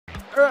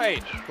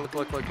Alright.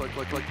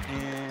 Click,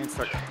 and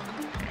start.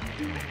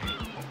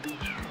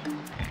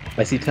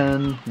 I see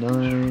 10,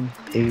 9,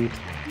 8,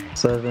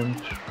 7,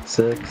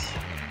 6,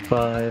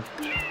 5,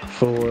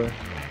 4,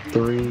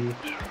 3,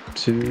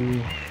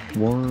 2,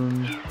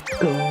 1,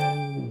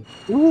 go!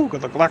 Ooh,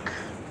 good luck.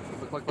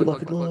 Good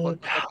luck.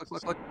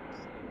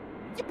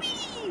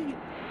 Yippee!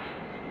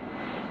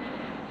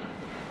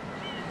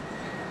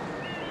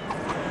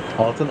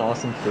 Oh, it's an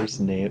awesome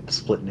first name,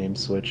 split name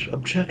switch.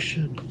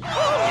 Objection!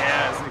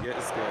 Yeah,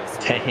 it's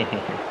good. Dang.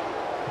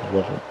 I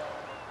love it.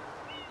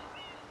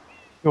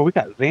 Oh, we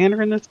got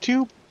Xander in this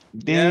too?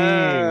 Dang.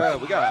 Yeah,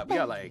 we got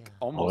like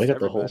almost Oh, we got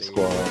the everybody. whole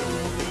squad.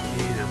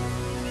 Yeah.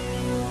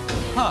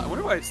 Huh, I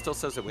wonder why it still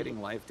says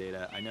awaiting live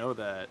data. I know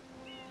that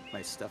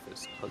my stuff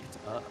is hooked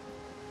up.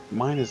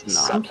 Mine is not.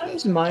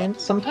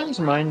 Sometimes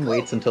mine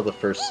waits until the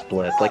first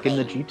split. Like in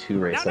the G2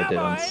 race I did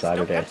on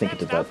Saturday, I think it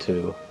did that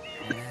too.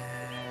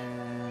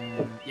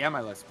 Yeah,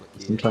 my live split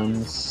key.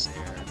 Sometimes.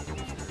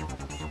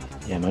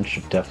 Yeah, mine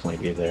should definitely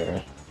be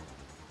there.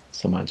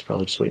 So mine's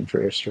probably just waiting for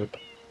airstrip.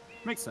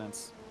 Makes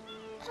sense.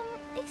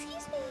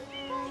 Excuse me.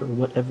 For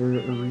whatever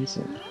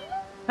reason.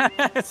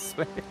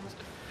 Switch.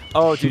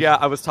 Oh, dude, yeah,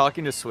 I was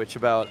talking to Switch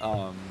about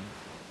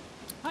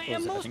I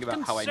am most think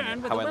about how I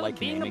concerned with how the I like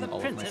well-being naming of the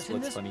all of my princess in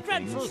splits this funny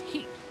dreadful things,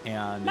 heat.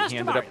 and Master he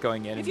ended up Mario,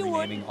 going in if and you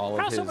would, renaming all of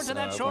cross his over to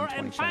that shore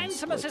 120 and shiny find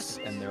some splits,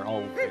 assistance. and they're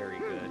all very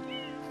good.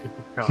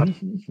 God.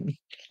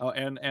 Oh,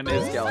 and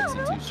his Galaxy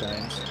 2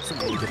 shines. Some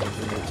really good things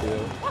in there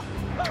too.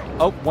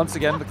 Oh, once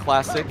again, the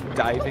classic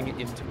diving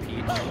into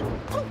Peach.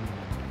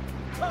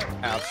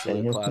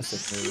 Absolute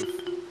classic move.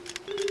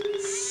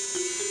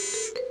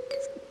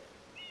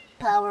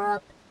 Power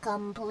up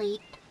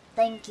complete.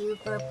 Thank you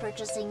for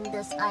purchasing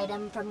this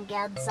item from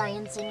GAD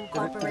Science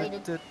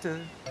Incorporated.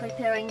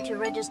 Preparing to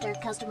register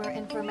customer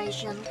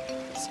information.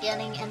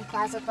 Scanning and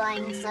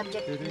classifying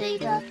subject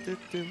data.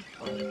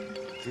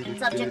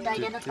 Subject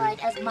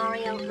identified as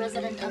Mario,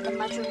 resident of the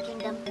Mushroom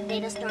Kingdom.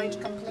 Data storage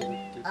complete.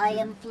 I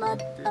am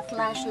Flood, a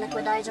flash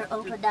liquidizer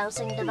ultra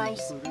dowsing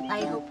device.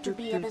 I hope to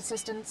be of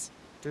assistance.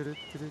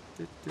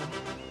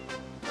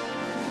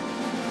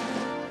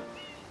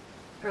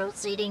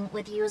 Proceeding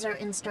with user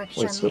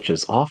instruction. Wait, Switch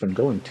is off and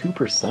going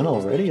 2%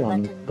 already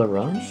on the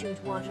run?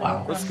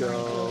 Wow. Let's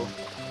go.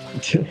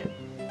 If you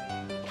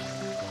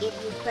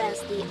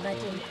press the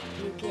button,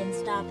 you can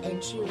stop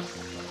and shoot.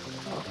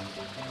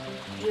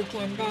 You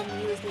can then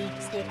use the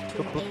stick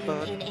to aim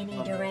in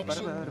any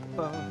direction.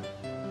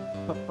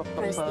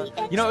 Press the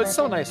X You know, it's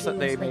so button nice that to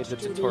they made the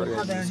switch to the tutorial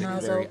hover music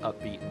nozzle. very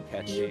upbeat and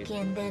catchy. You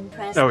can then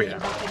press Oh, the yeah.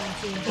 button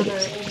to hover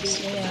in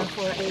the air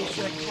for a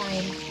short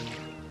time.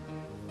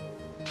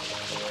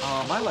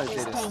 Oh, my life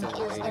This data is tank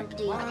still is waiting.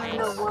 empty.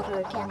 No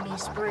water can be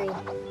sprayed.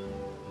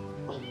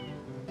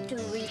 To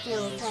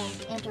refill tank,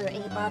 enter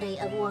a body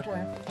of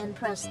water and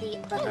press the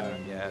I button.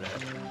 don't get it.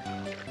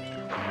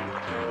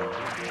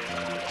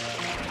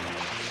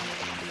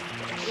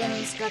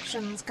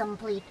 Instructions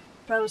complete.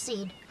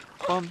 Proceed.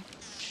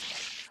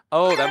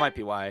 Oh, that might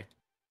be why.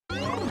 I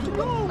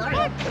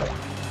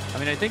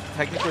mean, I think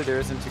technically there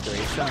is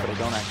integration, but I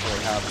don't actually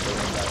have the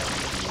layout.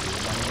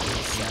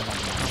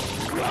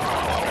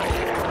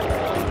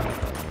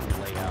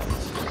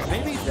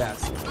 Maybe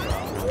that's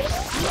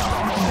the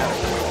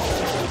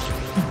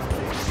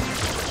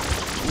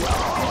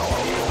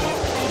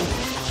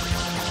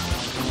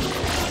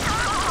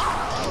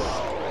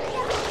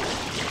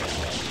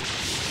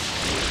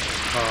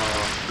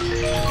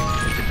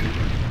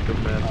Good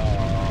man.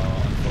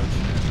 Oh,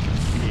 unfortunate.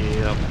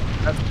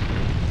 Yep.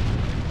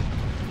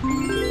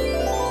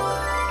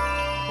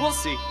 We'll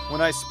see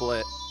when I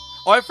split.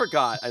 Oh, I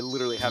forgot. I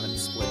literally haven't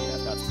split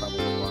yet. That's probably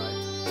why.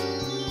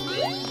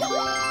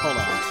 Hold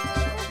on.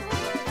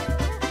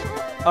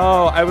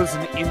 Oh, I was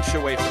an inch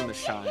away from the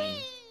shine.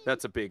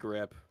 That's a big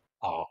rip.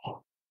 Oh.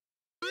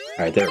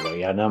 Alright, there we go.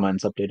 Yeah, now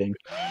mine's updating.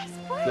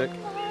 Sick.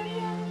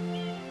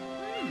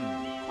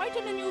 Quite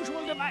an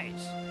unusual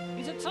device.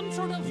 Is it some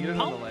sort of Need it on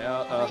the pump?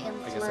 layout? I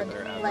am I guess I Flood,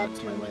 better add glad that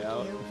to to my meet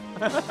layout. you.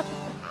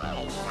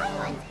 Someone's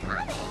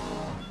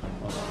coming.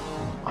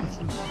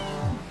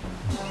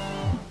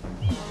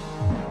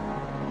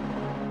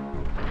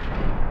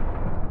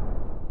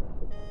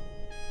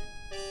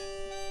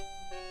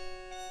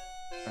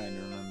 Trying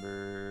to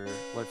remember.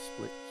 Life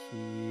split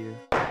key.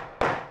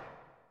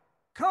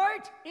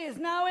 Court is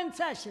now in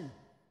session.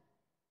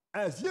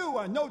 As you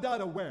are no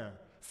doubt aware,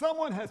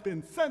 someone has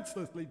been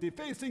senselessly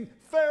defacing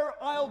Fair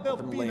Isle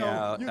Open Delfino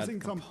layout. using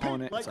Add some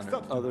components paint-like under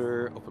substance.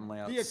 other. Open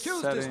layout. The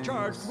accused settings. is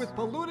charged with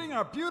polluting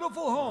our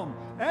beautiful home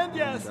and,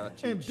 yes,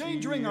 .gg.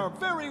 endangering our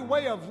very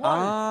way of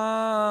life.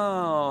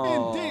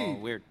 Oh.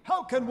 Indeed. Weird.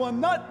 How can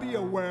one not be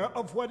aware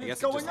of what I is guess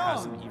it going just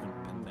hasn't on? even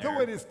been there. Though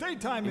it is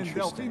daytime in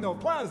Interesting. Delfino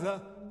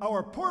Plaza,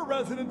 our poor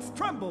residents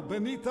tremble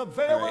beneath a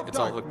veil Alright, of it's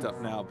all darkness. hooked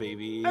up now,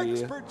 baby.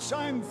 Expert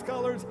shine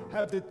scholars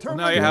have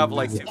determined now you have, that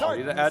like, this the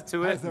audio to add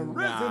to it? darkness has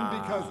arisen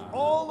Nah. because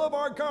all of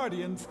our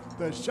guardians,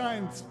 the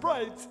Shine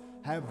Sprites,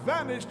 have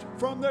vanished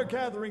from their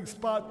gathering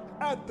spot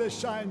at the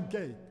Shine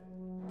Gate.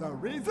 The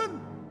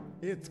reason?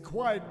 It's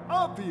quite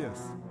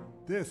obvious.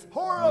 This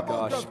Oh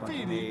horrible gosh,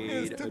 graffiti made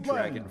is a to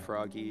dragon blame.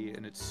 froggy,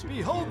 and it's super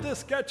Behold cute. this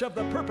sketch of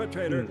the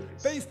perpetrator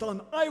based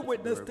on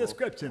eyewitness adorable.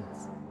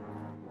 descriptions.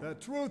 The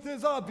truth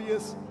is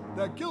obvious.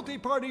 The guilty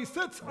party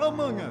sits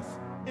among us.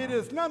 It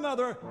is none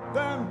other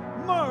than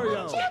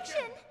Mario.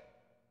 Objection!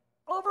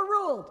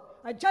 Overruled.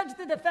 I judge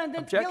the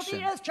defendant Objection.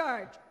 guilty as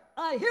charged.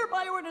 I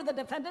hereby order the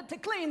defendant to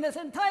clean this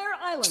entire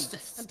island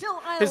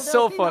until Isle It's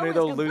so Delfino funny, is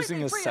though, completely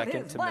losing a free of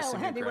second his to vile missing a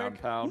ground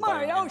handiwork. pound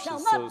by an Mario inch shall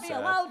is not so be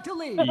sad. allowed to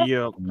leave.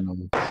 Yep.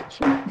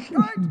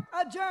 Court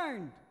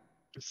adjourned.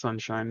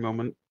 Sunshine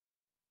moment.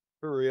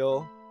 For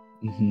real.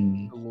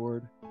 Mm-hmm. Good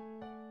lord.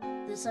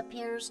 This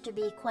appears to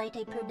be quite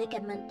a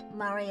predicament,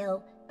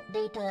 Mario.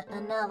 Data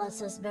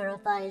analysis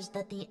verifies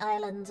that the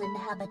island's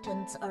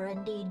inhabitants are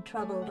indeed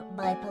troubled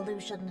by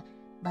pollution,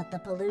 but the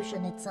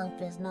pollution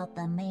itself is not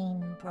the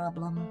main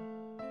problem.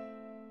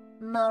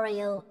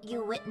 Mario,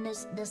 you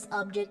witnessed this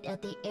object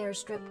at the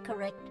airstrip,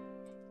 correct?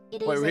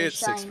 It is Wait, we a hit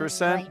shine 6%?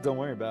 sprite. Don't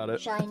worry about it.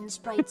 Shine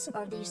sprites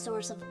are the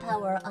source of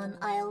power on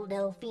Isle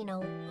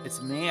Delfino.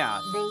 It's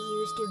math. They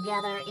used to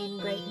gather in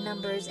great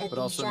numbers at But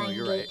the also, no, Shine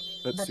you're Gate, right.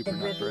 That's but super the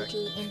not correct.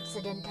 graffiti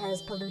incident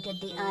has polluted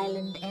the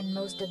island and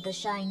most of the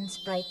Shine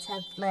sprites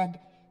have fled.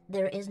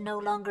 There is no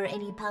longer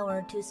any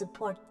power to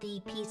support the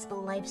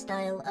peaceful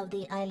lifestyle of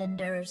the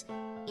islanders.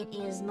 It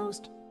is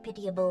most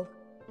pitiable.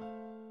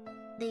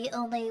 The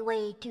only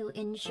way to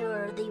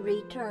ensure the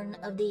return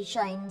of the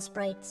Shine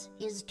sprites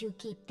is to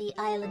keep the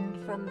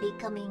island from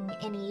becoming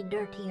any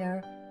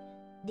dirtier.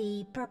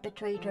 The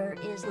perpetrator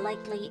is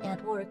likely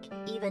at work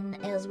even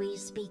as we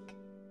speak.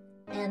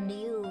 And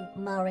you,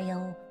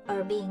 Mario,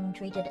 are being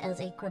treated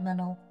as a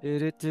criminal.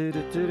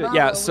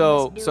 Yeah,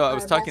 so I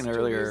was talking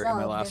earlier in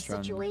my last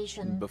run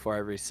situation. before I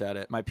reset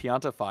it. My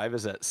Pianta 5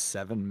 is at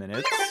 7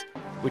 minutes,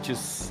 which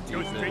is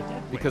Go straight stupid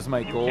that because way. my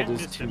You gold can't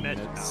is miss the 2 med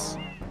minutes.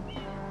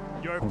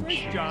 Your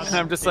first job And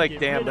I'm just is like, to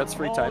get damn, rid that's of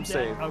free all time that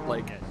save.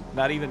 Like, ugliness.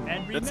 not even,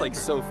 And that's like remember,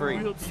 so free.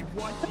 We'll be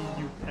watching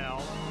you,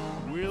 pal.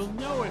 We'll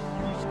know if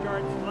you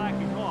start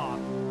slacking off.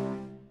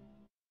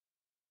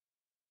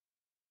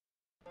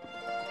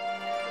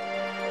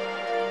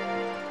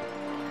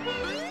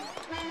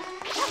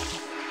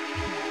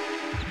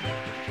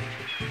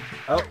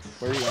 Oh,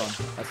 where are you going?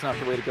 That's not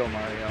the way to go,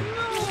 Mario.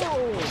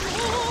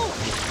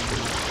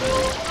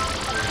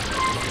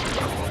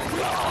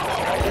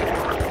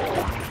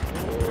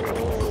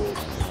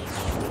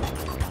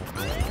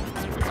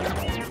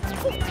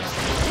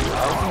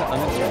 I was gonna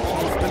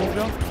unintentionally spin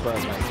jump, but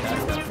my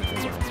attack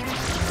definitely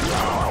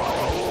worked.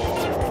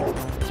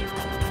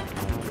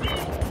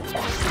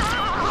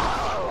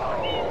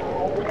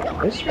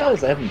 I just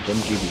realized I haven't done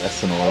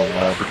GBS in a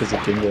while because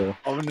of Dingo.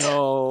 Oh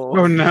no.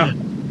 Oh no.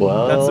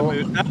 Well, That's a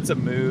mood. That's a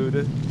mood.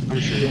 I'm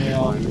sure you'll be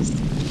fine.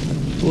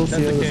 We'll see how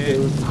That's this okay.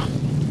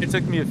 goes. It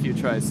took me a few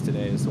tries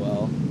today as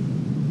well.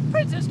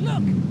 Princess, look!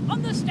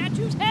 On the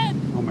statue's head!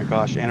 Oh my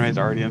gosh, anime's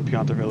already in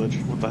Pianta Village.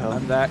 What the hell?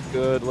 I'm that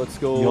good. Let's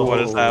go. Yo. What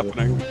is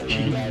happening?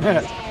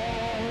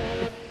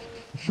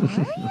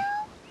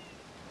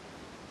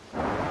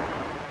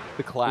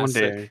 The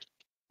classic.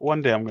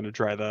 One day I'm gonna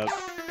try that.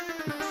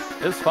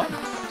 It was fun.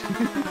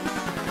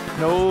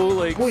 No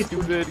like Wait.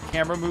 stupid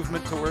camera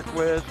movement to work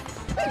with.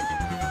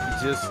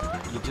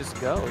 You just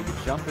go. You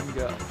jump and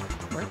go.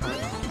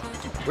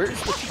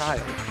 Where's the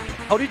child?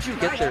 How did you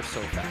get there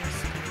so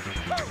fast?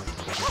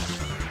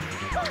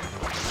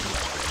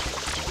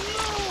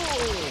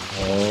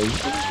 You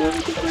can go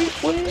the great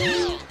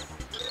way.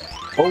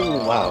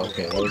 Oh wow,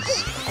 okay, that was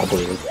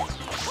probably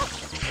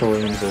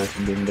frames away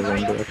from being in the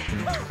wrong direction.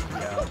 Yeah,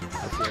 I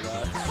feel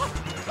that.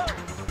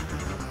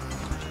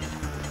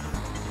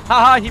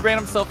 Haha, he ran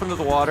himself into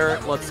the water.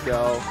 Let's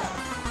go.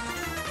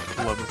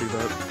 Love to see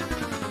that.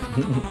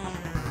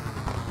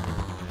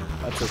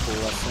 That's a cool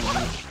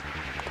lesson.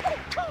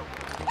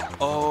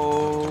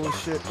 Oh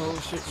shit,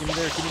 give me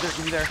there, give me there,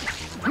 give me there.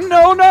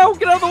 No, no,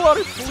 get out of the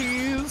water,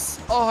 please.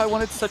 Oh, I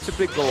wanted such a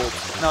big gold.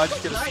 No, I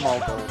just get a small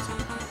gold.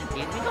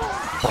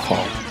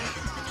 Oh,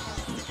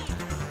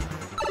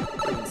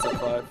 Set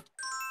 5.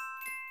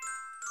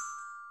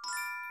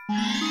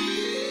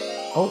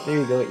 oh, there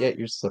you go. Yeah,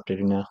 you're just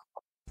updating now.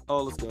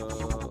 Oh, let's go.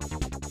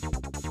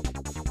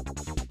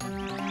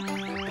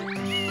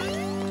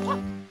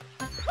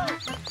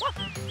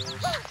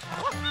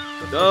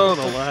 Oh,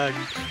 the lag.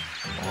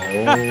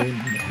 Oh,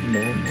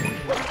 no.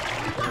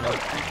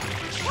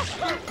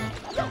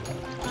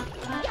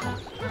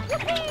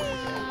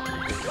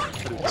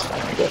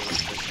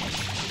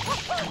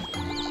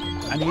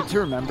 I need to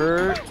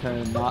remember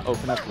to not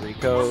open up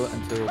Rico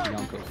until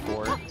Bianco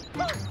 4.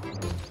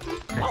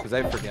 Because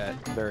I forget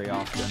very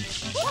often.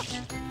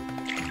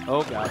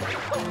 Oh god.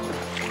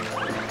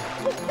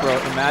 Bro,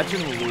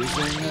 imagine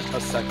losing a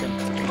second.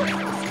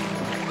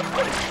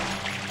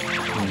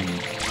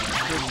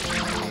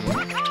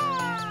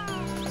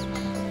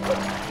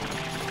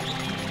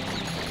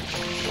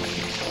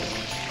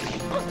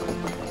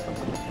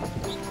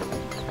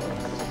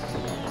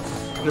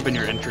 Could have been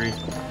your entry.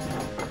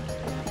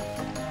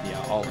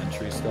 Yeah, all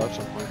entry stuff.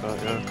 Something like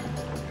that,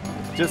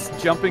 yeah. Just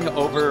jumping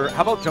over.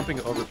 How about jumping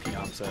over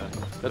Pianta?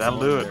 That's That'll a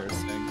little do it.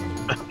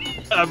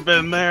 embarrassing. I've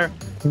been there.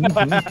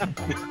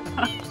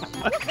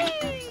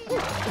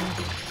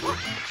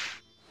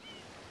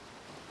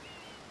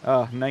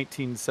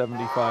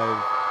 1975.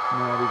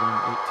 Not even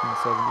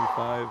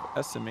 1875.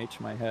 SMH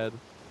my head.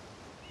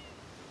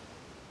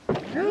 I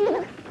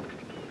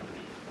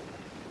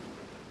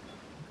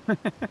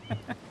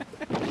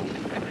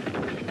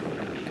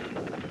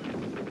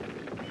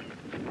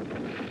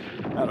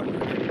don't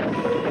know.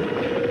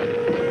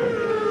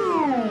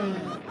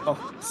 Oh,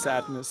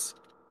 sadness.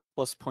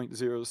 Plus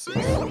 0.06.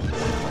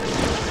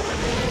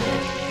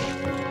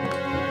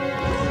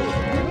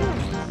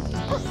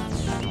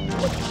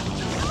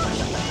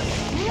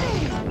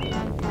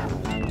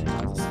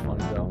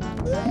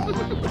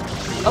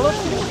 I love it.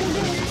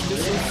 It's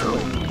just so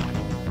silly.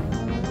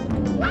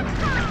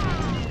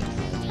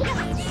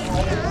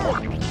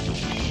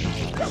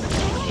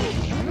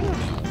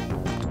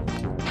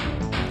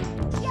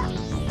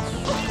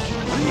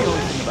 The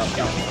only thing about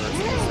Beyond First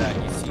is that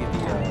you see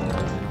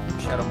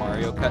the Shadow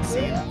Mario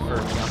cutscene for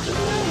Beyond First,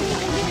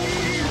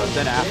 but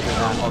then after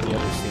that, all the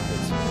other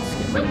secrets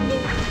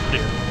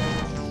skip.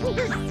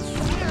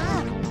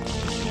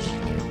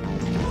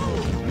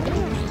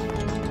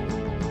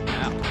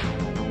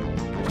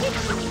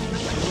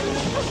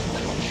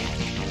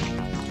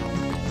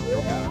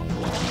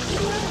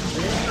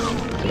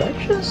 Did I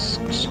just...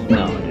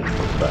 No, I didn't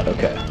put that.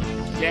 Okay.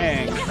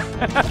 Dang.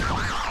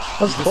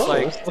 That's close.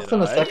 like, Less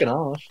than a second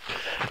off.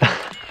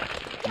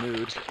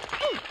 Mood.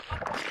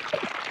 Oh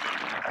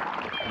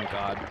my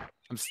god.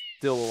 I'm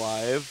still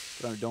alive,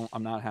 but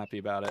I'm not happy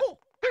about it.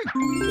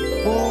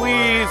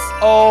 Please!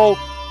 Oh,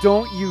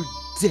 don't you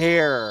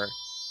dare!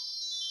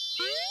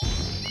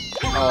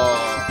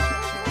 Oh.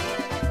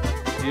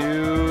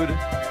 Dude.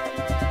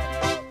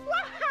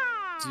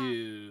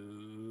 Dude.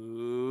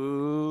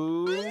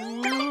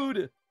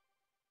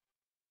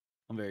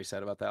 I'm very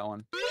sad about that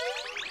one.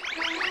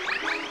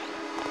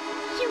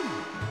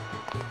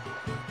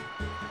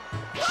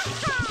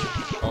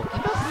 Oh.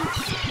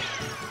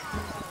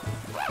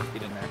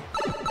 Get in there.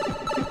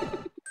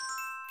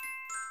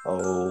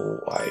 Oh,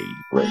 I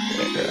read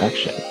there.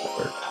 Actually, I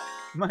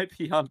Might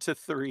be on to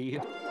 3.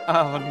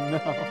 Oh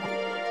no.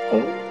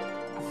 Oh.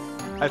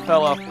 I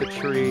fell off the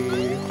tree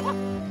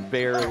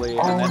barely,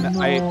 and then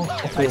I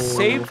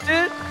saved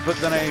it, but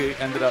then I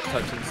ended up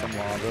touching some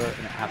lava,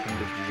 and it happened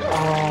to be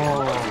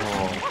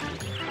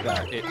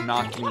that it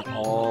knocked me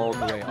all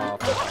the way off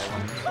the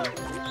island.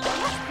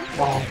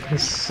 Oh,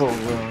 it's so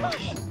rough.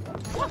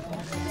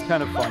 It's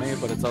kind of funny,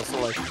 but it's also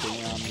like,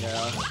 damn,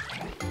 yeah.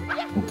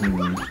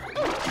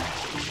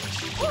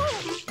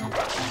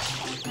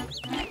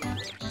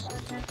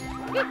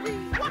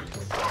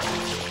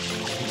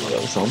 That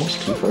was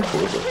almost too far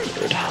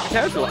forward.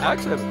 Casual, I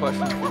actually have a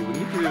question for you. When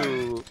you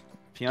do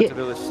Pianta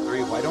Village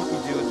 3, why don't you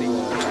do the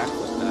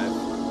backflip dive?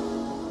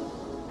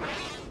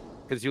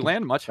 Because you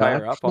land much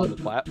higher up on the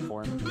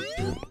platform.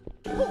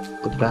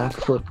 The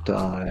backflip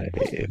dive.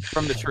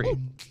 From the tree.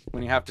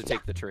 When you have to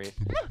take the tree.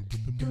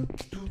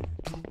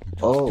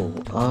 Oh,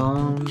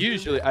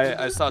 Usually,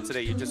 I saw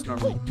today you just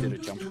normally did a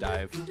jump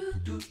dive.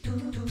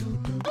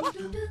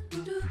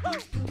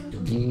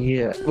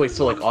 Yeah. Wait,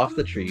 so like off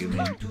the tree, you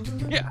mean?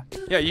 Yeah.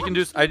 Yeah, you can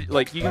just, you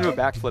can do a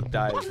backflip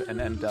dive and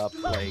end up,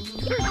 like,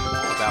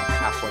 about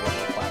halfway up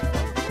the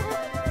platform.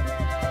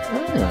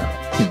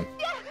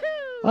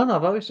 I don't know,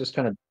 I've always just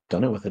kind of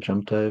done it with a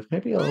jump dive.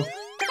 Maybe I'll...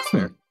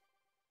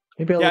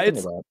 Maybe I'll look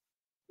into that.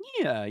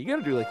 Yeah, you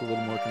gotta do, like, a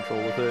little more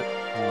control with it.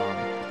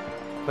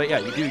 But yeah,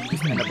 you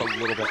just end up a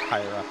little bit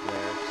higher up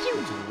there,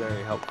 which is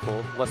very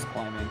helpful. Less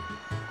climbing.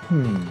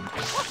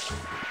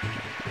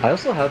 I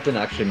also have been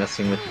actually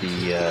messing with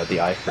the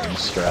iframe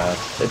strat.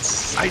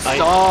 I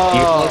saw!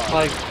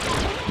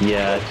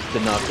 Yeah, it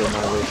did not go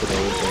my way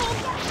today, but...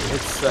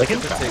 It's like in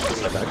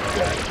practice, I've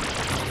actually...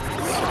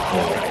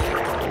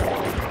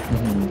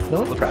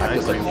 No, in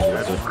practice, I can do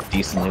it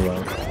decently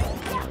well.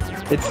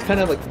 It's kind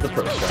of like the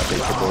pro strat,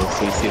 basically,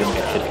 so you see them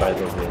get hit by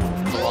the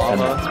wind.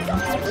 Lava.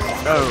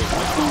 Oh.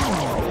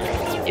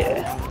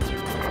 Yeah.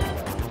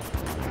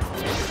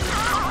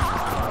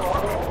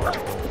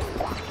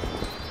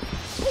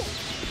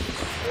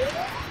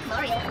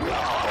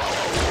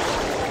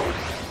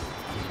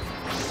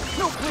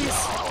 No, please!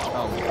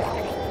 Oh,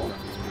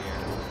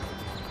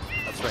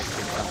 that's right,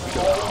 chain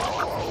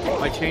chomp.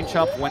 My chain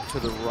chomp went to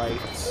the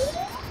right.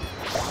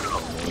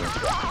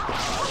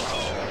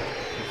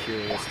 I'm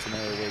curious to know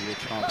where your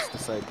chomps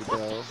decide to go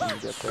when you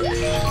get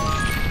there.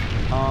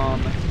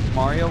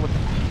 Mario, what the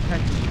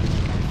heck are you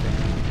doing right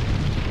there?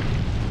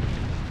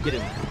 Get in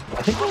there. I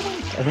think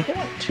I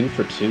went 2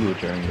 for 2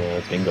 during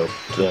the bingo,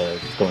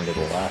 going to the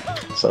left,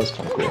 so that was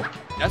kind of cool.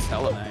 That's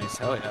hella nice,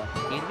 hell yeah.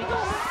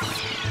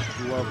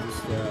 Love this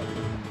strat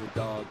when the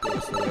dog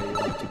goes the way you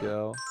want it to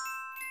go.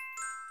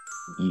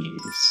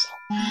 Yes.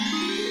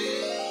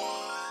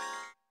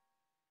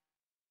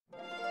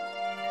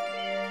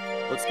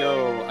 Let's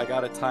go. I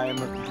got a time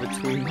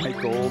between my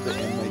gold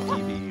and my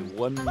PB.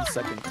 1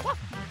 second.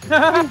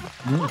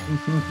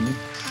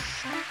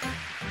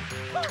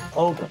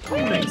 Oh,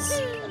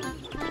 nice.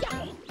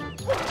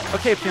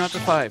 Okay, count to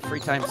 5. Free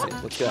time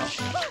save. Let's go.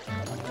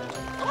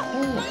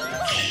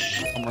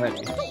 I'm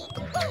ready.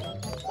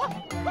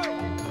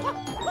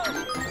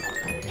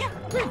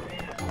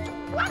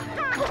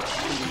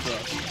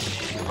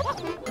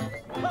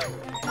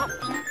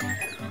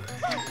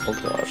 Oh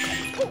gosh.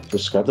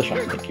 Just grab the shot,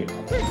 thank you.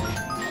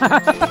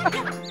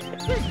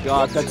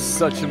 God, that's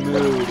such a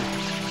mood.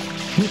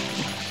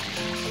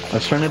 I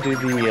was trying to do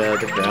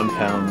the ground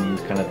pound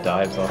kind of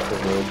dives off the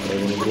road, but I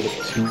went a little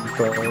bit too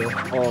far.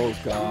 Oh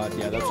god,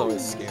 yeah, that's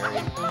always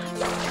scary.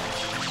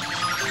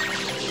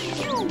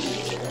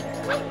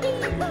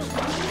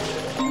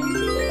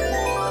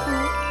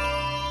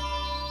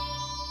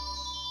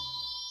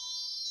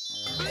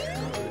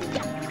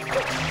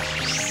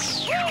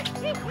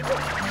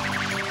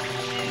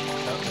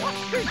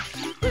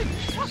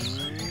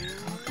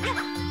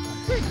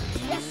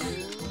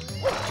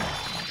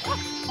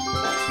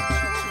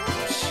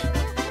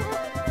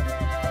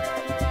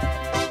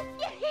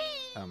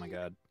 Oh my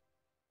god.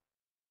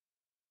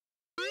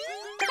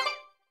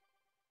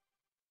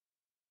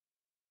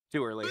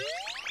 Too early.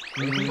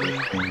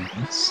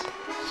 Yes.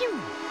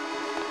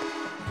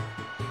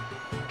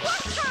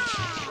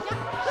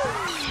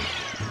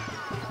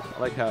 I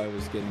like how I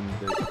was getting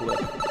the clip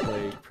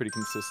play pretty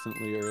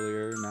consistently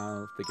earlier.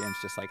 Now the game's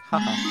just like,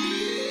 haha.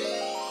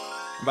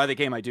 And by the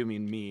game, I do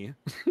mean me.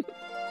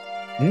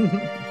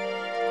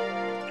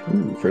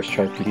 Ooh, first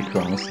try PD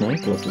Promise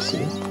Night, love to see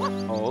it.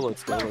 Oh,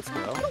 let's go, let's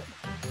go.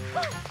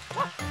 Oh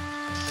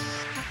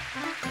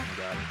my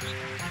god.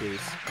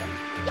 Please.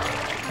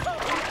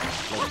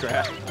 Let's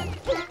grab.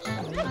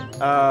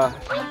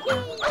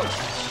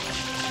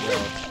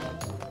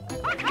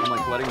 I'm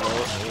like letting go of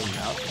it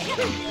out.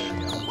 There we go.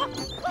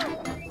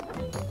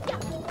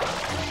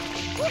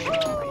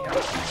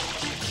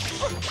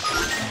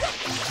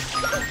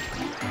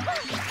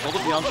 Hold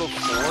up the Uncle 4,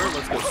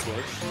 let's go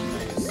switch.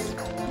 Nice.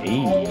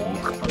 Hey,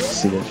 let's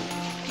see it.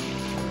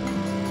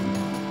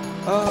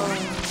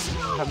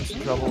 Having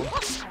some trouble.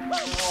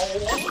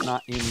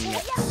 Not in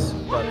yet,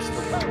 but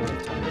still finding it.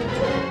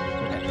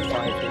 At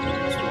 5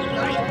 minutes.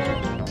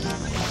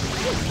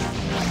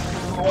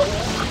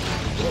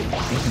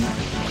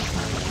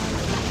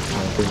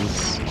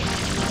 Please.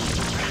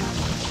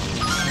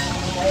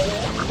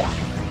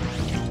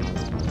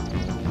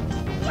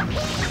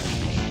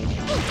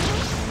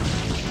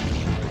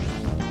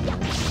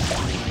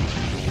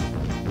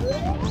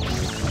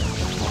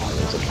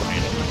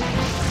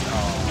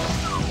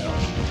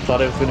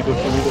 Thought I was gonna go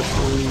through this.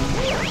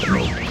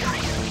 No.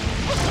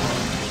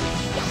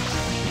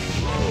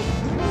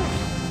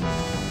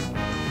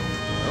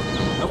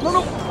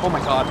 Oh my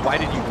god, why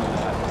did you do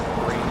that?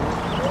 Brain.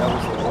 That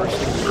was the worst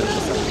thing you ever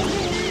said.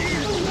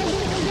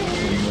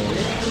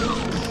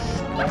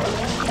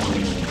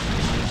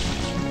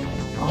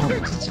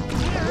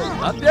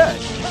 Not dead.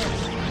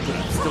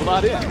 Still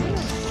not in.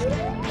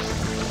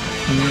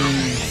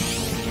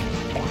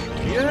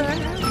 Yeah.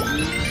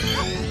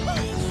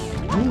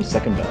 Ooh,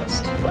 second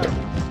best.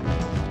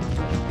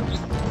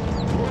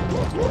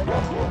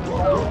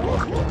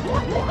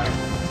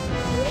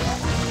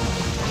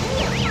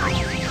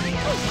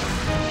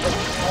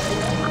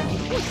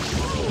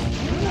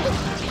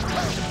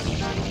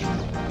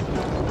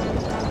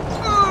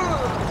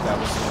 That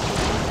was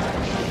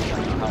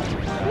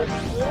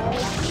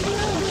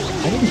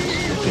I didn't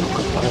think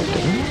about it.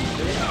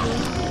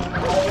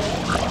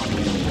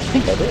 I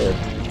think I did.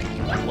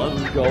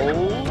 Let's go.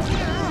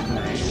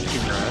 Nice.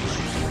 Congrats.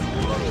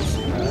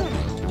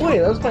 Wait,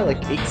 that was by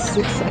like 6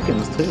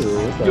 seconds too.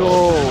 What the-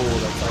 Yo,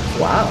 that's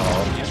actually Wow.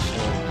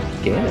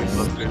 Game. Nice.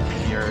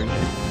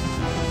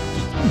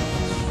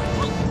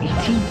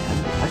 1810.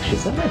 Actually,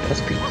 is that my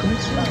best beat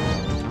points?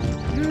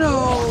 No.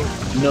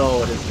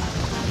 No, it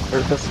isn't.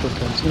 Or best beat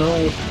points.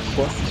 No,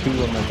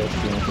 +2 on my best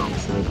beat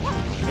points.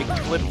 It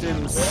clipped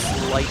him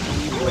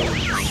slightly late.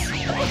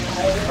 I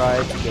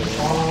tried to get in.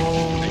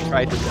 I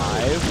tried to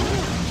dive,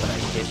 but I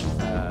hit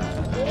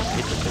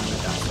the thing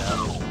without that.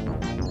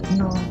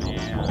 No.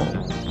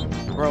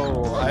 Yeah. Bro,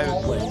 I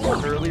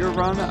like earlier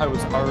run, I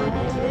was already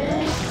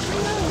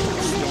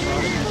still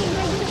running.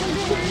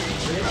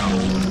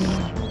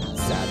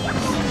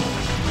 Sadness.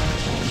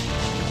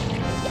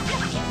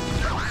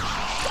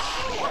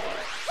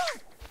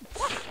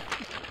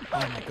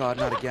 Oh my god,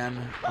 not again.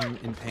 I'm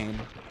in pain.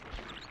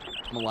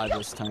 I'm alive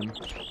this time.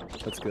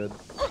 That's good.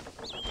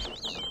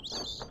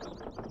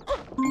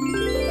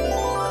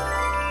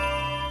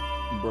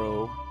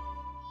 Bro.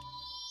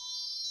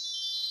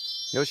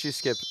 Yoshi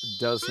Skip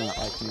does not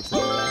like me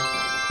today.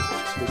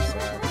 It's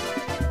sad.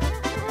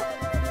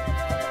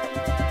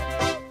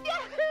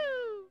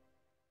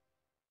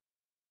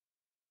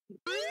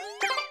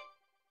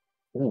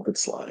 Oh, good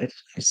slide.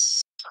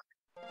 Nice.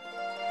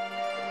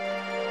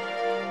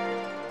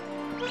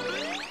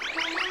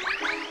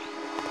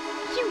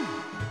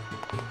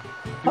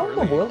 How in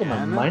the world am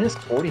I minus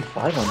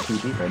 45 on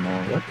TV right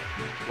now? What?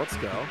 Let's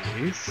go.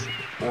 Jeez.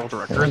 World Yeah,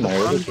 record. my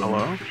early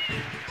Hello.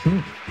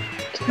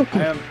 I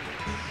am.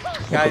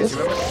 Guys,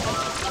 remember when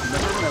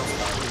I was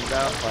talking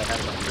about how I had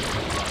a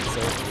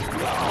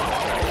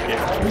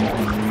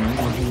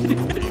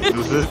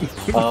Is it?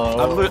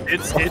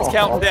 It's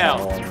counting down.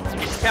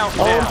 It's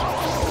counting down.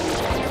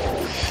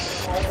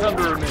 It's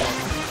under a minute.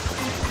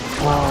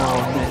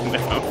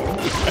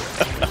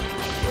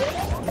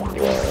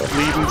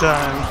 Leading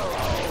time.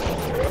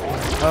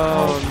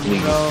 Oh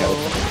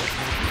no.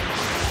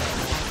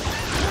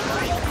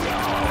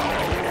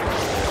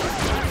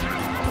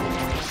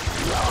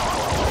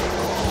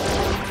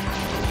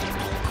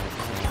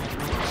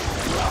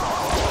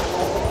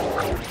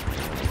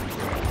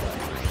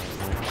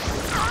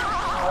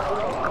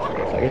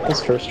 If I get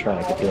this first try,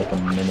 I could be like a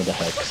minute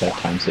ahead because I have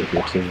time save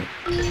here too.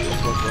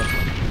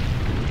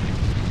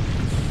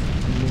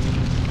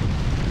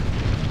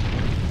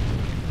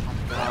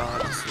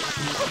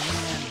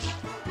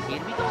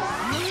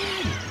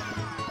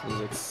 It was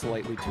like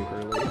slightly too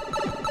early.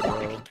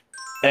 Whoa.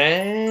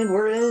 And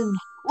we're in!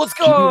 Let's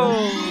go!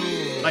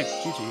 Nice.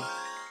 GG.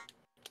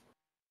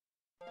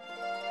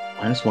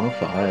 Minus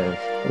 105.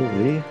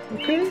 Holy.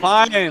 Okay.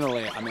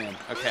 Finally! I'm in.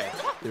 Okay.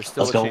 There's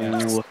still Let's a go.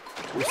 chance.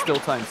 There's still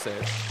time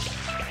saved.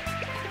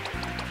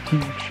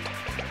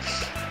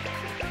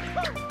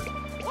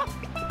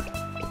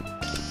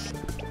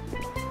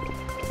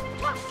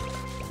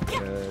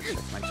 Good.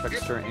 My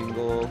checkster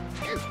angle.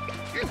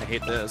 I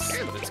hate this,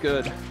 but it's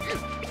good.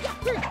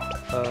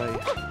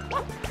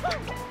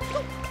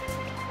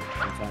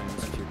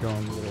 Sometimes if you're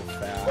going a little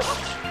fast.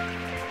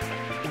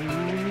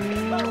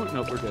 Ooh,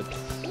 nope, we're good.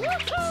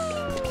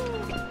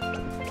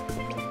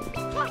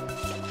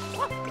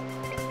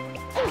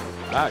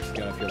 I actually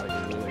gotta feel like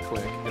it's really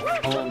quick. If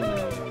only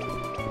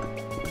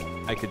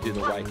I could do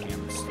the right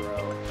hand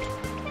throw.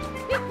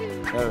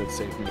 That would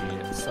save me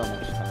so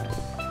much time.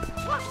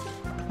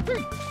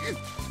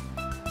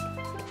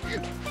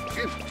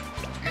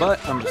 But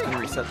I'm just gonna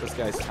reset this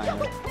guy's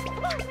timer.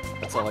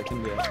 That's all I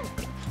can do.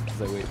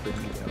 As I wait for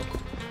him to go.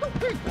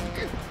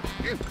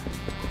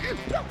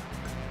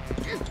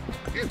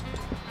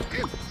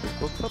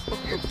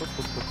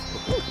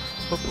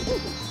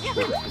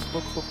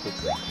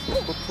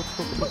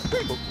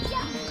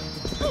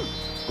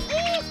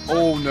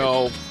 Oh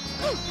no.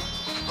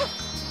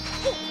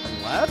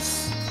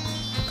 Unless?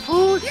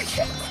 Oh, you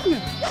can't.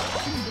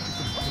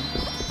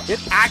 It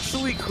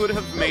actually could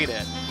have made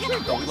it.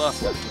 Oh, we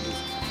lost it.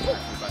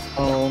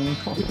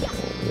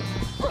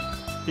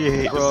 You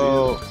hate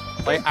Bro,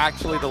 like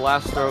actually the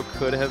last throw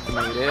could have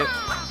made it.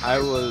 I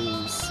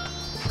was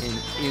an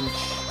inch.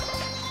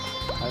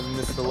 I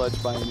missed the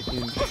ledge by an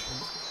inch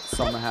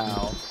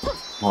somehow.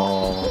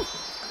 Oh.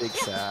 Big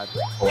sad.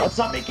 Well, that's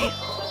not making.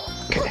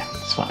 Okay,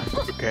 it's fine.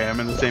 Okay, I'm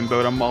in the same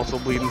boat. I'm also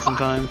bleeding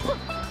sometimes.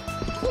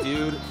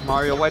 Dude,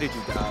 Mario, why did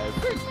you dive?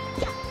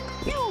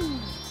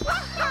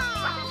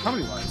 How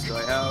many lives do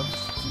I have?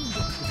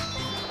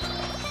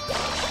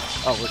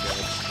 Oh, we're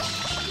good.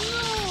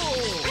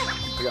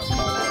 We got 5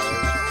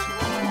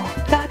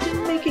 lives. That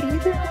didn't make it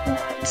either.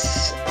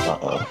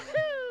 Uh-oh.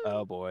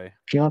 Oh boy.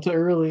 Pianta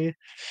early.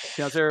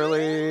 Counts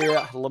early.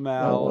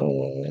 Lamau.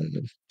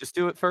 Just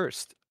do it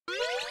first.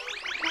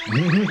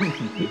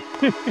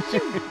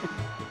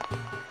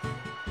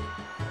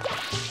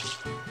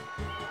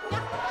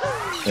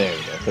 There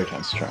we go. Third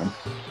time's the charm.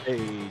 Hey,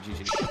 GG.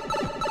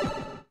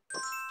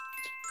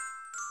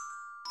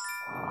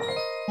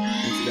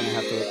 He's gonna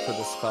have to wait for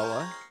this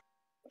fella.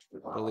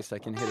 At least I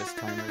can hit his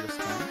timer this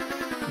time.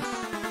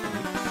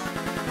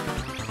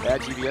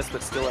 Bad GBS,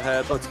 but still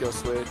ahead. Let's go,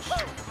 Switch.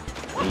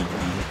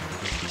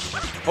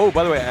 Oh,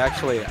 by the way, I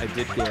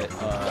did get,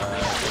 I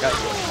got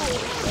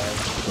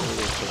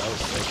earlier, so that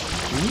was sick.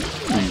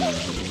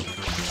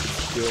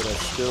 Good, I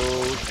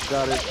still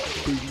got it.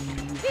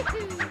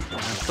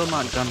 I'm still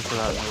not done for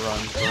that in the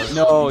run. So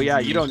No, yeah,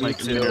 you don't need like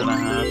to. a minute and a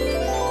half.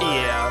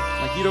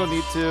 Yeah, like you don't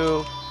need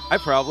to. I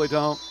probably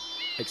don't,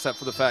 except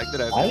for the fact that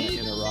I've been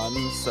in a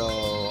run, so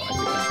I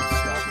think I'm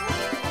stuck.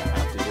 I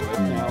have to do it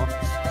now.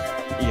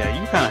 Yeah,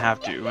 you kind of have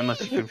to,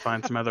 unless you can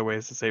find some other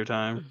ways to save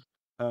time.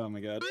 Oh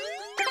my god.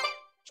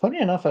 Funny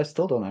enough, I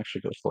still don't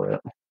actually go for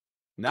it.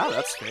 No,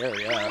 that's fair,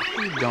 yeah.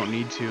 You don't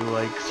need to,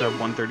 like, sub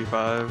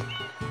 135.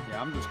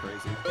 Yeah, I'm just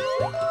crazy.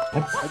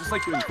 I I just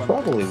like doing fun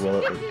probably things. will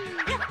it.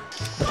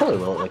 I probably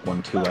will it like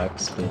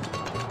 1-2x, but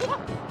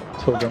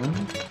still going.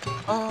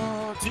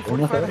 Oh,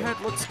 245 ahead,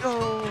 let's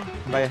go!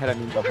 By ahead, I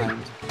mean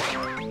behind.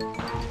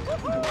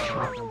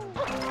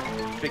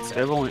 Big set.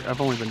 I've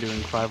only been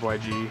doing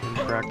 5YG in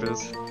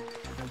practice.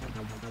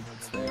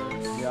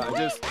 Yeah,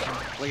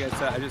 like I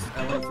said,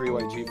 I went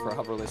 3YG for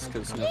hoverless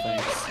because no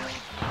thanks.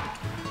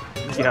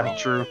 Yeah,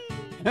 true.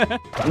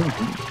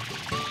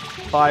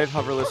 5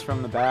 hoverless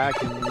from the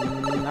back,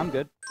 and I'm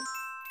good.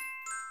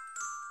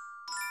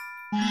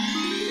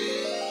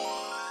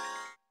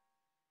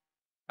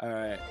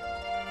 Alright.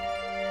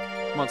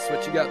 Come on,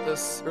 Switch, you got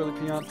this, early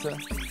Pianta.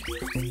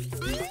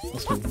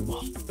 Let's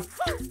move.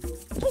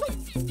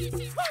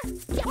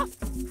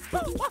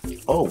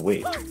 Oh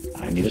wait,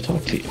 I need to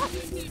talk to you.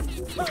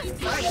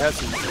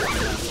 That's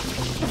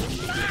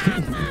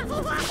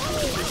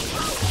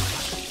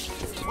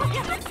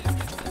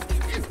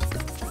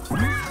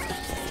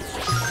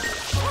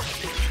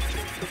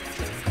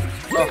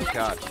Oh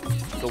god.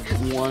 The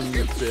one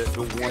bit,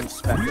 the one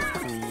speck of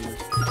clean.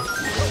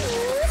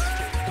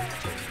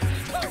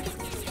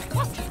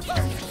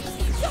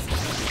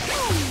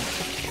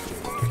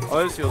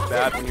 Always feels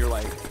bad when you're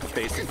like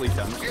basically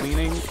done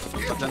cleaning,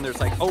 but then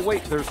there's like, oh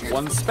wait, there's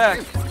one speck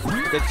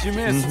that you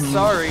missed.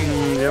 Sorry.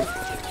 Yep.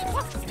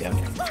 Yep.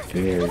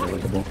 Very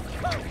relatable.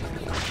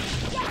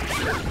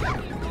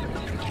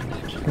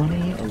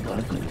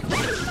 2011.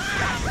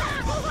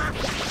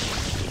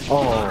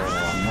 Oh,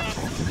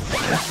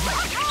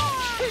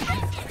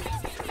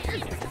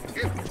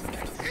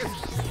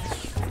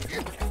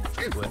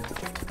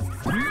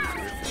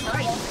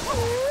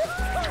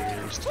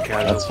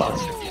 that's fine.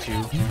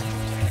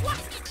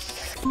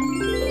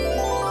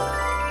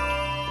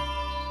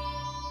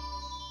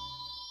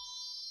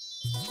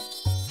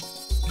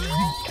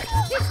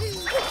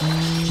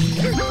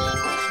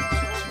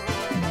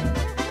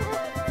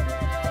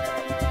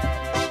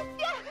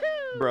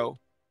 Bro,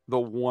 the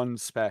one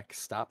speck.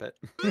 Stop it.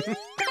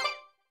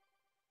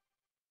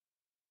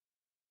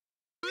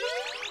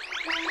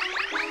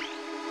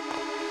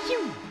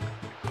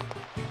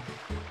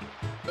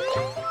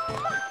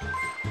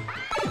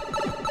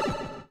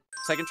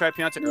 Second try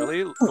Pianta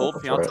early. Gold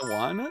Pianta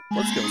 1.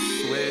 Let's go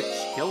switch.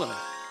 Killing it.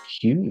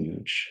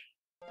 Huge.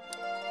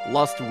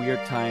 Lost a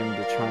weird time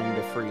to trying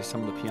to free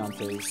some of the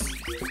Piantas.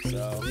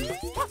 So,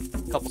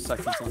 a couple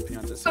seconds on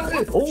Piantas.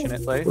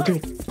 Unfortunately. We're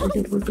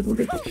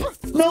good.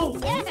 No!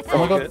 Oh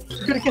my god.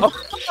 We're good again. Oh.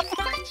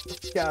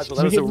 God, well,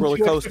 that was a roller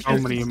coaster. So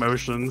many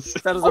emotions.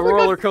 That is a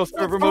roller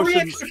coaster of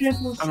emotions.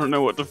 I don't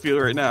know what to feel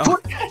right now.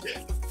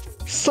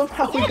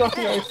 Somehow we got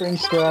the iframe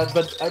strat,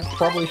 but I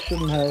probably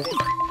shouldn't have.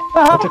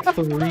 I took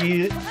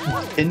 3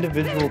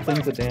 individual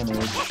things of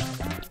damage.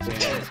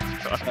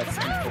 That's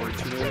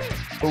unfortunate.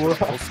 But we're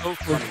Also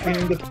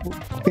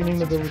cleaning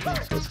the villages.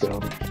 Let's go.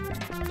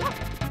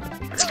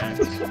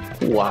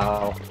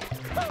 Wow.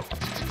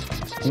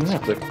 I'm gonna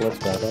have to clip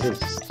that. That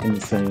is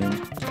insane.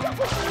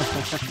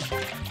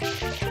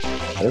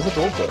 That is a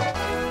gold though.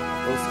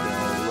 Let's go.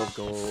 I love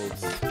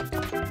golds.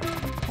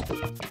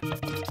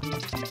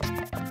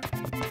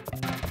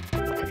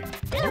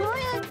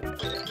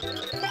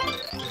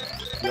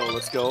 Yo,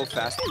 let's go.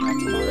 Fast back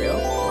to Mario.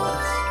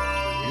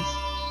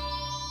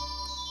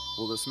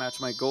 Will this match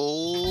my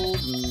gold?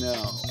 No.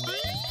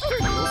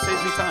 It will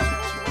save me time.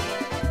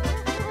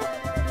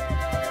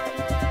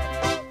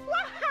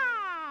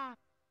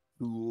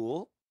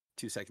 Cool.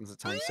 2 seconds of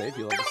time save.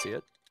 You love to see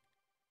it.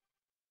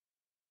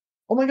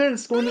 Oh my god,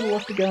 it's going to the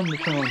left again,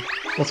 Michonne.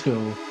 Let's go.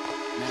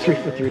 Nice. 3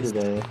 for 3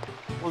 today.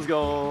 Let's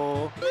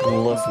go.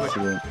 Love to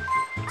see it.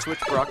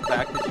 Switch Brock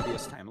back to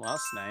GBS time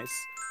loss. Nice.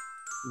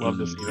 Love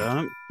to see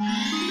that.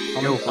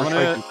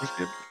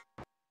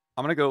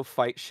 I'm gonna go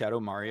fight Shadow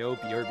Mario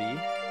BRB.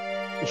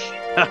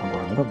 Alright.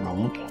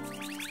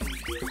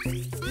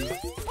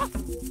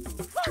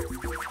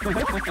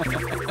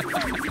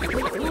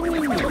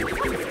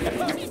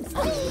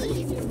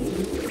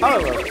 I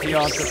love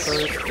Pianta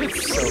first.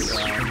 It's so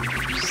dumb.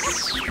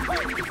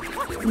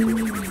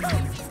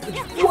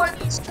 What?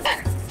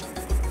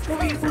 Why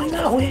are you going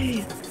that way?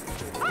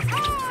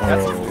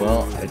 Oh,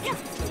 well,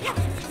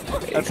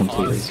 I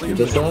completely screwed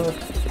this up.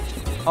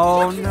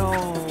 Oh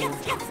no.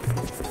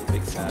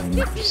 Big sad.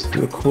 Just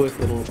do a quick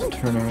little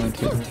turnaround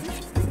here.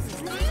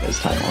 There's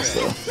time loss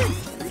though.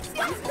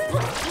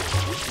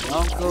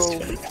 Uncle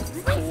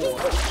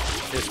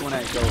 4 is when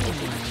I go.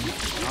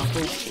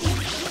 Uncle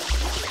 4.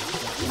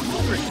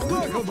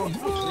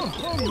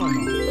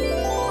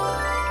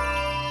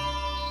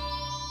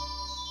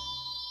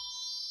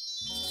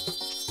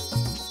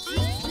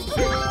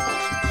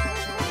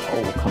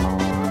 Oh, come on.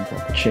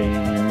 Got the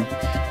chain.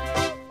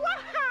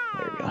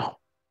 There we go.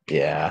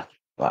 Yeah.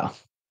 Wow.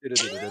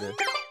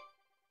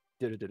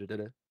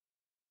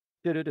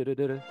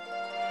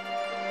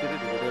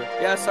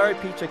 Yeah, sorry,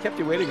 Peach. I kept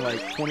you waiting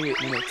like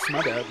 28 minutes.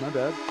 My bad, my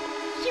bad.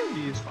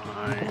 He's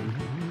fine.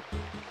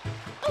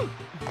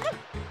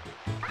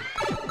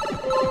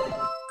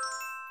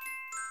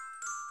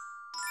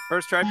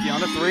 First try,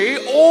 Pianta 3.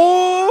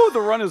 Oh,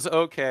 the run is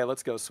okay.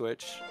 Let's go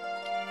switch.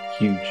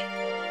 Huge.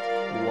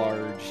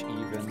 Large,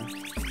 even.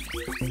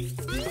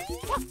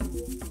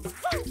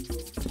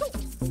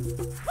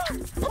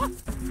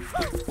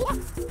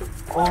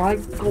 Oh, I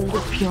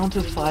gold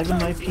Pianta 5 in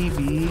my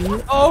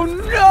PB. Oh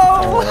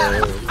no!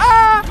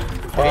 Ah!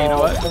 Hey, you know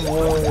what?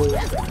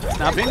 It's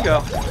not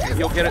bingo.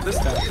 You'll get it this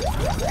time.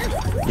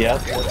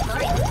 Yep.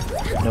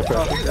 No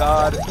pressure. Oh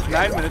god.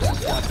 9 minutes is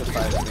Pianta 5.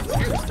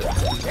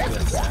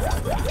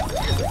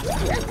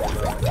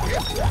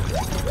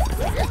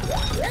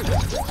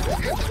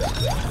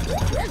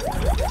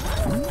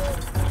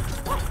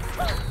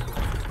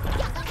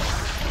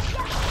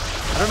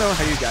 I don't know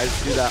how you guys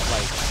do that,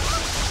 like,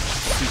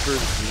 super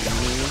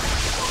zoomy,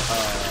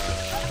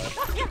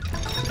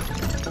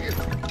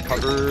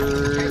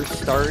 cover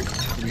start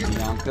in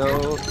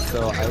Bianco,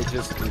 so I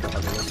just do the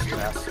coverless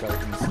fast start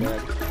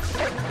instead.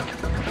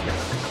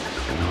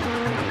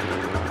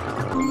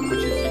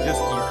 Which is you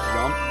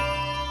jump,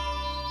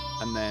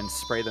 and then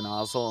spray the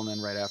nozzle, and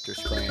then right after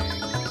spraying,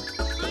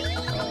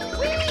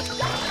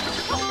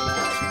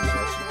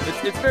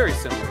 It's very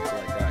similar to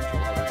like the actual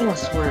hover Oh, I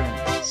strap.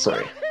 swear.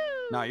 Sorry.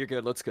 Nah, you're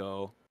good. Let's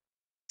go.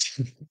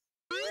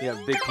 You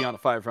have Big P on a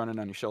 5 running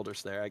on your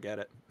shoulders there. I get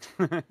it.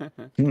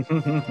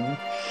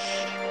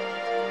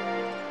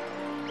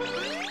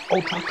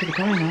 Oh, talk to the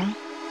guy now.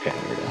 Okay,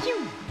 there we go.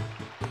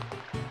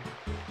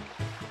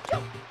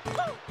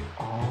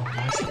 Oh,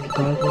 nice little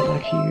guy way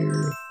back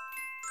here.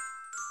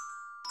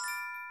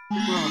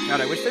 Oh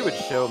god, I wish they would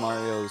show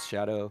Mario's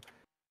shadow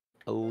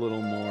a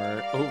little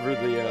more over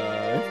the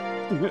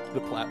the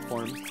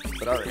platform.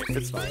 But alright,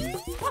 it's fine.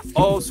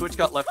 Oh, Switch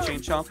got left chain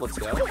chomp. Let's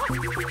go.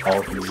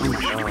 Oh,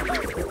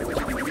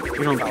 If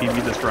you don't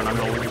PB this run, I'm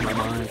gonna lose my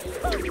mind.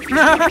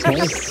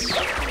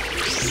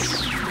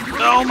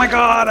 Oh my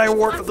god, I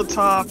warped at the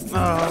top.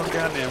 Oh,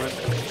 god damn it.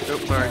 Oh,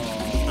 sorry.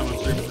 I'm a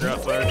stupid crap,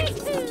 sorry.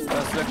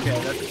 That's okay.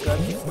 That's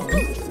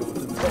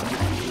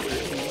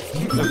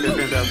Okay,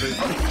 fantastic.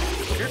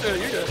 You're good.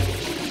 You're good.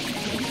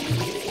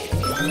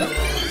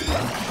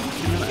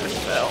 And I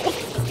fell.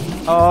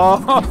 Oh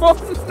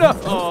no!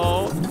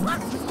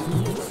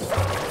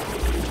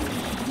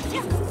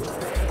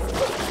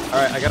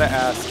 Alright, I gotta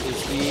ask,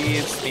 is the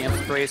spam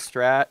spray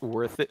strat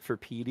worth it for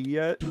PD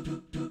yet?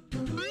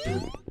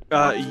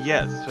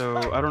 Yes,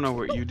 so I don't know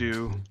what you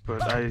do,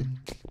 but I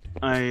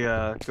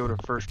go to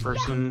first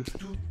person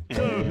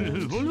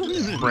and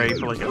spray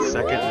for like a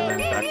second and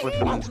then backflip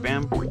and then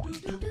spam.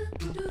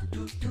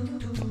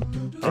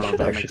 I don't know if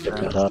that makes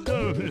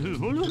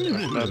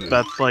sense.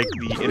 That's like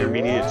the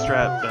intermediate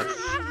strat that's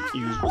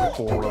used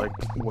for like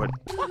what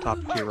top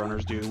tier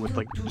runners do with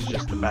like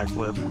just the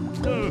backflip.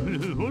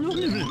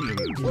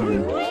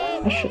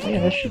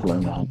 I should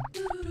learn that.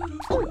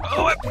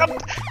 Oh,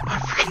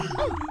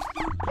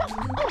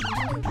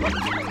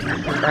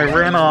 I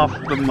ran off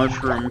the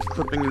mushroom,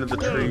 flipping into the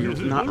tree,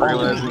 not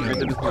realizing I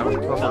didn't have a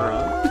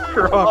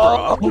cover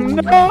up. Oh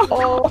no!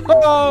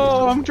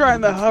 Oh, I'm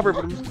trying to hover,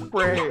 but I'm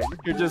spraying.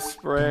 You're just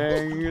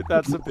spraying.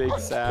 That's a big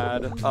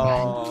sad.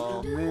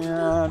 Oh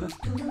man.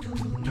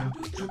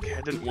 It's okay,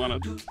 I didn't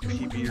want to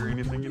PB or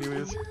anything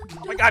anyways.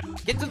 Oh my god,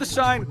 get to the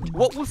shine!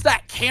 What was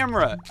that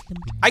camera?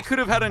 I could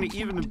have had an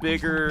even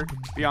bigger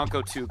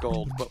Bianco 2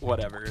 gold, but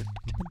whatever.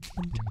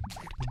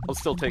 I'll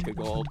still take a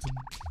gold.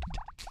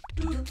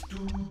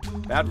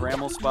 Bad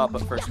ramble spot,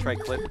 but first try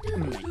clip.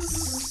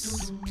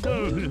 Nice.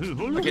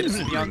 Okay, this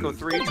is Bianco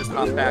 3, just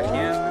hop back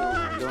in.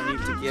 Don't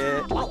need to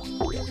get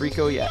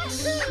Rico yet.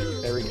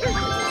 There we go.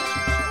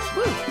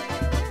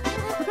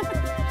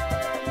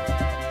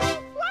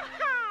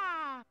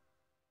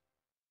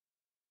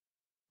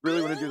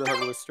 Really want to do the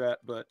hoverless strat,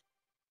 but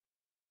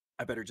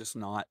I better just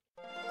not.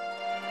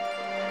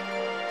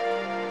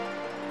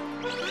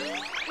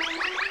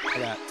 I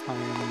got time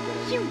that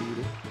I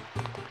need.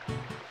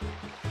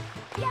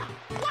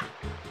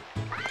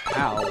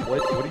 Ow,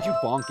 what did you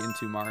bonk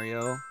into,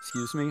 Mario?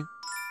 Excuse me?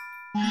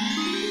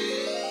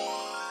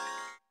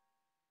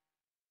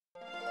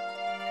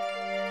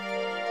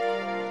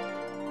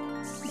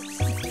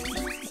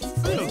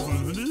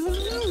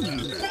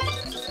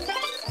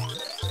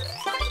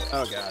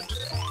 Oh god.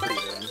 What are you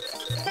doing?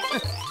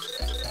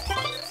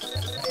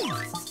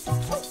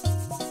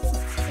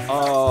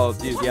 Oh,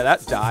 dude, yeah,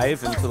 that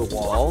dive into the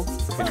wall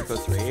for Pinnacle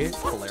 3,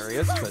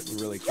 hilarious, but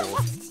really cool.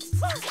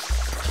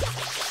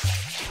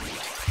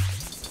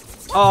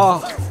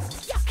 Oh!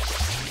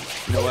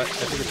 You know what? I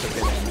think it's okay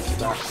to miss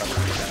that.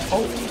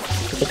 Oh,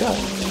 the guy.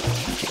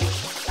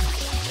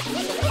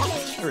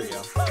 There we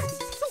go.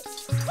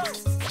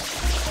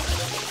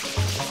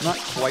 Not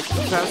quite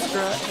the fast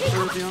strat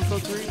for Bianco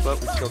 3, but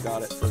we still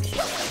got it first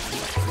try.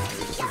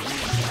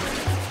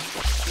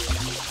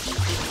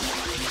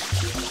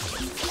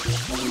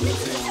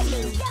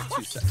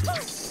 2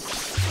 seconds.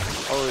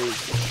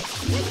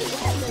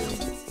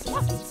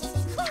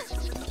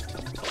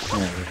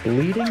 Yeah,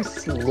 bleeding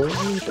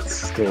slowly, but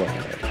still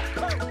ahead.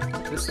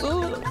 Just a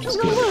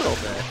little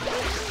bit.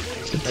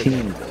 It's a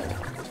team.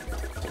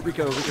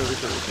 Rico. I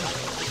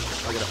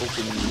gotta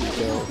open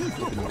Rico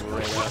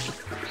right up.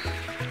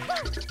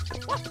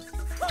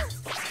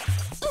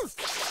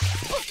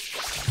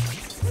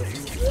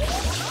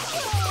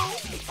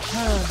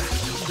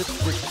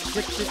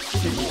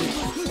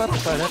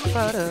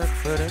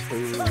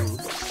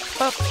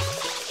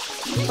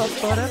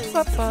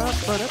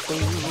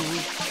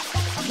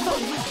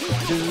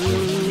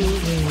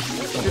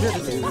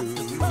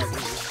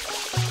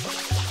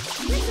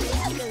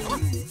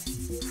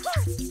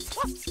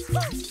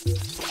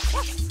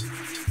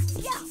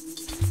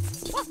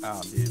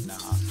 Oh, dude, nah.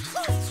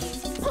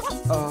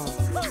 Oh,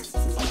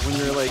 when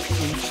you're like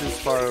inches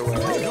far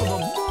away.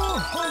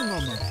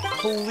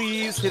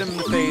 Please hit him in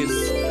the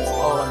face. That's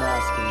all I'm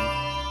asking.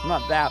 I'm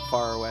not that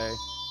far away.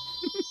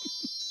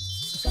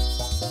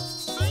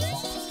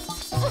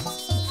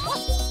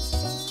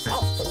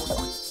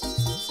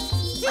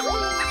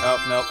 Oh,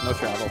 nope, no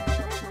travel.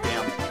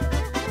 Damn.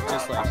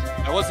 Just like,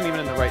 I wasn't even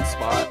in the right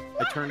spot.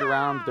 I turned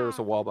around, there was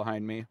a wall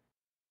behind me.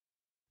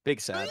 Big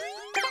sad.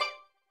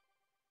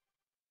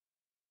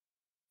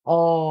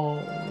 Oh,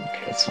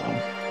 okay, that's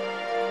fine.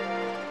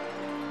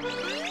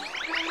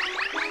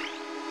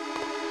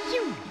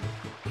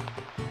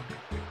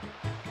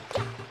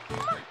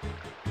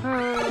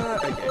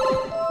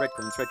 red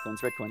coins, red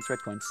coins, red coins, red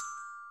coins.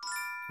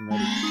 I'm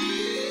ready.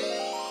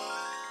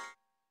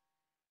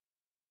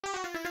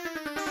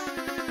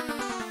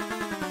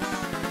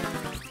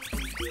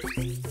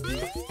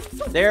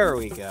 There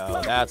we go.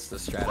 That's the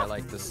strat I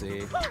like to see.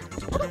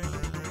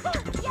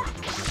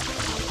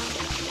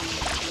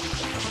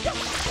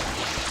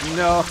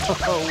 No,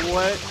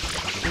 what?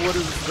 What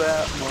is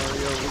that,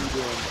 Mario? What are you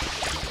doing?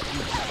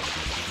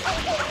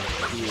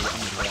 Dude,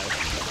 I'm dead.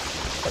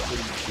 What are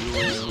you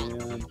doing,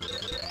 man?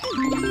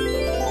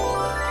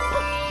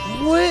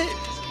 What?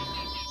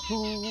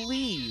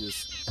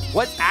 Please.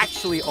 What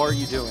actually are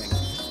you doing? Dude,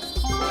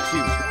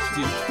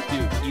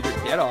 either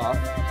get off,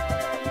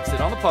 sit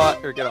on the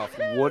pot, or get off.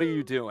 What are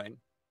you doing?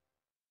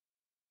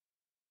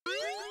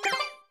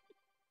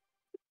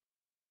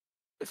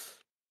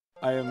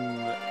 I am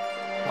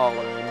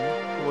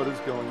hollering. What is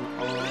going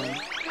on?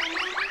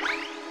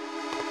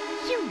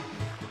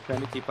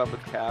 Trying to keep up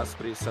with Cass,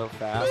 but he's so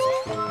fast.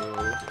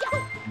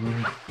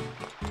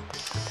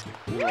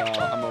 Meanwhile,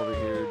 I'm over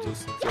here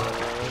just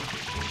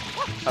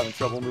having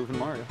trouble moving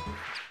Mario.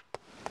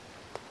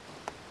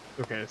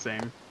 Okay,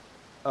 same.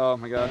 Oh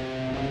my god,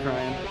 I'm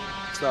crying.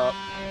 Stop,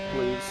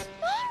 please.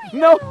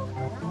 No!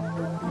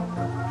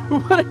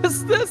 What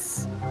is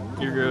this?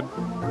 You're good.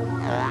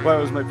 Why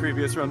was my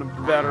previous run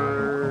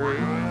better?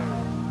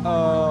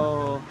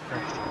 Oh,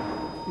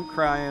 I'm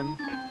crying.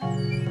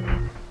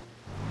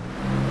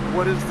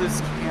 What is this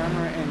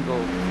camera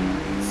angle?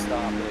 Please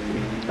stop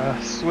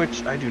it.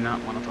 Switch, I do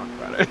not want to talk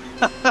about it.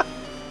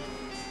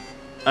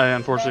 I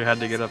unfortunately had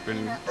to get up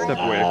and step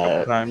away a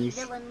couple times.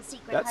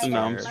 That's And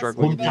now I'm fair.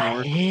 struggling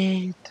more.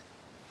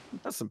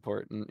 That's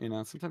important, you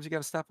know. Sometimes you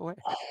gotta step away.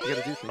 You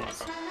gotta do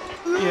things.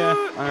 Yeah,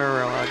 I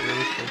realize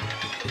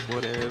it's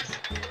what it is.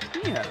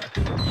 Yeah.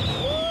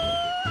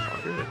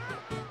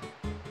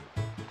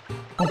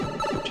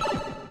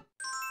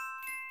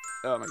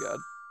 Oh my god.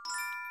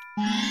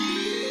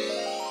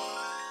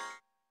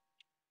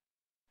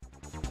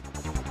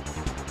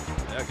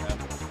 Okay.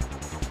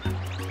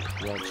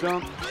 Well,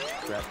 jump,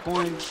 grab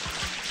coin.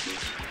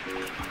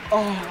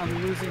 Oh, I'm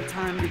losing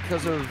time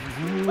because of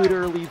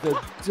literally the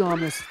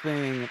dumbest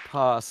thing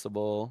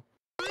possible.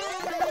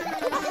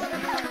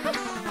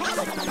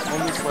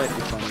 Only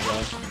slightly funny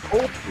though.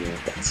 Oh, yeah,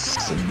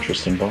 that's an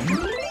interesting bomb.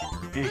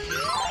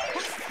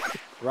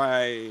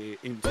 Right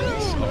into the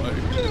side.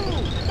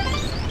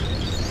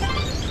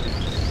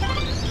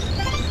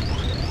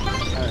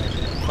 Alright,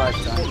 5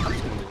 times. I'm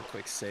just gonna do a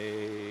quick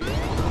save.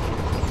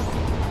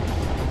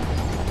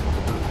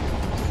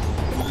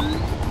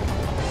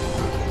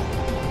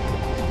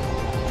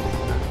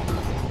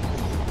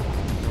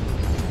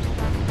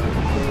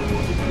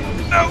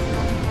 No!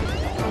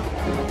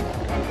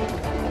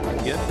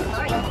 Good?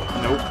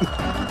 Nope.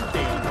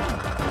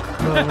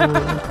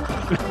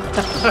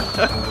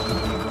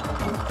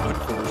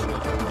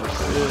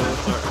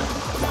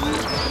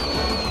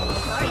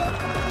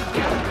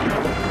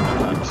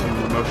 I'm too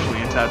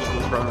emotionally attached to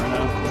this run right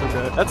now. It's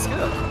okay. That's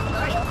good.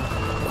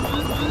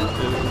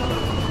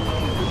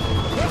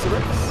 It's a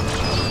race.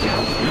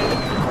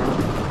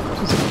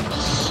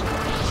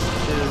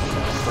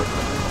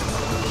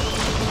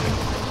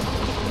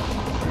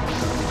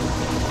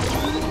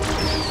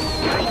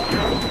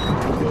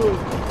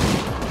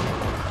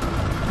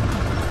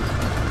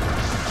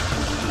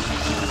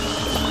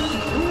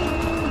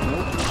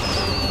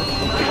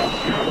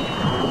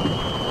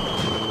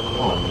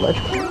 Ledge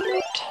grab?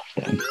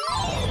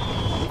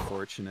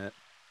 Unfortunate.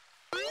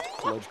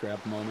 Ledge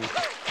grab moment.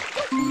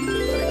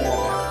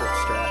 Backflip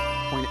strat.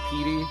 Point at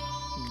Petey.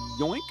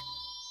 Yoink.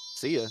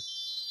 See ya.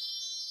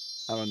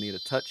 I don't need to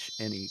touch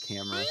any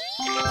camera.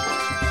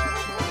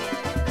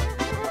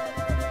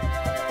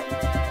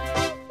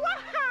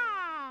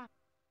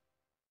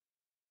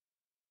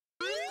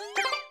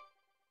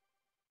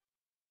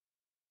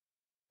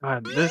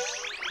 God, this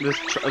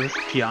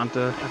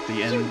Pianta at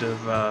the end of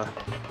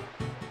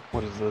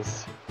what is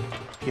this?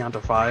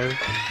 Pianta 5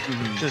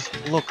 just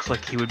looks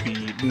like he would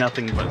be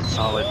nothing but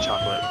solid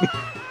chocolate.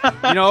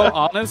 You know,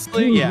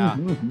 honestly, yeah.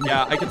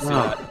 Yeah, I can see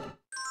that.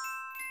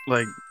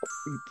 Like,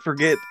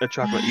 forget a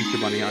chocolate Easter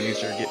bunny on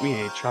Easter. Get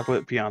me a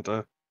chocolate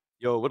Pianta.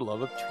 Yo, would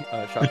love a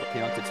chocolate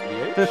Pianta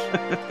TBH.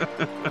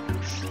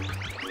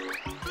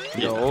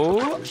 Yo,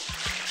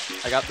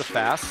 I got the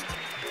fast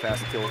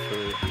kill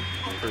for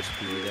first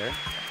P there.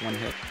 One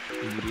hit,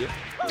 immediate.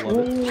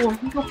 Love it. Oh, I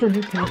can go for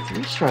new Path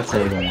 3 strats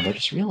later on, I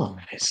just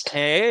realized.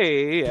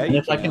 Hey, yeah, And you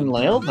if I can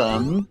nail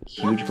them,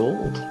 huge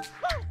gold.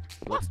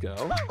 Let's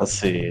go. Let's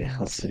see.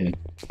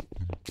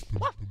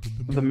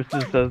 The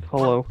missus says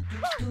hello.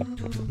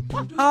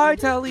 Hi,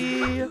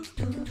 Tally.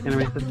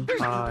 Enemy says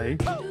hi.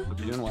 Hope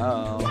you're doing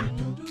well.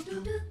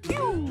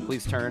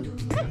 Please turn.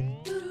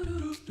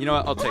 You know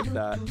what? I'll take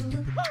that.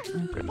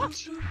 Oh,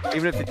 goodness.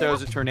 Even if he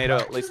throws a tornado,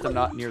 at least I'm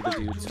not near the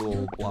dudes who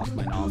will block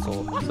my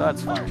nozzle. So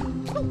that's fine.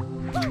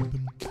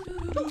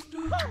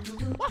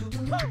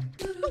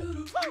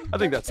 I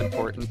think that's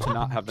important to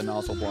not have the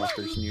nozzle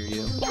blockers near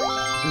you.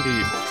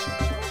 Indeed.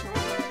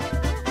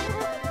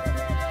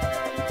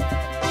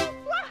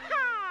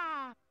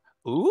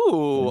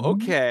 Ooh,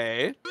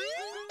 okay.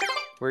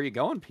 Where are you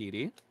going,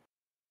 Petey?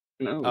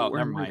 No, Oh,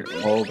 where never am I mind.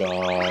 going? Oh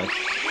gosh.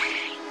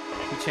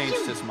 He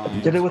changed his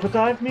mind. Did it with a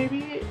dive,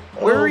 maybe?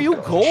 Where are you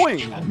gosh.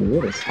 going?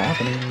 What is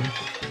happening?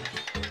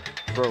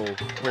 Bro,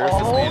 where's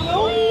this man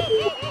going?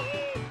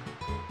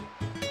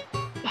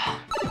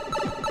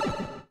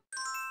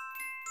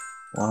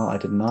 Wow, I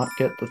did not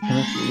get the pin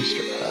of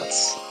booster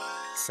hats.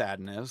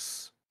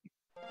 Sadness.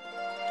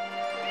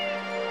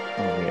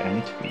 Oh wait, I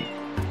need to be.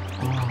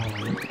 Oh,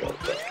 I need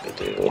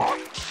to do.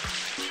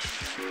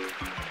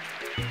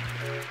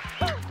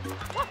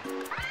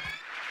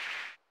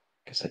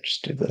 Guess I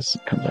just do this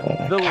and come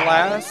back. The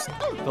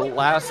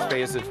last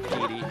phase of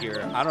Petey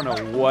here, I don't know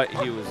what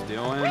he was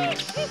doing,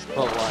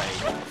 but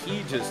like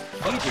he just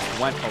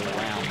went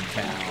around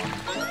town.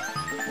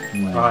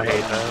 I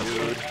hate that.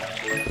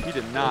 Dude, he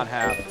did not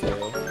have to.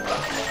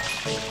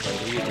 But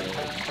he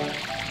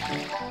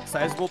did.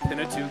 Sizable pin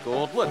of 2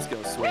 gold. Let's go,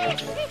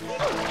 Switch.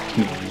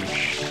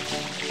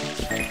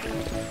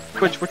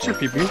 Switch, what's your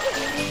PB?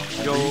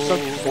 Yo, Are you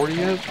stuck 40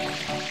 yet?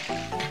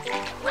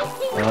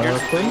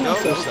 Playing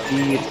SSD,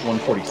 it's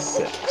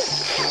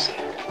 146.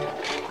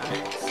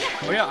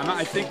 Oh yeah,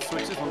 I think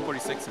Switch is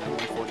 146 and I'm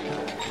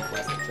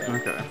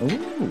 149. Okay.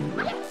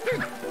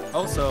 Ooh.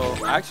 Also,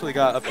 I actually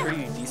got a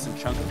pretty decent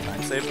chunk of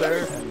time save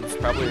there, and it's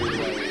probably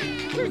like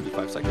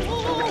 55 seconds.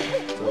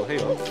 So hey,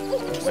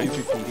 thank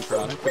you, PD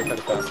Chronic, for the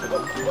faster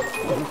one.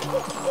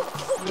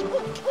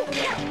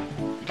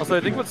 Also, I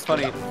think what's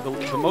funny,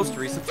 the most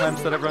recent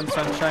times that I've run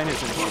Sunshine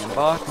is in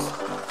Sandbox,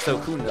 so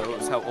who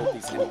knows how old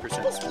these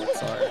 90%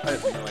 splits are. I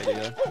have no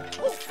idea.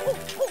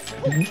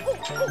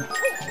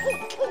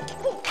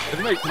 I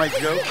think my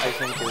joke, I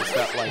think, is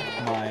that like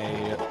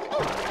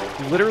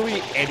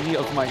literally any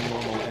of my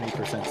normal any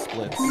percent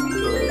splits for the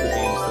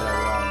games that I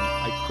run,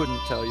 I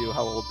couldn't tell you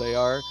how old they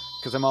are,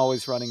 because I'm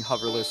always running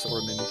hoverless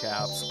or min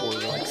caps or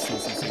like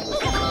CCC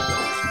list.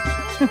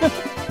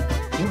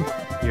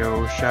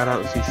 Yo, shout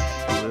out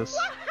CCC list.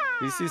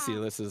 CCC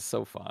list is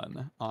so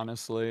fun,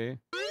 honestly.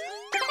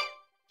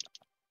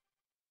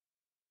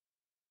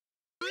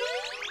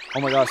 Oh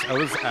my gosh, I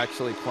was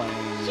actually playing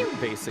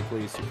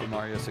basically Super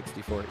Mario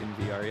 64 in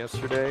VR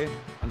yesterday.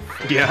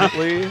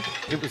 Unfortunately,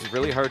 it was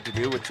really hard to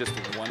do with just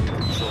one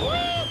controller.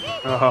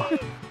 Oh.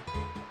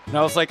 And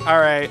I was like,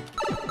 alright,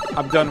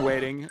 I'm done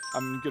waiting.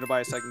 I'm gonna buy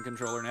a second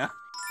controller now.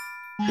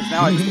 Because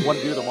now I just want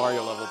to do the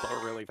Mario level, but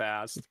really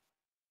fast.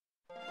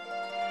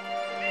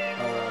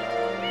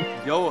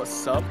 Yo, a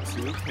sub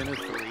 2, pin of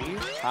 3?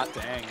 Hot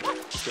dang.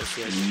 Let's go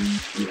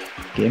Switch.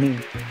 Gimme.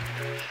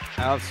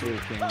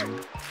 Absolute king.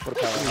 What a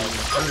powerhouse.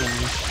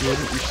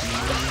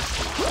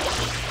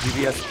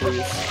 DBS,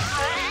 please.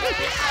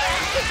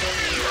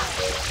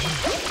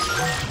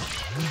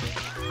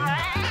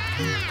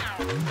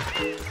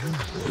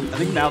 I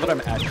think now that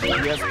I'm at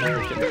DBS,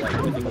 people can like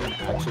anything can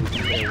actually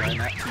compare where I'm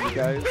at to you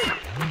guys.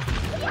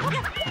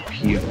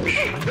 Huge.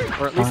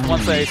 Or at least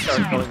once I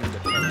start going into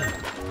pin.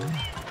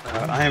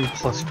 I am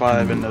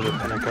 +5 in another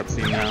Pinna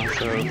cutscene now,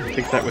 so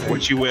take that with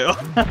what you will.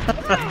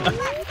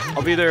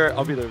 I'll be there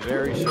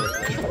very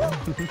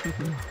shortly.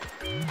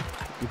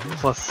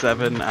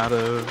 +7 out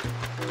of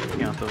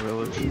Kanto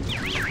Village.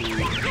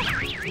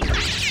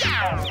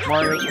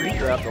 Mario, can you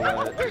grab the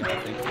wallet?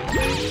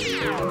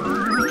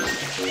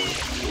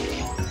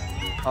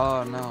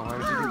 Oh no, why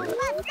would you do that?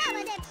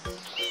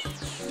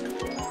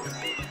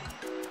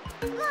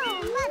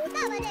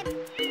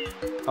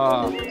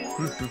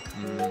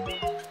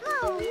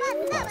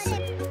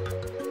 Classic.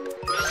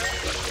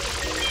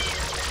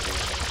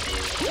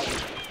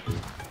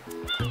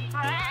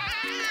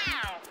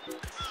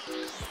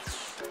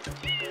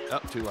 Oh,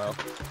 too low.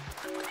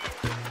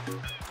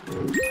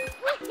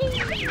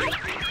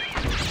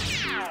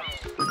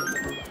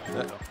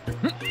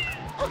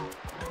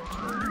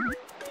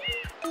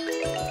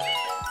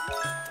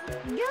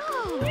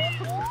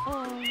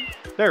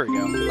 There we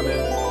go. I'm in.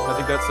 I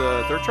think that's a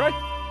third try.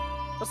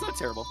 That's not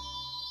terrible.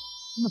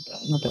 Not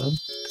bad, not bad.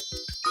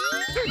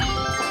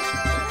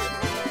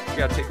 You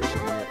gotta take what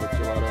you want with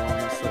gelato on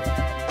this stuff.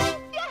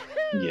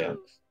 Yeah.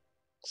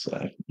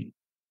 So.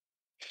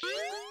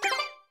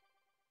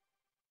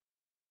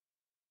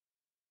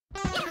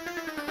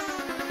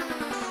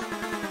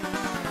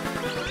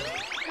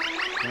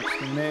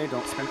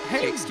 Don't spend.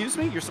 Hey, excuse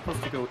me? You're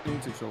supposed to go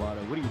into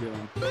gelato. What are you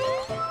doing?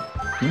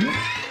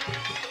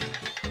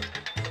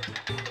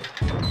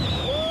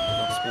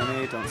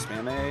 Don't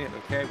spam A.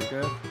 Okay, we're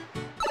good.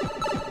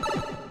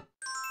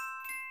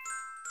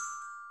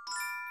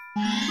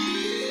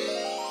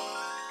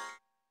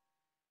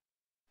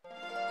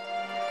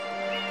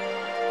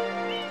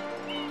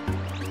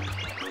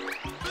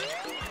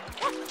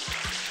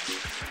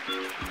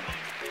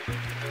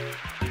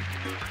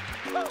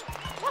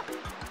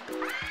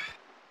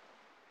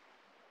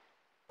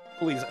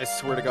 Please, I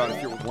swear to God,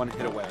 if you're one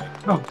hit away.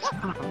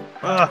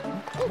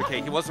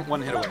 Okay, he wasn't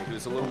one hit away. He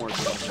was a little more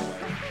than one hit away.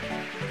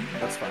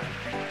 That's fine.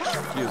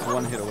 He was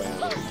one hit away,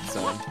 so.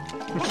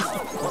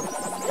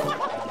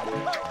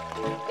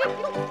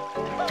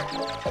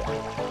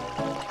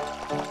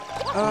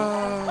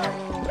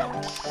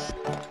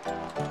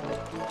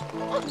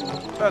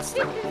 That's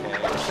still okay.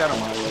 Shadow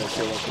Mario, I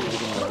feel like we were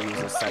gonna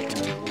lose a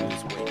second and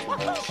lose way too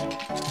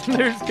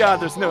much.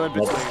 there's no in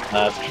between.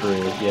 That's true,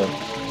 yeah.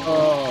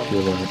 Oh.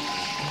 You're right.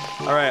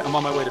 Alright, I'm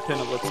on my way to pin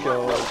it. Let's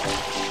go. I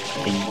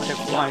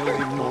finally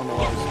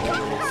normalized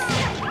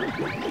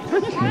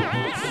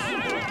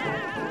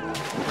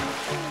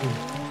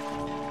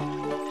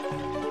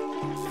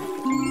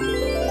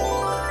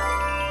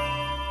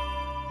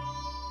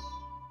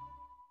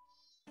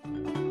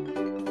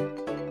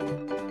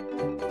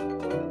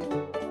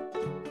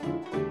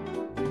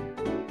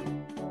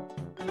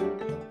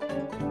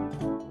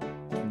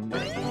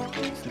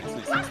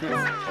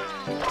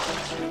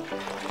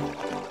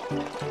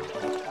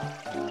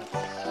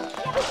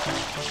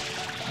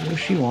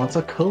She wants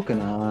a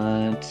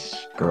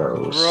coconut.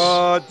 Gross.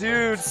 Bro,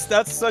 dude,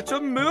 that's such a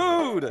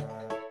mood.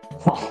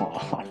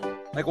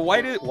 Like,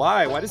 why does he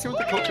want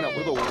the coconut?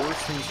 What are the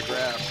worst things to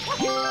grab?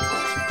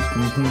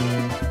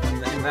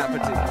 In that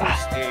particular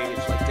stage,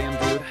 like, damn,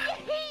 dude.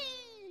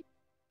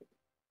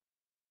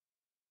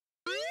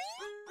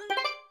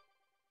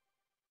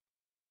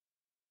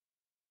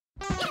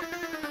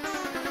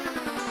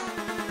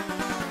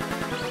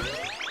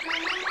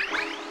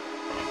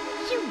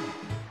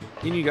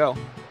 In you go.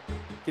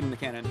 Get in the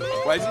cannon.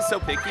 Why is he so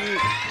picky?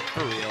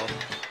 For real.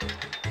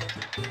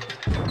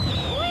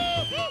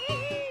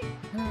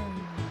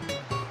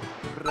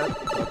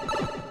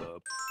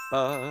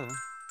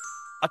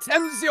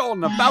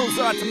 Attention,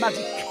 Bowser at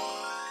magic.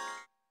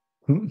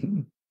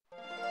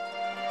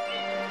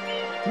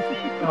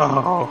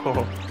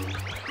 Oh.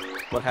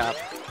 What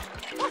happened?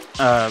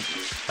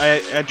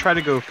 I try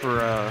to go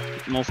for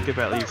null skip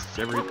at least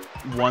every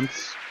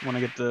once when I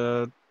get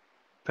the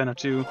Penna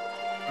 2.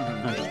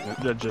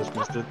 I just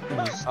missed it. It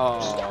was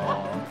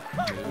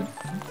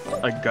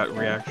a gut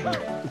reaction.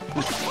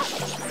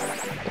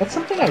 That's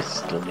something I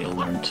still need to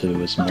learn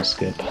too, is null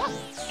skip.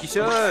 You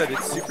should.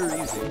 It's super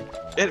easy.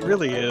 It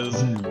really is.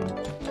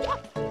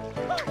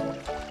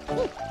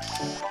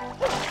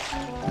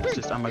 It's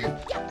just I'm a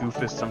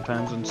goofus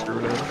sometimes and screw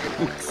it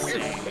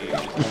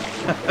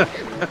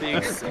up.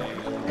 Big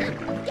same.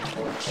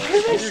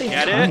 Did I say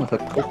get time it?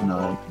 with a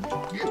coconut?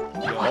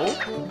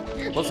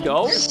 Go. Let's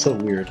go. So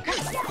weird.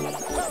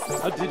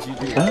 How did you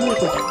do I that?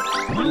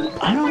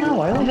 don't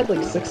know. I only had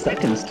like 6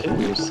 seconds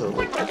too, so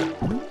like.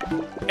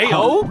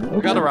 Ayo! I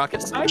got a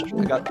rocket snipe.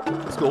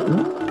 Let's go.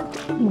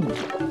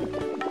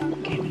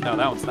 No,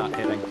 that one's not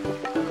hitting.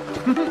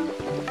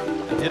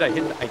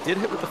 I did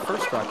hit with the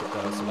first rocket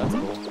though, so that's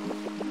cool.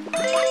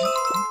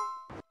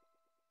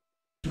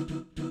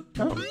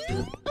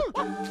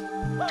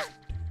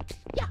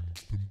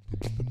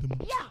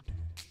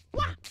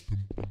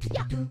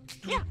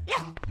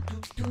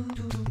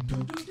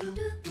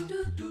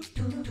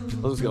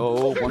 Let's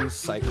go, one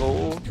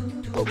cycle,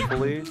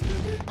 hopefully.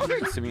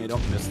 Assuming I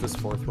don't miss this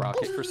 4th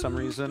rocket for some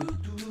reason.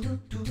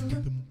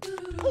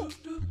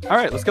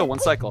 Alright, let's go, one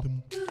cycle.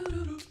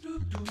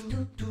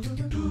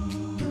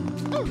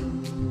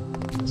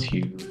 It's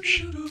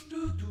huge.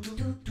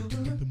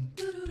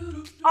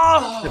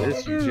 Oh! It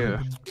is huge,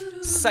 yeah.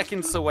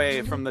 Seconds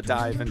away from the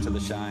dive into the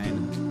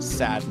shine.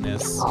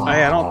 Sadness.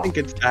 I don't think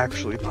it's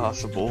actually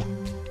possible.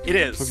 It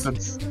is.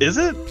 Is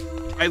it?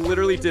 I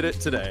literally did it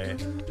today.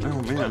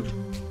 Oh man.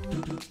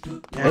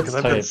 Yeah, because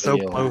I've been so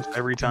close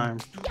every time.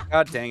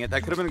 God dang it,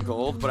 that could have been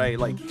gold, but I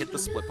like hit the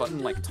split button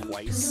like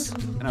twice,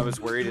 and I was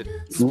worried it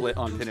split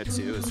on pin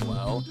 2 as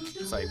well,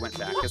 so I went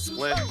back a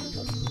split,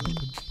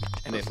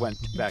 and it went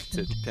back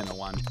to pin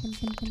 1.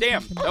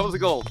 Damn, that was a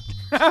gold.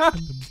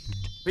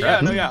 But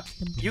yeah, no, yeah,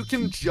 you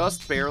can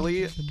just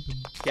barely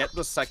get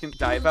the second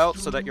dive out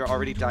so that you're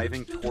already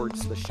diving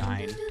towards the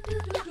shine.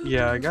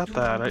 Yeah, I got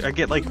that. I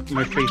get like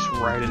my face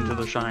right into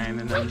the shine,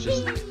 and then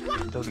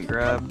it doesn't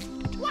grab.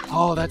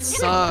 Oh, that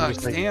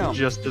sucks. Like, damn.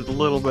 Just a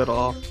little bit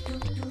off.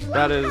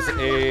 That is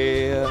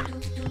a...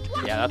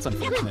 Yeah, that's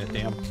unfortunate,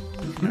 damn.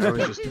 I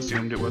always just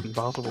assumed it wasn't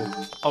possible.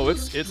 Oh,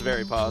 it's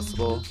very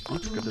possible. Well,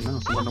 that's good to know,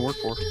 something to work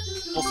for.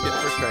 We'll skip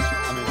first try.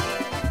 I mean...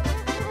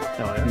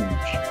 Oh,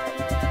 yeah.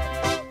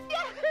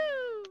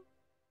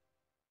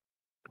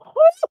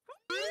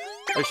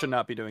 I should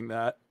not be doing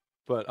that,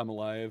 but I'm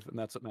alive, and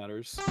that's what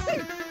matters.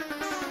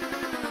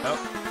 Oh,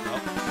 well.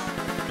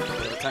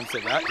 By the time I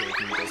say that goes,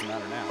 it doesn't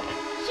matter now.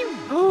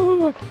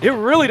 It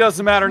really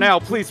doesn't matter now.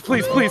 Please,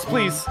 please, please,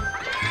 please.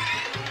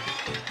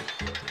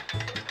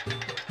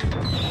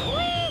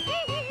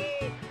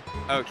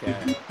 Okay.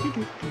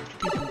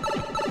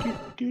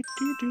 Dude,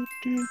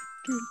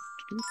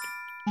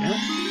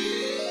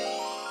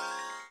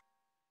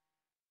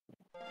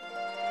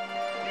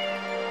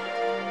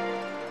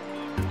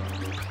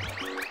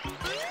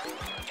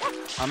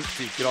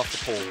 get off the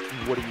pole.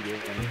 What are you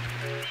doing?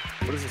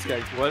 What is this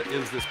guy? What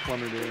is this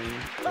plumber doing?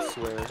 I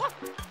swear.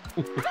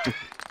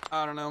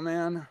 I don't know,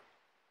 man.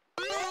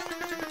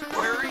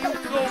 Where are you going?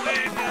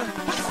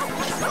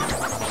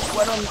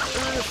 What on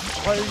earth?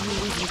 Why are you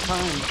losing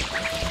time?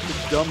 The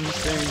dumb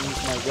things,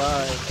 my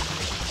guy.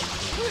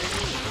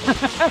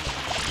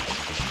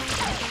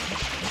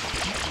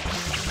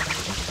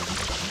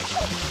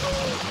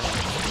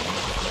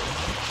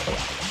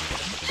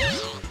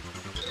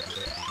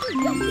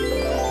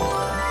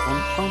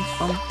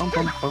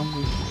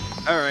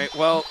 Alright,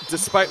 well,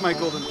 despite my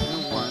golden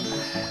pin 1,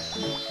 Spinner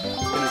 2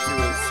 is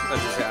a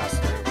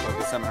disaster, but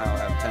we somehow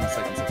have 10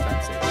 seconds of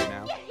time save right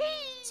now.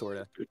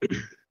 Sorta.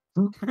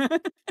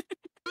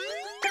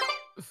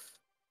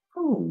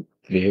 Oh,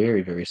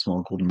 very, very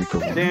small golden recur.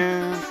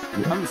 Damn,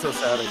 I'm so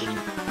sad I didn't.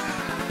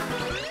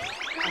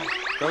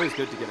 It's always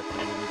good to get a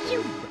golden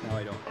recur, but now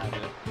I don't have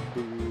it.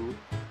 Boo.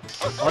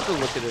 I'll have to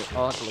look at it.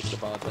 I'll have to look at the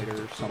VOD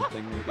later or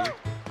something, maybe.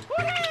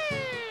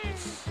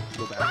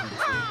 Go back and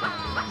just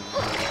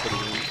put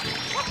it in.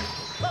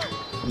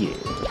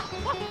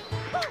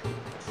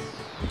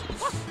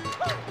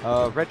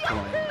 Yeah. Red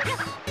coins.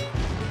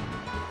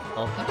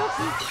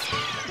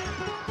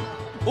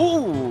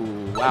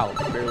 Ooh, wow,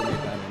 barely made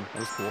that in. That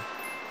was cool.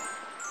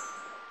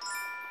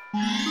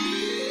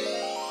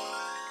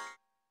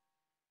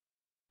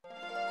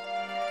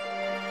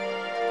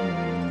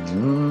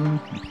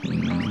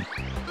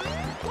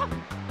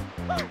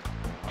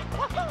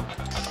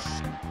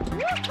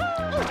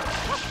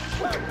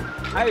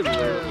 I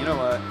literally, you know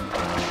what?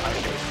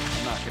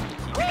 I'm not going to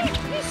keep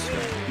doing this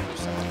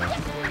I'm not going to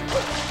continue doing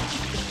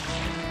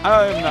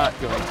that.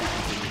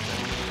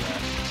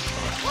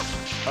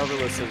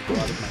 Otherless is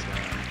out of my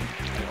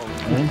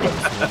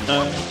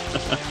brain.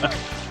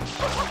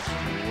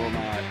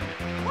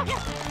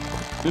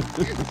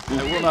 I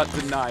will not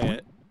deny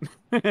it.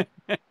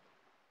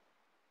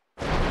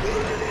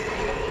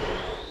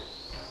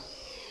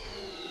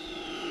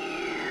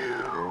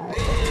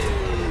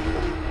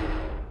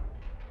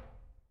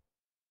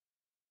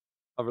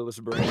 Coverless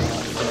brain.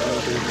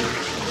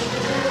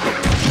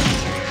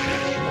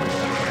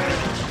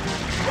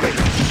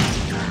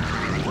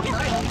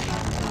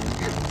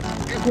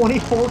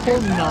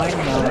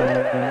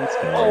 24.99.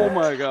 Oh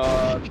my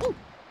god.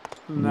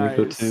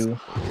 Nice. Too.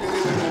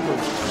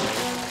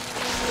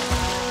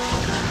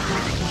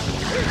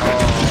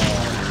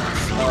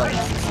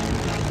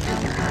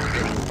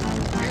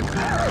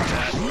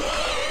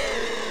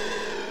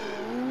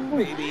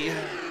 Baby.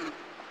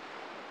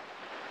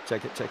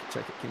 Check it.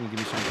 Can you give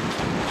me something?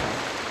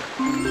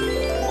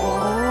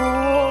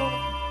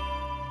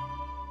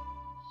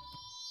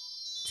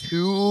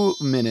 2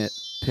 minute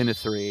pin of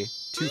 3.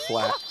 2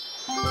 flat.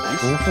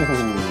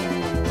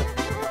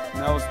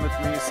 Now it's with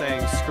me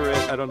saying, screw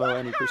it, I don't know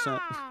any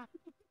percent.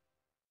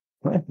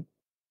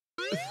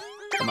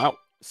 I'm out.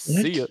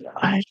 See ya.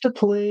 I have to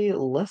play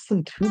less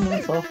than 2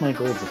 minutes off my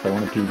golds if I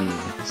want a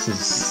PB. This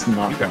is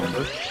not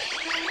fun.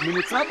 I mean,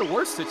 it's not the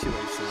worst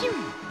situation.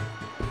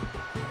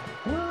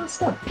 Well,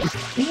 it's not.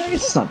 Yeah,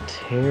 it's not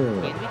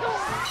terrible.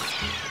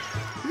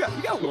 You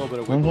got a little bit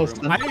of wiggle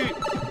room.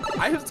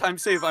 I have time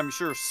save, I'm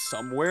sure,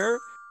 somewhere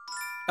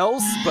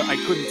else, but I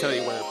couldn't tell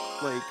you where.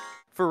 Like,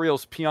 for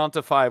reals,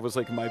 Pianta 5 was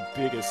like my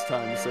biggest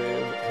time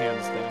save,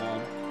 hands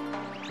down.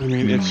 I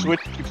mean, if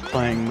Switch keeps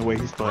playing the way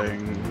he's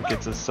playing, he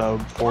gets a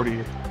sub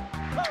 40. Oh,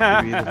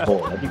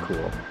 that'd be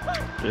cool.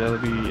 Yeah,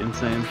 that'd be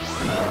insane.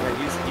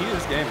 Yeah, he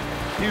is gaming.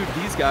 Dude,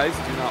 these guys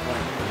do not want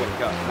to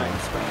wake up. I'm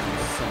spending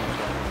so much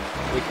time.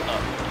 Wake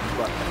up,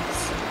 buttons.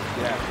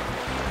 Yeah.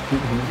 Come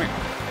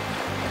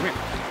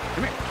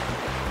here.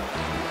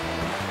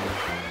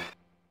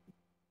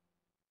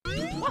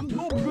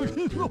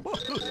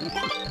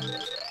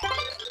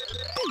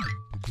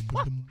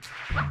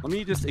 Let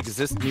me just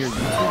exist near you two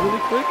really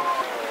quick.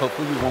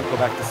 Hopefully we won't go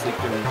back to sleep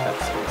during that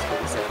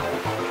space.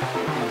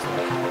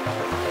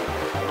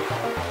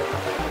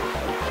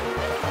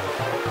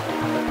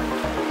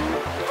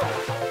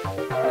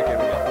 Okay,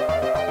 we got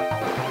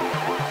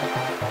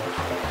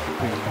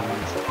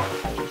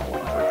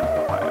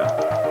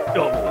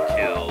double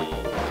kill.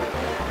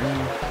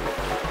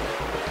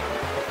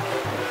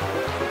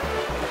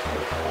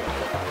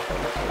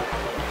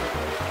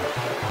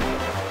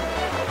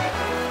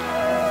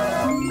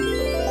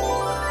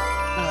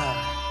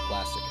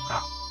 Classic.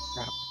 Oh,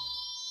 crap.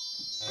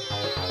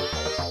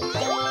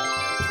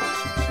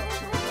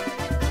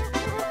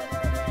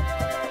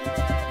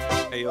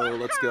 Ayo,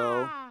 let's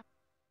go.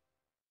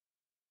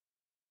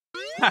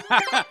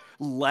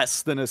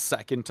 Less than a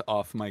second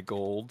off my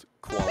gold.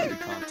 Quality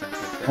content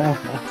right there.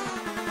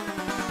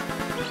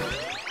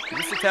 I'm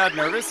just a tad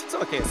nervous. It's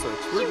okay, Switch.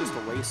 We're just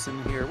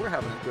racing here. We're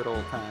having a good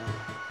old time.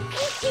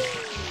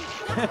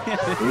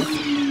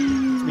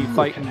 It's me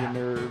fighting your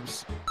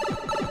nerves.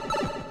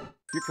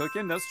 You're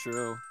cooking? That's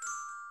true.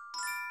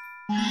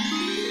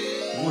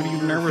 What are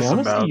you nervous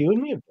Honestly, about? you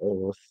and me are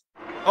both.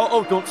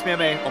 Oh, don't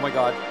spam A. Oh my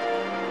god.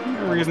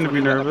 No reason to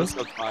be nervous.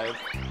 Episode 5.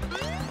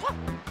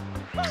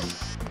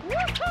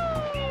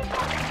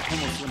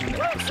 Almost went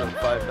into episode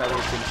 5. That would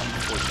have been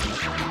unfortunate.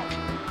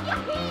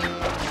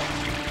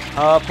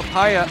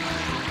 Papaya.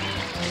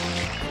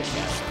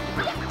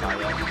 I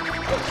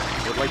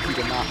would like you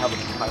to not have a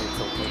papaya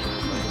tilt over.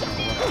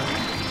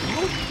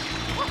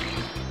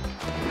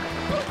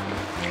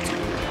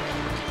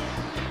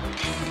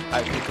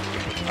 I think of the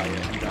papaya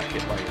and got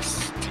hit by a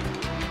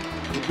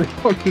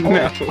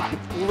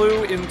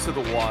flew into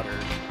the water.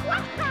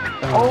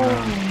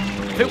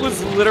 Oh. If it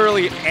was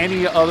literally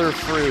any other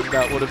fruit,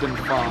 that would have been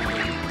fine.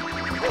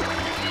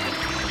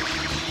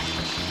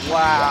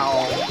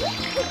 Wow.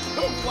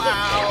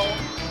 Wow.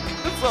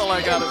 That's all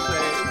I gotta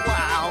say.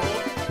 Wow.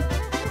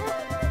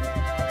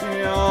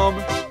 Damn.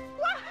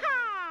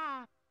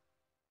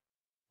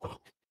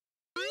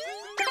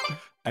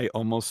 I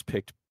almost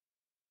picked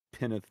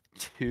pin of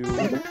 2.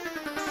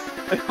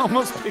 I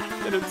almost picked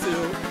pin of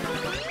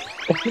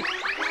 2.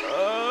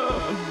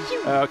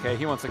 Okay,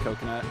 he wants a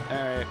coconut.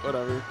 Alright,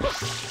 whatever.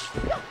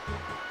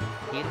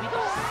 Here we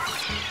go.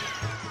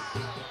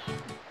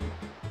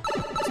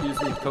 Excuse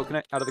me,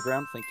 coconut out of the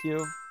ground, thank you.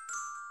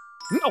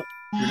 No!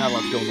 You're not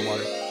allowed to go in the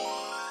water.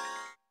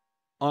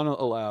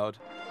 Unallowed.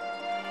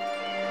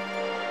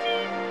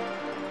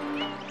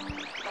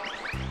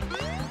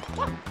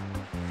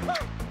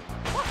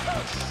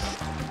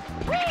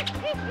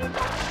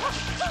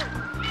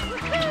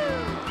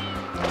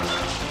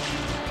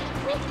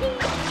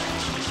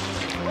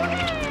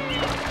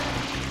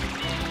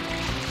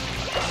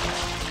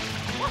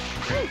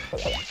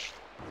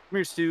 Come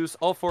here, Stews.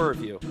 All 4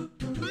 of you.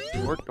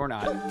 Or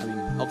not. I mean,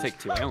 I'll take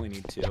 2. I only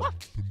need 2.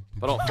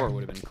 But all 4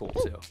 would have been cool,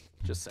 too.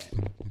 Just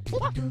saying.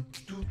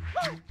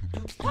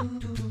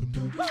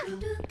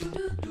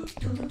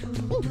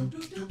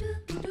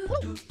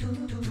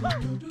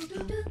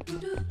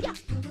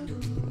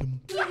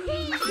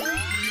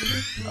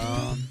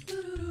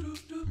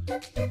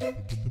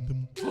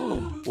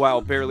 Wow,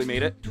 barely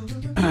made it.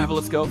 But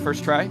let's go.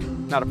 First try.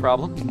 Not a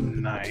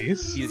problem.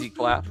 Nice. Easy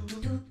clap.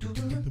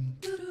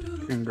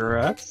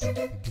 Congrats.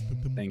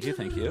 Thank you,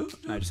 thank you.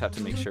 I just have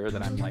to make sure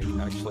that I'm like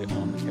actually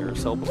on the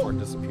carousel before it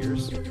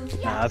disappears.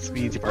 Nah, that's the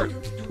easy part.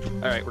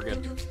 Alright, we're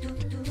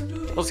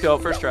good. Let's go,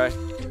 first try.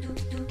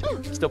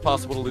 Still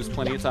possible to lose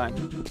plenty of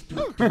time.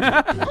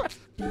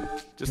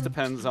 Just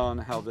depends on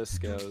how this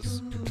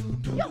goes.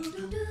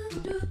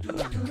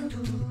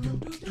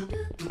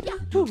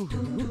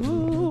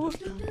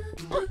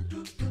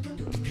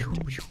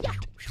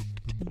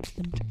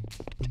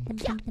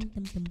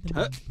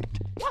 Huh?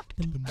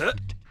 Huh?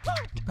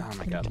 Oh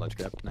my god, ledge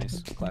grab.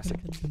 Nice. Classic.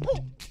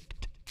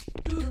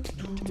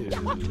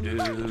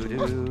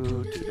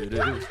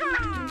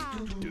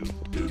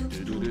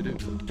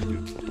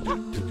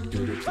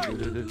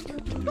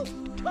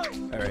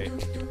 Alright.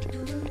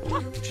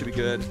 Should be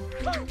good.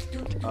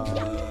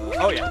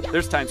 Oh yeah,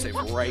 there's time save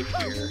right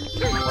here. Let's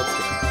go.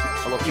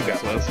 I love You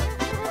got this.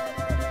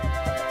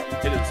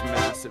 It is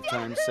massive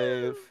time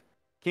save.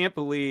 Can't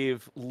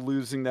believe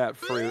losing that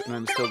fruit and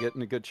I'm still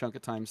getting a good chunk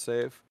of time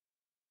save.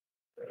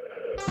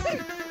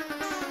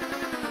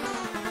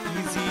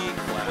 Easy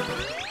clap.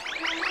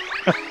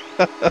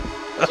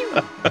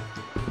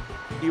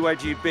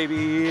 EYG, baby.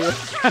 Here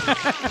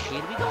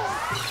we go.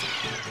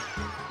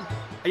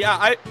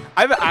 Yeah,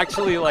 I've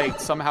actually like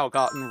somehow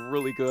gotten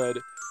really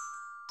good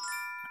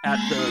at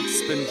the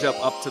spin jump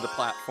up to the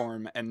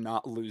platform and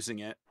not losing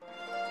it.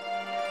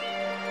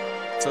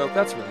 So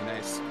that's really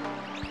nice.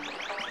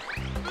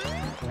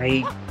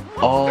 I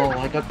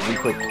got the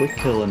quick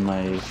kill in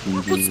my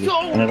BB,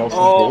 and it also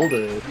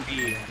folded.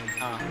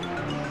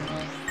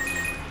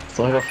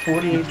 So I have a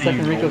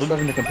 48-second Rico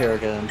 7 to compare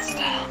against.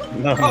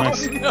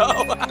 Nice. Oh no!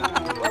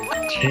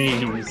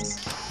 Jeez.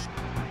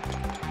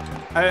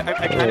 I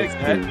kind of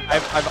get.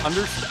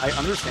 I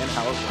understand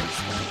how it works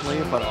currently,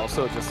 but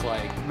also just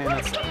like, man,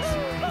 that sucks.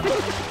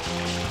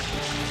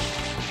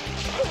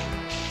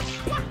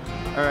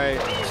 All right,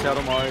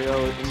 Shadow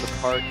Mario in the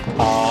park.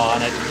 Aw,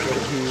 and I didn't go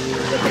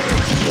here.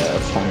 Yeah,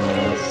 it's time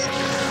loss.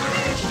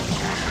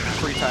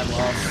 Free time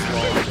loss.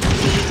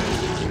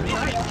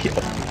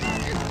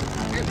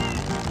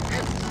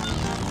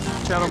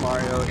 Shadow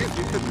Mario, if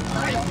you could.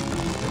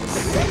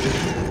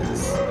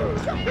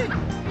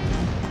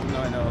 No, I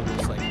know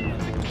there's like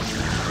nothing.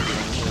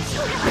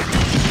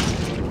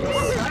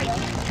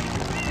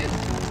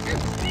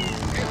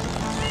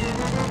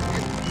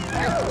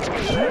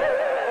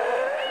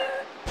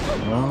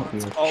 Well, we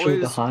were always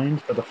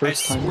behind for the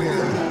first time. I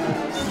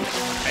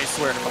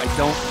swear, if I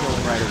don't kill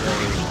him right away.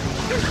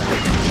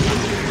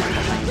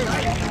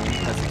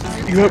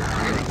 Yep.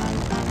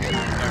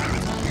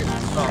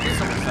 Oh,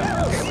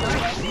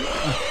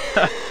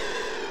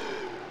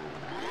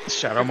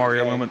 Shadow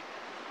Mario moment.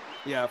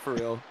 Yeah, for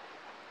real.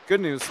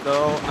 Good news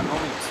though, I'm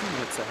only 2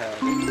 minutes ahead.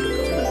 2 minutes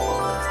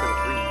instead of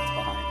 3 minutes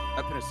behind.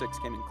 That pin of 6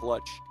 came in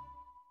clutch.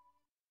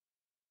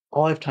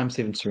 Oh, I have time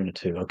saving Serena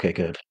too. Okay,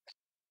 good.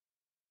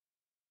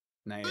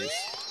 Nice.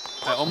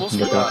 I almost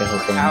Look forgot like I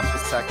have for half a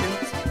second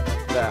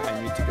that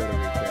I need to go to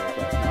Rico,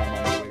 but now I'm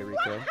on my way to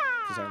Rico,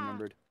 because I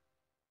remembered.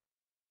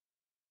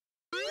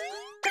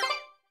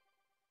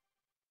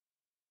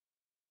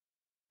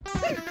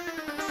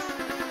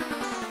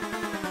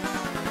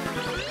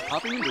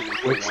 Hopping into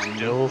Rico We're 1.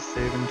 still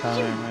saving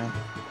time, man.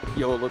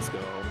 Yo, let's go.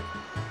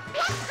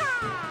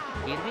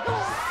 Here we go.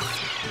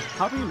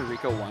 Hopping into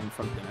Rico 1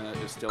 from Pinna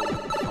is still one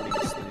of the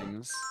funniest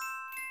things.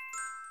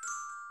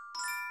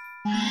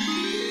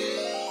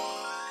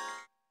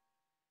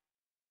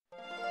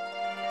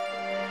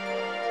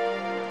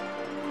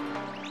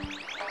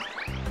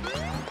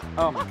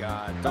 Oh my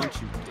god,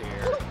 don't you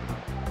dare.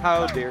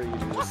 How dare you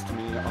do this to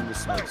me on the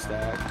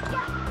smokestack?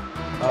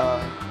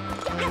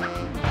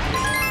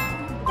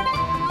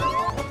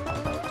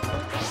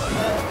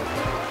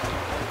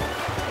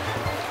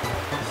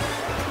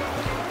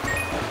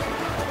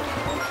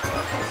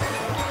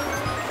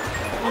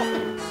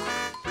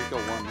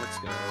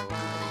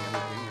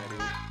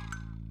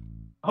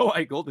 Oh,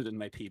 I golded in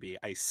my PB.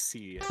 I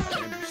see it.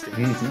 I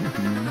understand.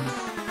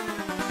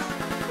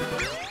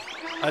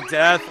 A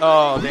death?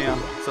 Oh, damn.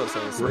 So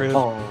Rip.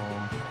 Oh.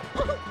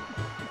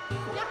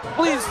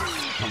 Please!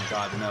 Oh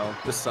god, no.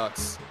 This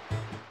sucks.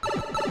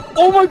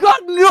 Oh my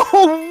god, no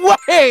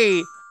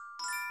way!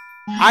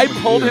 I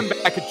pulled him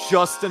back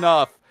just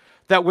enough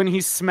that when he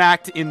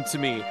smacked into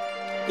me,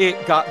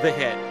 it got the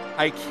hit.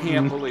 I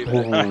can't believe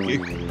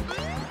it.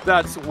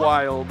 That's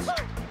wild.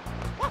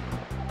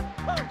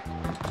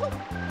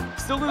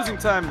 Still losing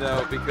time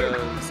though,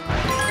 because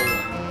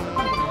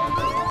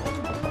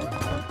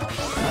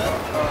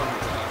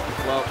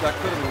well, that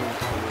could have been.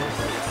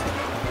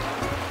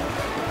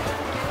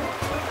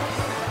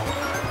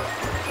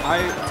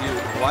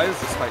 Dude, why is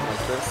this fight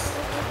like this?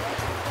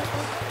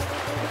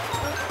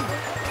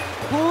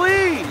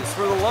 Please,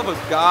 for the love of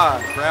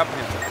God, grab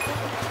him.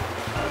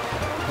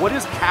 What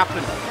is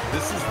happening?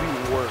 This is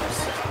the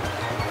worst.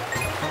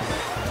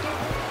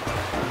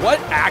 What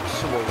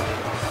actually?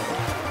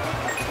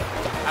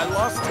 I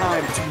lost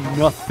time to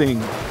nothing.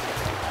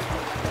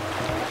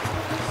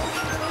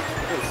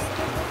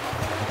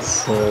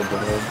 So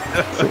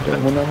bad. So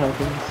bad when that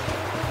happens.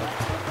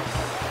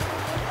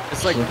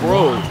 It's like,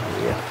 bro,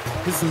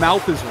 his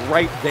mouth is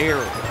right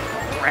there.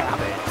 Grab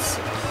it.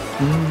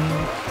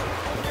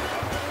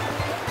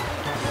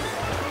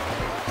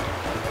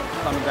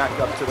 Coming back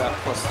up to that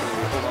 +3.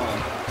 Hold on.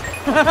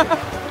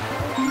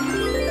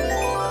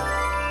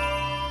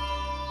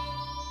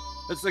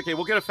 It's okay.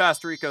 We'll get a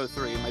fast Rico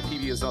 3. My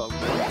PB is up.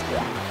 Make it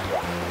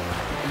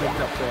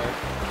up there.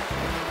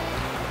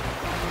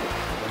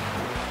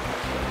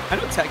 I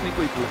know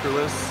technically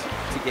blooperless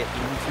to get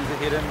into the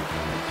hidden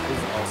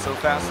is also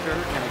faster,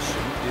 and I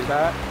shouldn't do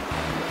that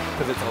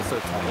because it's also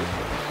tight.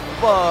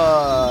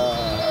 But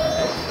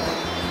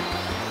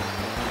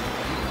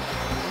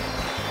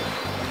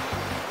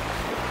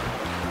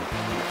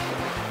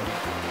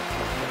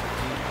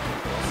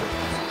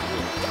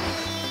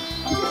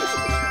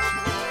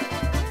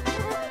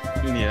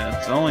Yeah,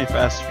 it's only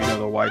fast if you know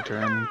the Y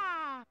turn.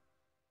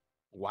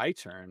 Y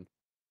turn?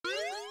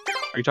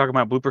 Are you talking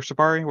about blooper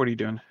safari? What are you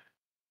doing?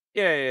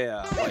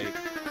 Yeah. Like,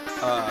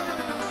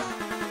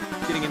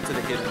 getting into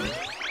the hidden,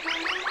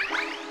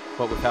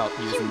 but without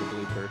using the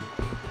blooper.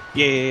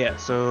 Yeah.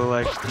 So,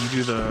 like, you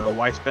do the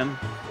Y spin.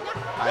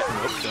 I don't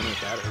know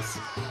what that is.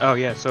 Oh,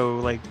 yeah. So,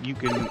 like, you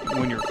can,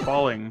 when you're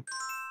falling,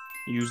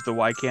 use the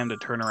Y cam to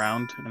turn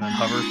around and then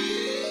hover.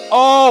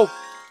 Oh!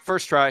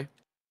 First try.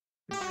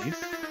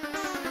 Nice.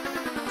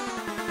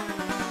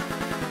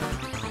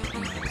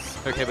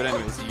 Okay, but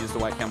anyways, you use the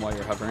Y cam while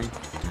you're hovering.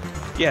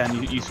 Yeah,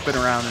 and you spin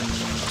around and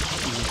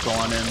you just go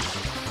on in.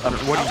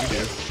 What do you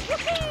do?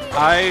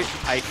 I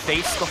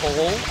face the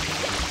hole,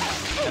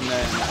 and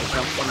then I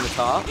jump from the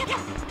top.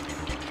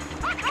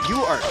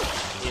 You are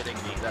kidding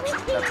me. That's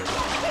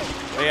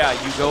but yeah,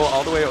 you go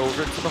all the way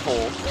over to the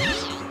hole,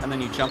 and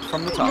then you jump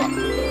from the top, and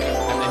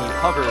then you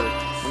hover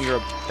when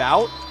you're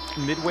about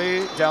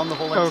midway down the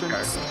hole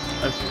entrance,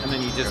 and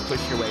then you just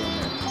push your way in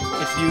there.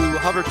 If you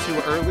hover too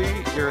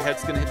early, your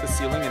head's going to hit the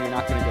ceiling and you're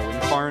not going to go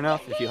in far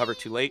enough. If you hover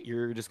too late,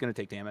 you're just going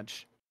to take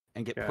damage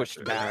and get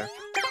pushed back.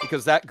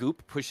 Because that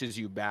goop pushes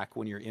you back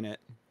when you're in it.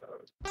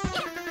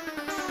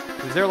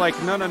 Because they're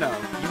like, no, you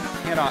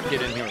cannot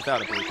get in here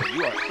without a blooper.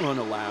 You are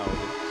unallowed.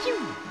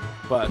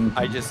 But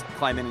I just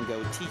climb in and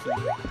go,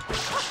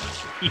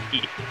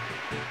 tee-hee.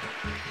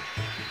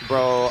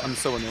 Bro, I'm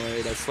so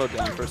annoyed. I slowed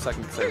down for a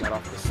second because I got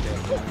off the stick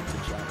and I went to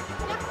jump.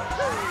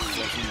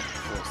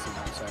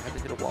 So I had to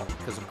hit a wall,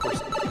 because of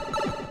course.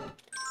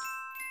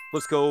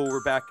 Let's go.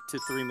 We're back to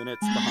 3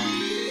 minutes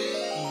behind.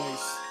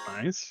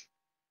 Nice.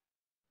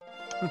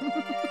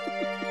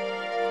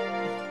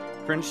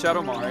 Cringe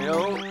Shadow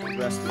Mario.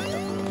 Rest in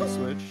pepperoni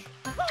switch.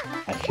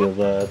 I feel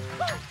that.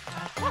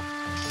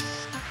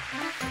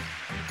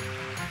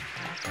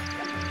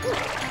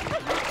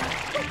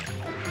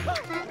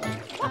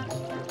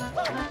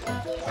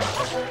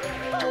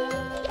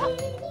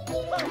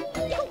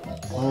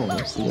 Oh,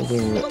 where's the other?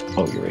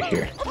 Oh, you're right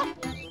here.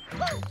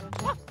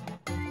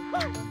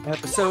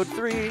 Episode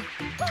 3.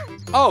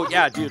 Oh,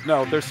 yeah, dude,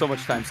 no, there's so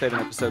much time saving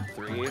episode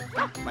 3.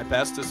 My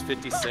best is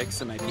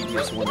 56 and my PB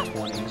is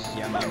 120.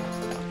 Yeah, man.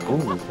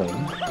 Oh, okay.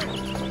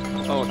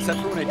 Oh, except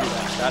for when I do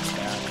that. That's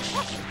bad.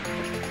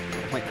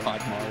 Oh my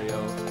god, Mario.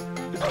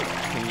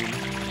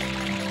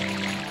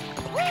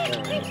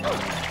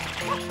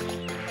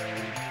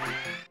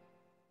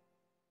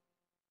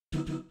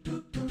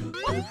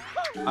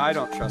 I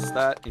don't trust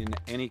that in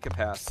any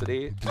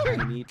capacity. I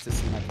need to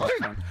see my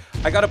platform.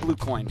 I got a blue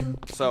coin,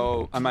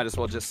 so I might as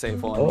well just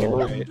save while I'm here,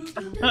 right?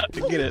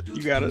 Get it.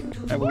 You got it.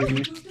 I believe in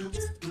you.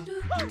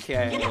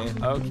 Okay.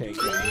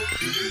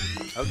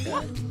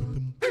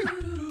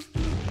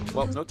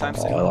 Well, no time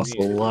saving. I lost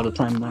a lot of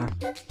time there.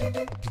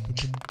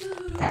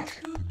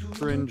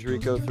 Cringe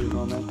Rico 3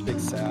 moment. Big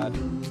sad.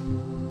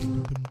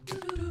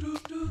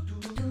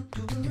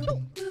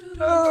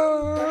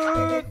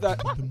 That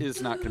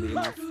is not going to be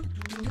enough.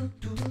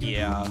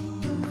 Yeah.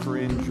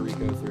 Cringe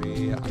Rico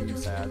 3. I'm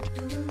sad.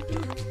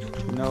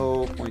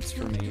 No points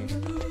for me.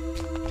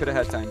 Could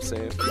have had time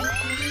save.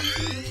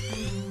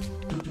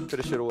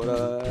 Coulda, shoulda,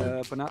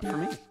 woulda, but not for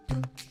me.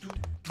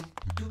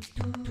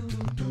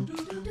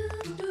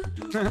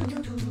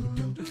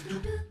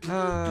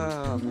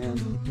 Oh man.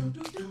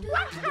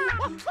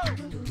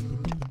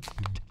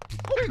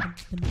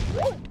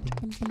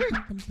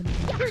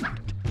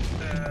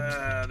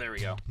 There we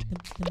go.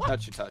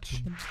 Touch your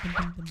touch.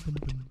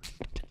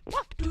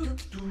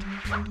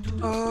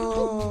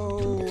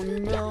 Oh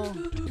no.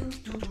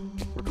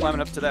 We're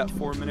climbing up to that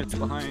 4 minutes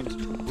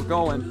behind. We're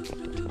going.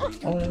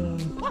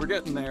 We're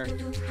getting there.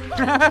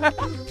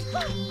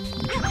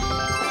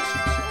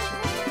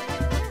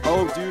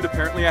 Oh, dude,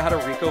 apparently I had a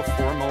Rico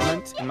 4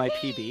 moment in my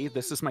PB.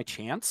 This is my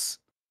chance.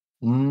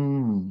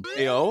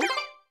 Ayo.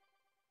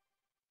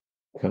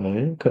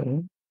 Okay.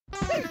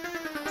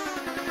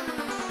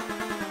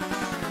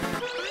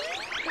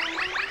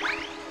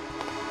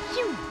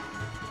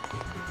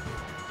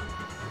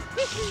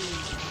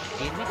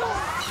 Here we go.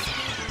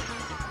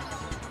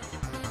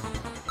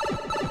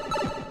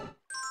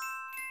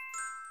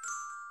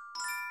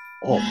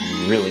 Oh,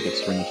 really good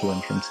string 2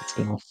 entrance. Let's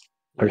go.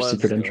 Our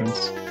secret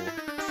entrance.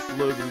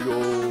 Let's go.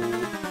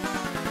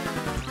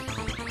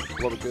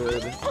 Love it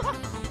good.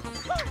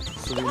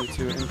 Serena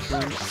 2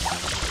 entrance.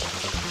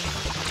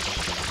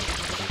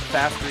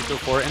 Fast Rico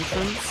 4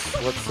 entrance.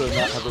 Let's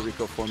not have a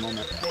Rico 4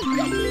 moment.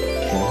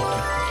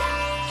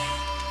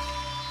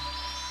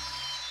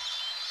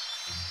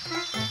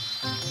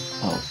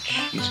 Oh,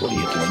 jeez, what are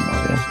you doing,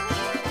 Mario?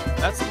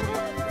 That's a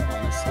mood,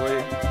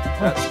 honestly.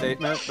 That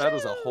statement, that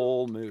is a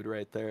whole mood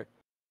right there.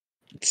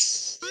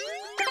 Okay.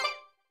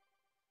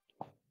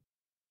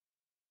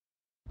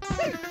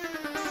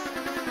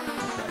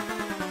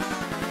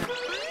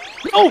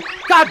 Oh,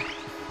 God!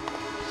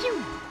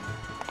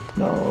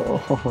 No.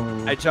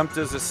 I jumped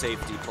as a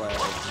safety play, and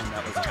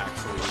that was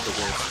actually the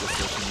worst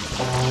decision.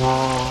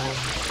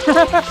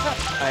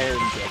 I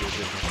enjoyed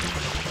it.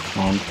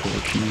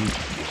 Unfortunate.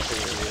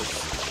 Hilarious.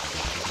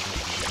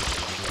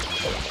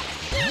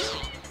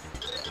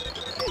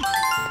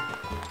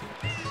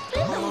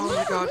 Oh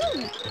my god.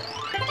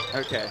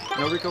 Okay,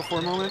 no Rico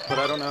 4 moment, but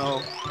I don't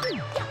know.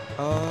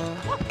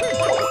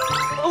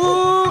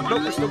 Oh,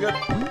 nope, we're still good.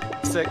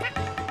 Sick.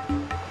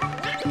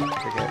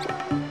 Okay.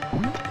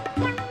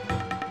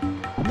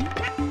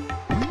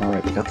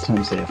 Alright, we got the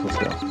time safe. Let's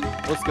go.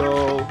 Let's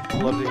go.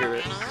 Love to hear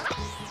it.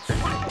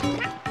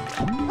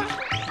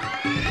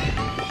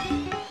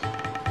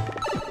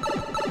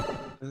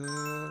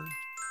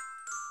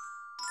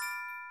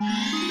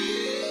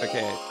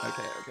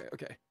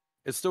 Okay.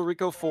 It's still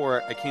Rico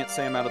 4. I can't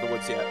say I'm out of the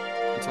woods yet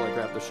until I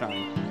grab the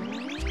shine.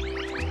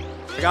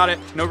 I got it.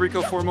 No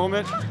Rico 4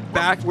 moment.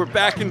 We're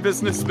back in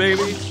business,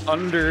 baby.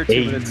 Under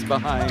 2 minutes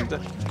behind.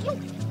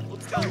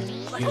 Let's go.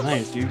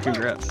 Nice, dude.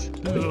 Congrats.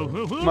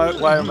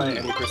 Why are my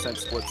any percent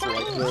splits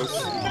like this?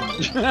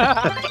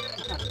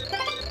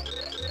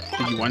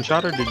 Did you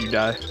one-shot or did you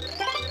die?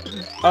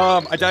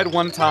 I died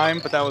 1 time,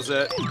 but that was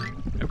it.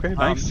 Okay,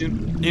 nice.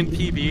 In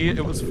PB,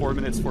 it was 4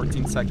 minutes,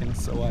 14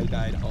 seconds, so I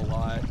died a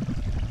lot.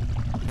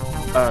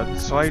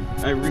 So I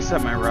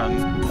reset my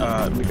run,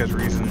 because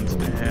reasons,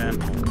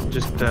 and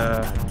just,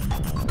 got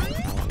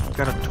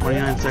a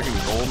 29-second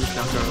gold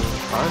down to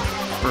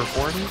 5 or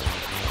 4.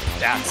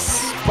 That's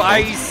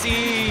spicy! I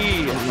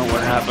don't know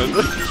what happened.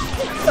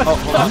 Oh,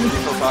 hold on,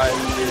 Rico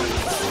 5 is...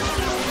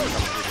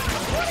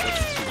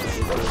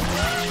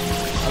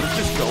 I was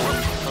just going. I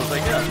was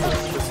like, yeah,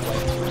 this way.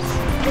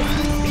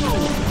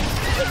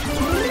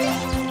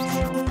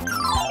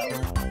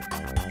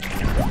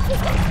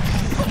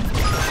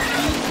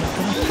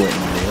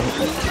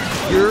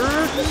 You're...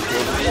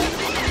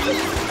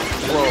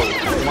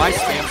 Whoa, my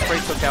spam spray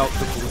took out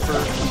the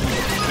blooper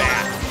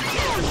bad.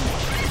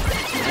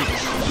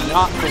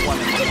 Not the one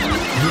in the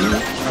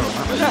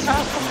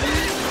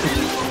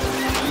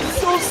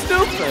so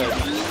stupid!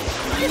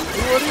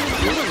 What are you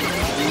doing?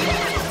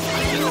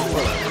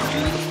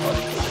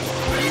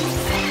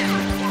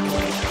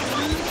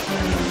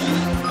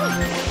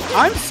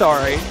 I'm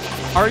sorry.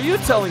 Are you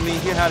telling me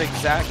he had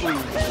exactly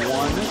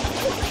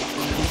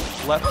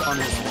 1 left on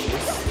his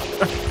face?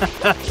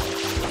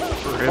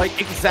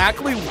 Like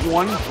exactly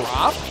 1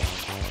 drop?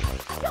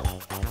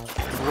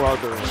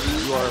 Brother,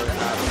 you are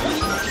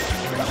absolutely.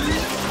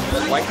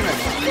 Why can I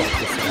not get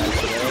this guy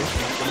today?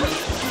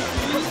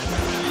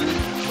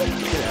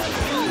 Get out of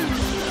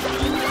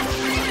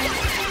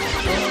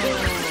here.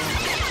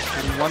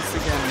 And once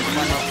again,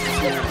 climb up the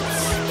stairs.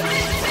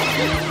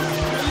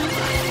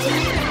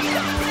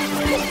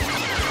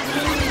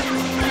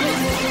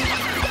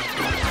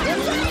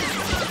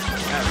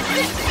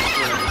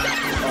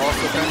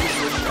 Also, can we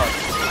switch cuts?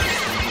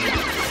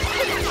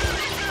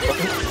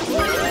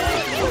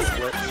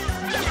 Split.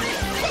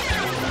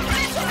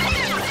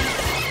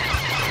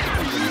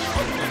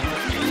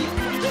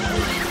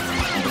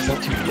 Is that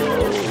too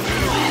low?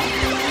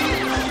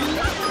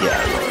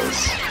 Yeah, it was.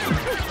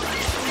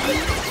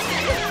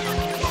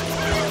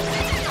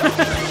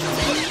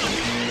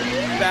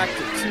 Back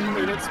to 2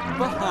 minutes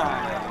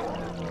behind.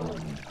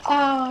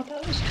 Ah,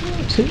 that was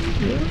cool too.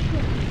 Yeah.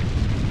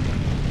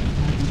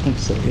 I think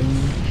so, yeah.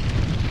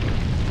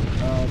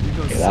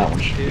 that one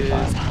should be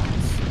fine.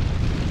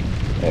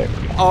 There we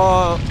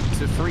go.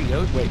 To free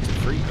Yoshi. Wait, to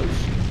free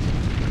Yoshi.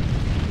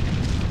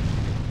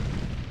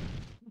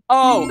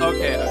 Oh,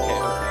 okay.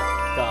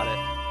 Got it.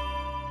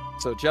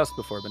 So just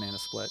before Banana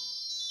Split.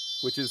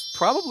 Which is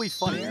probably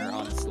funnier,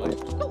 honestly.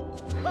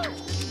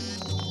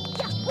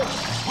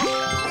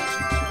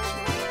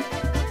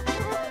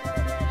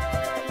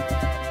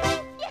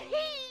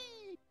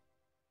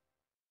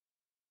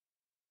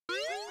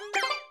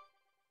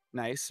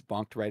 Nice.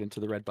 Bonked right into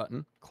the red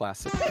button.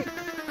 Classic.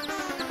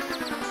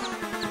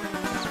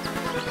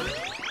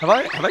 Have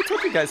I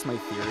told you guys my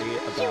theory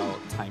about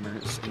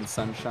timers in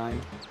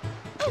Sunshine?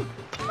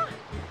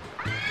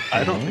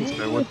 I don't think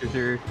so. What's your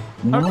theory?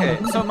 Okay,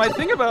 so my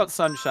thing about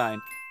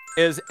Sunshine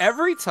is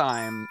every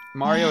time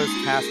Mario is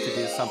tasked to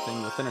do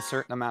something within a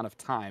certain amount of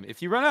time,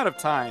 if you run out of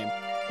time,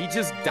 he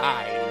just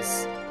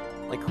dies.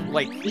 Like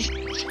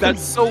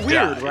that's so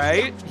weird,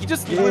 right? He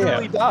just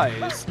literally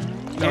dies.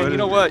 And you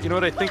know what? You know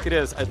what I think it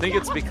is? I think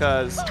it's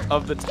because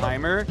of the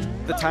timer.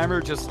 The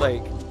timer just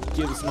like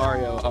gives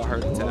Mario a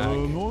heart attack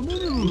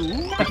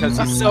because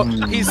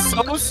he's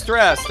so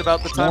stressed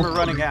about the timer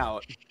running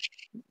out.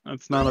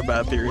 That's not a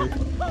bad theory.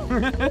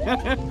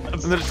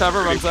 And then the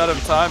timer runs out of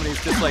time, and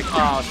he's just like,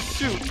 "Oh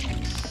shoot!"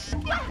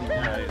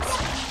 Nice.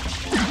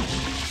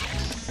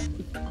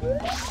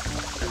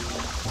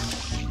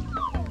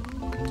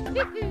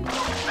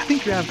 I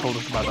think you have told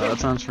us about that. That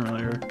sounds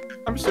familiar.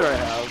 I'm sure I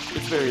have.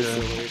 It's very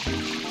silly.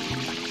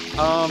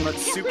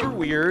 It's super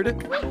weird.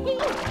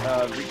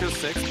 Rico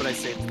 6, but I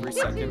saved 3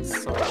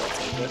 seconds, so I'll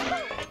take it.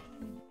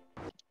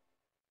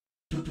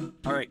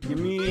 All right, give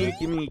me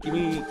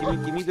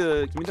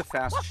the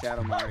fast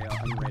Shadow Mario.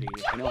 I'm ready.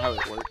 I know how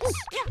it works.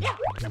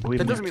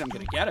 That doesn't mean I'm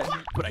gonna get it,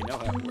 but I know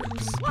how it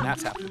works, and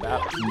that's half the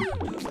battle.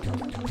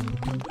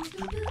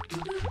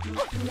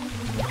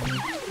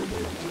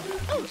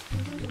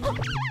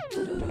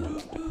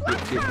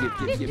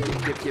 Give.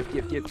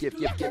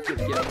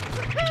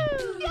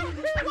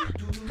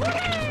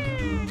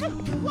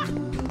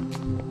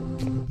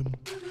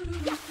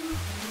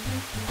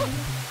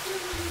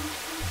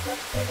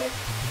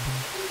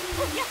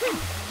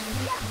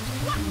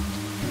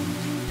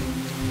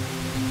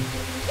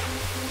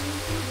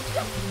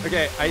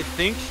 Okay, I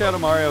think Shadow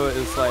Mario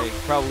is like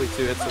probably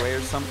 2 hits away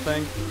or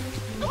something.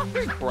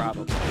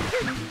 Probably.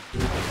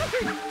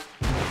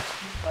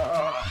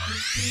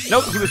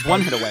 Nope, he was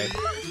 1 hit away.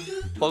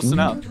 Close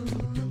enough.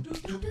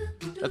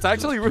 That's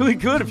actually really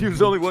good if he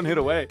was only 1 hit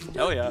away.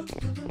 Hell yeah.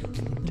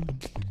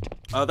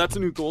 That's a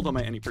new gold on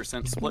my any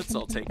percent splits,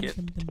 I'll take it.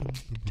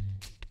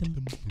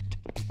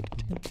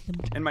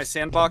 In my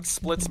sandbox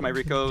splits, my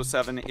Rico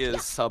 7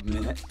 is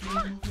sub-minute.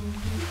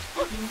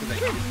 Because I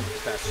can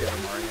fast Shadow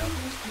Mario.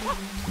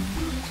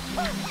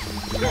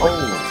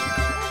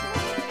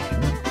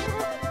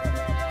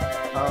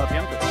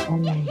 Bianca.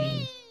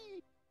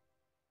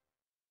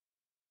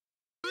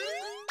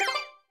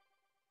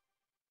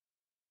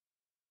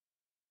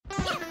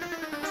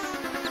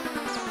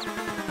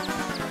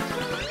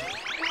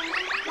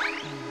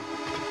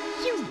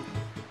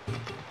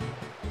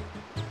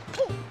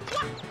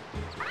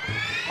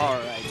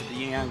 Alright,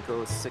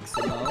 Bianco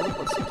 6-0.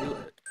 Let's do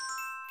it.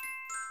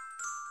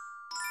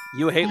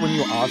 You hate when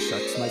you aw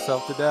shucks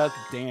myself to death?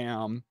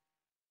 Damn.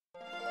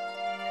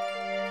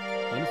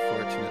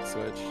 Unfortunate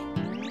switch.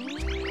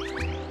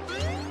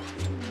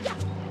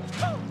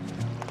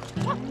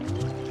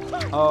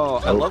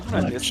 Oh, I love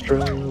when I missed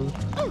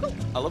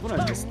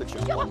the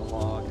jump on the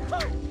log.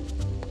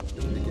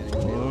 In the beginning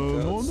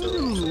of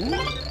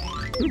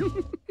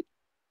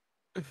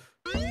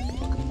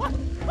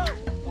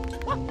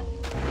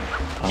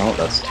Oh,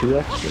 that's 2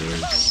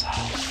 extras.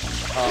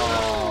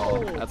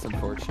 Oh, that's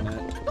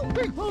unfortunate.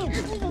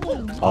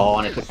 Oh,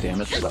 and I took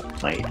damage, so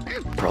that might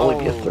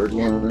probably be a 3rd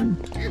one.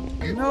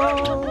 No!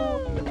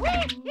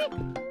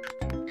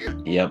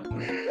 Yep.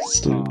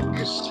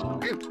 Snooze.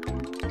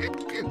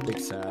 Big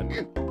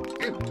sad.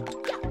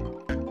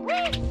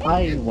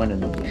 I went in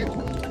the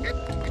middle.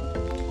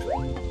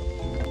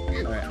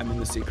 Alright, I'm in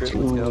the secret.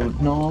 Let's go.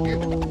 No.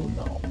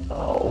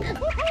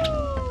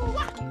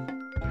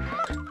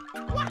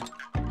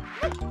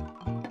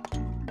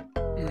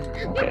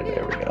 Okay,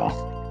 there we go.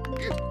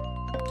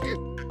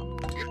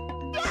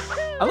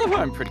 I love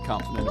how I'm pretty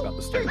confident about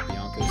the start of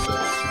Bianca, so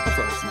that's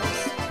always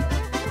nice.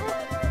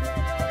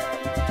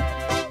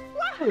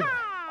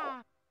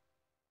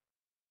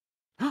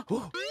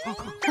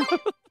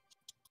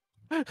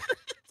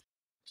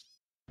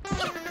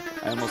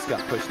 I almost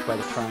got pushed by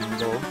the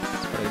triangle,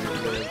 but I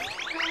didn't.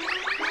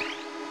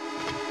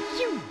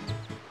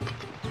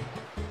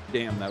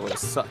 Damn, that would have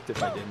sucked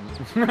if I didn't.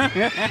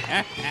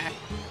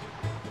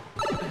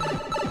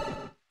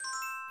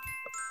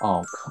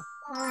 Oh, come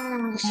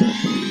on.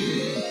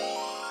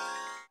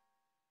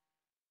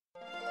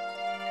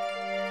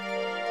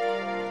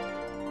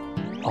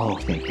 Oh,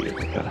 thank you.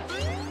 Okay.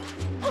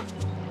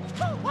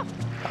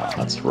 Oh,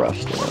 that's rough,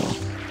 though.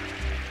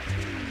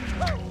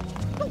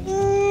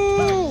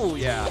 Ooh,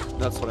 yeah,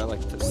 that's what I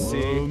like to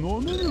see.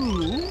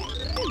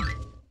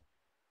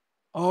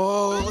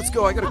 Oh, let's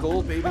go. I got a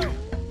gold, baby.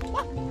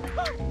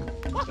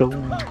 Let's go.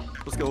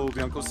 Let's go,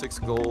 Bianco 6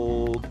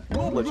 gold.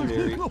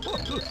 Legendary.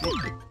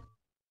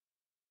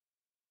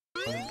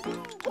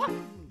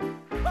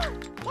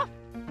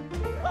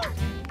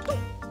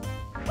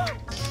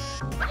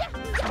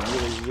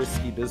 Really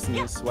risky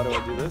business. Why do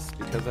I do this?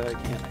 Because I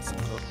can, I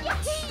suppose.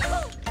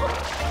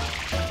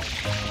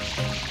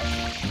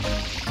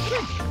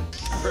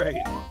 Alright,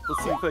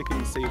 let's see if I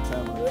can save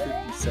time on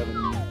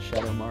 57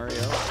 Shadow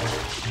Mario.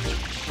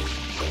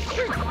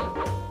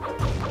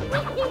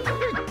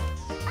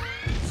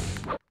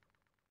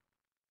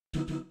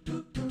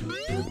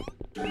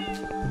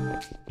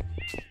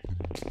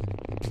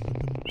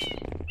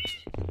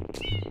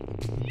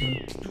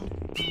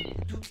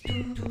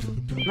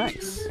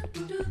 Nice.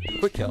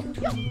 Quick kill.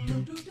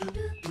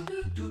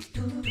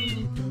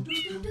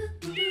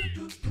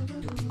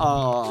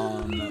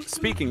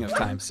 Speaking of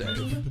time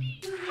save.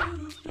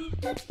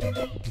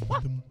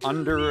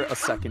 Under a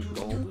second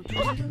gold.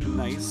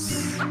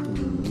 Nice.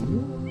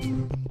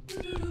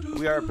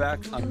 We are back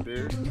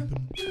under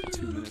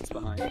 2 minutes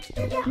behind.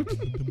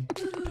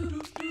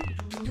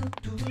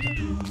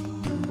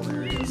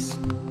 Hilarious.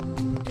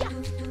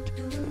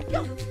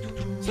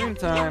 Same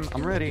time,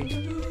 I'm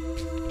ready.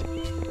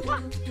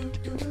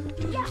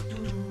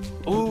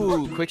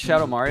 Ooh, quick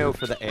Shadow Mario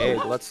for the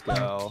egg. Let's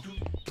go.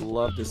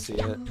 Love to see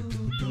it.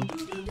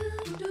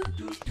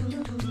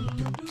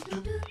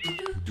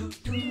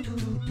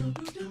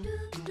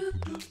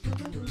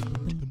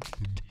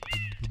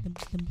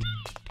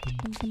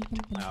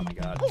 Oh my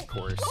god, of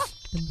course.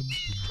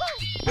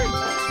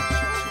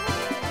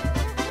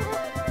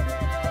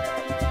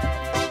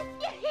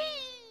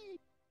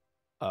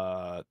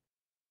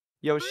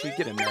 Yoshi,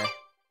 get in there.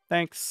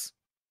 Thanks.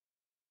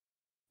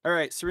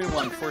 Alright, Serena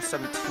 1,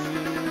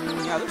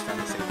 417. Yeah, they're trying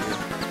to save here.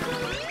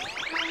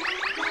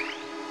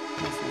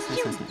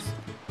 Nice.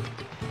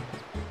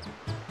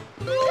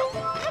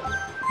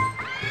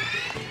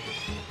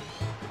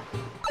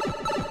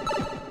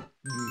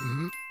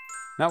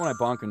 Not when I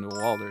bonk into a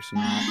wall, there's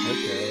not.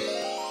 Okay.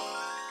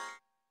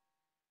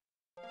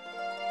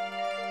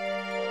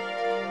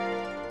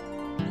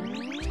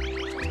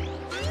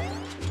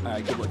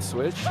 Alright, good luck,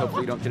 switch.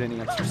 Hopefully you don't get any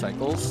extra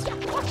cycles.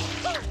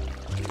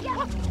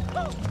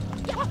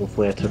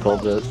 Hopefully I took all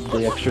the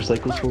extra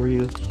cycles for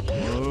you.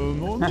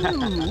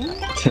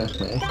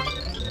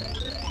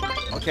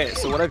 Okay,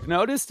 so what I've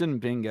noticed in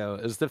Bingo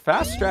is the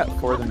fast strat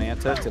for the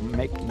Manta to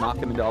knock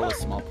him into all the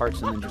small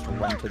parts and then just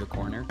run to the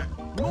corner.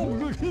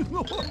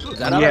 Is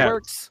that how that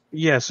works?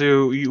 Yeah,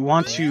 so you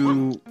want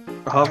to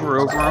hover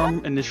over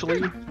them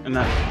initially, and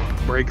that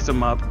breaks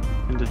them up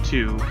into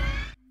two.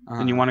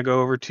 And you want to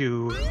go over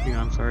to,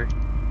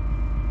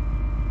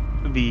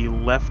 the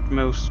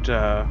leftmost,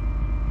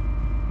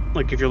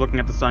 like if you're looking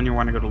at the sun, you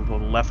want to go to the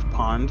left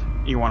pond.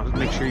 You want to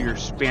make sure you're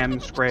spraying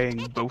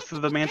both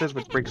of the mantas,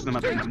 which breaks them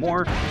up into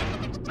more,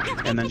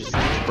 and then just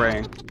keep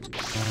spraying.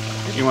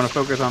 You want to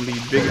focus on the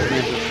biggest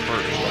mantas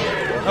first.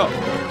 Oh.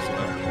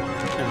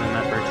 And then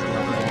that breaks them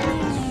up more.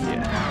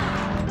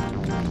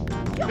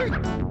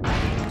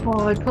 Yeah.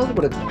 Well, I probably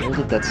would have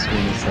built that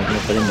swing a second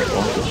if I didn't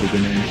want the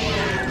chicken in.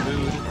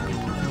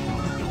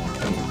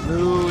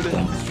 Mood.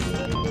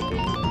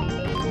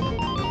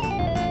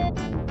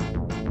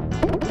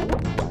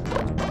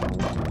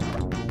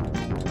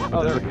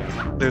 Oh, there we go.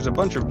 There's a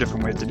bunch of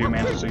different ways to do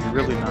mantas, so you're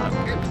really not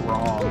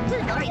wrong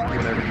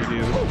whatever you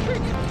do.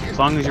 As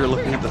long as you're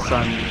looking at the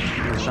sun,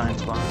 your shine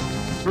spots.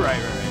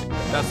 Right.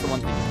 That's the one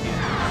thing you can't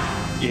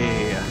do.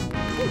 Yeah.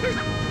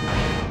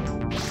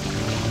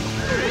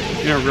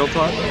 Real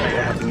talk, I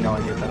have no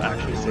idea if that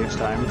actually saves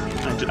time.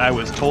 I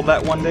was told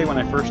that one day when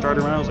I first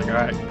started running. I was like,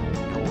 alright,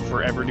 I will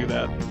forever do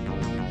that.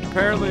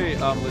 Apparently,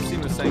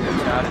 Lucine was saying in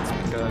chat it's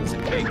because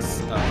it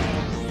makes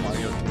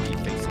Mario to be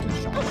facing the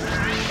shot.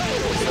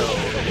 So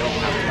they don't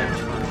have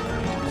to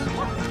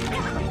like turn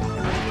around.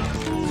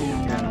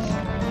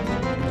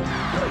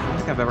 I don't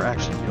think I've ever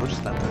actually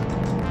noticed that though.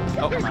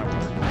 Oh, I'm out.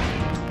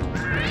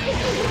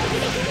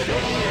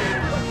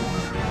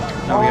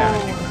 Oh yeah,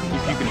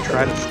 if you can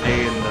try to stay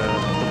in the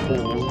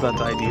pools,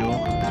 that's ideal.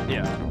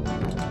 Yeah.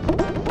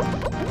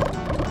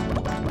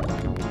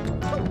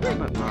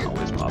 But not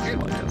always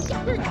possible, I guess.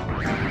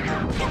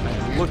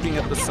 Looking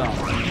at the sun.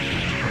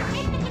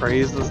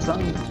 Praise the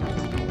sun.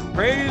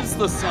 Praise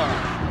the sun.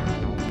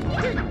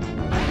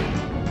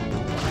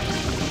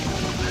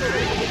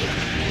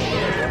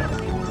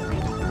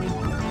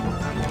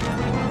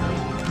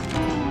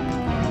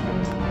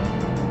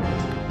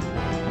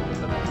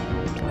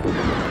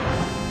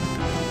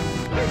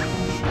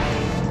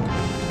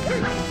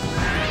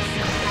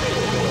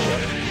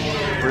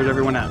 Where's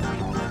everyone at?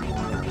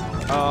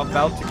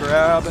 About to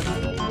grab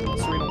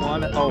Serena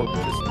 1. Oh,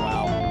 just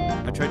wow.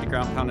 I tried to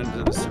ground pound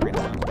into the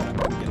Serena 1, but I'm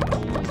gonna get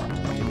gold.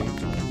 Maybe.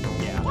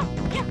 Yeah.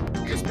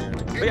 Just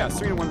barely. But yeah,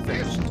 Serena 1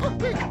 finished.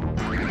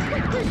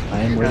 I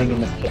am waiting in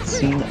the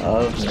cutscene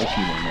of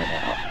Mickey one right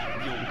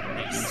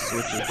now.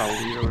 Switch is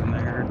probably over in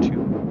there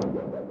too.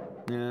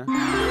 Yeah.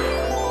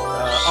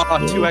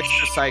 2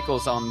 extra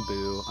cycles on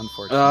Boo,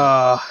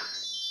 unfortunately.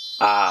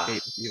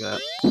 Hate to see that.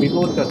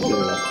 People have got to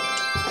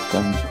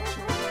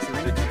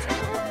Serena 2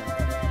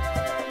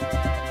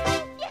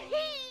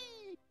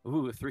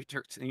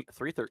 313.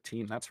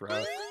 313. That's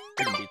rough.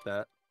 I can beat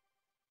that.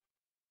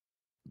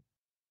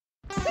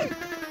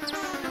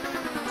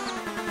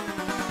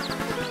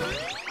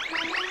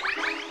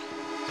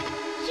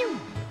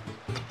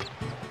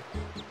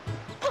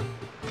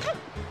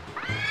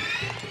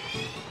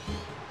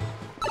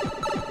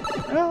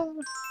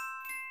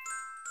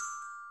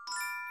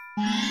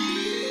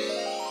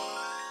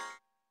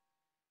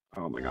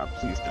 Oh my god,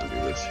 please don't do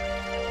this.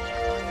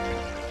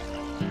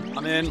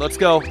 I'm in. Let's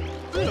go.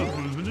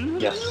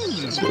 Yes.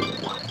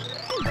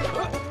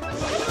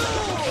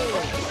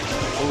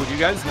 Oh, do you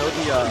guys know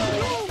the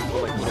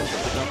like little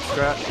jump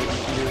strat that you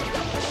can do?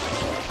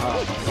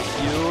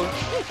 You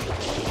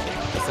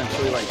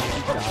essentially like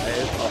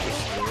dive off the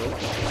scale.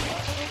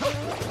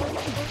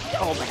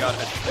 Oh my god, I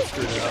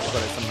screwed it up, but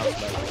I somehow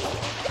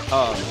survived.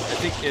 I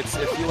think it's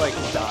if you like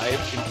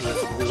dive into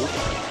this loop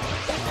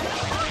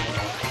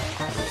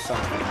or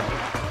something.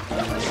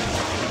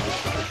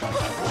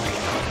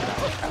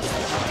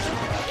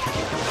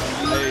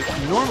 I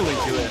normally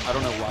do it. I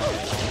don't know why.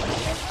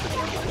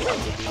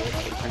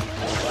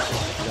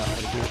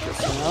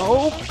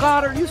 Oh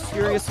god, are you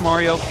serious,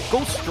 Mario?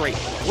 Go straight.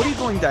 What are you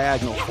going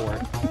diagonal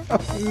for?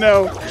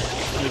 No. I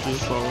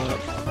just saw that.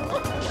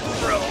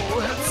 Bro,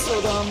 that's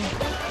so dumb.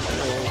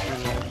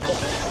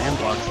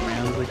 Sandblocks,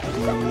 man. Like,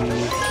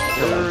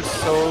 they're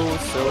so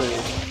silly.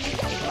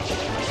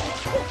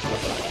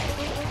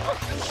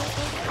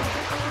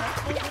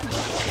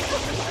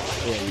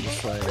 Yeah, you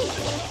just like...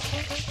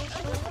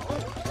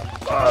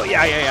 Oh,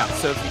 yeah.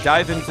 So if you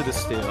dive into the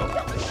steel,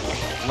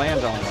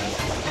 land on it,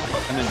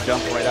 and then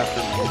jump right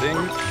after landing,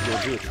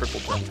 you'll do a triple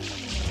jump.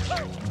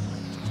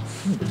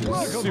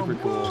 Which is super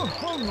cool,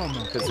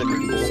 because then you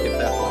can just skip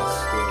that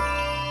last steel.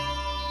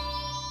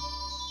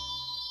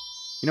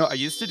 You know, I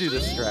used to do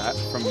this strat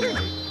from the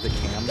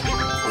cam,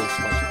 was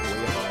like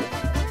way above.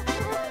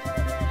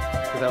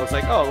 Because I was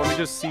like, oh, let me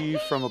just see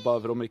from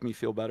above, it'll make me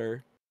feel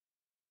better.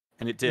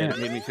 And it did, it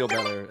made me feel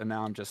better, and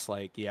now I'm just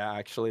like, yeah,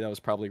 actually, that was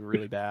probably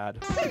really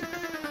bad.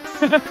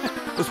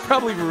 It was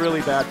probably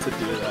really bad to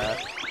do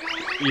that.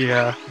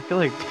 yeah, I feel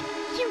like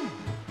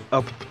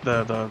up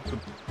the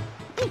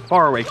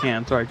far away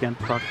cam. Sorry, I can't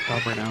talk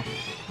top right now.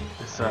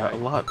 It's a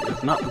lot.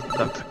 It's not.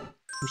 I'm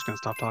just gonna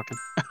stop talking.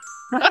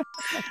 I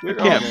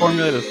can't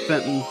formulate a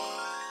sentence.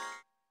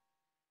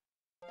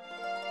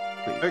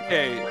 Please.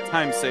 Okay,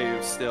 time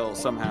save still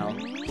somehow.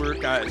 We're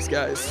guys.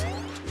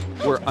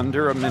 We're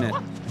under a minute.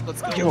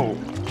 Let's go. Yo,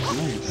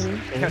 nice.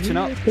 Catching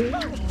up.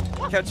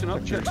 Catching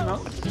up.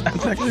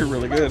 That's actually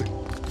really good.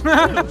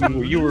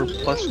 You were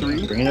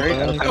 +3. Bring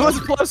it I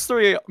was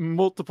 +3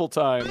 multiple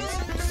times.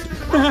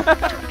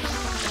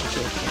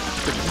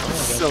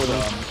 So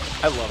dumb.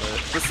 I love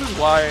it. This is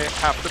why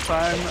half the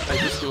time I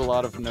just do a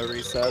lot of no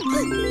resets.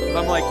 But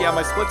I'm like, yeah,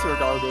 my splits are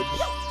garbage,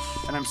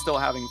 and I'm still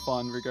having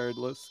fun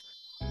regardless.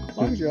 As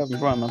long as you're having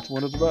fun, that's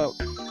what it's about.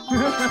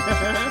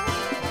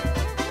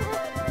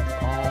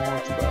 All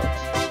it's about.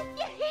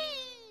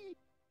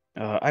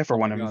 I, for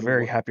one, am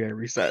very happy I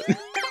reset.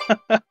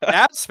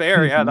 That's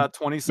fair, yeah, that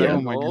 27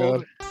 oh my gold.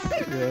 god.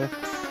 Yeah.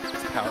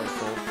 It's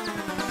powerful.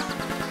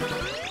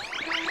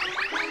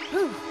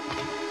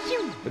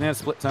 Banana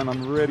split time,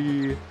 I'm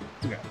ready.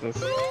 You got this.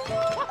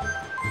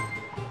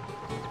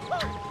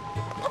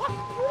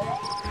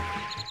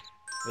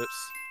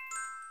 Oops.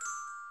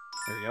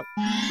 There we go.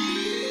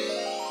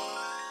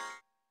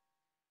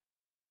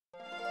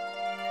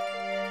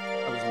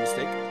 That was a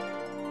mistake.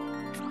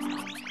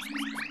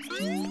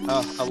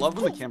 I love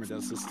when the camera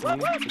does this to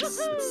me. It's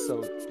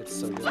so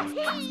good. Alright,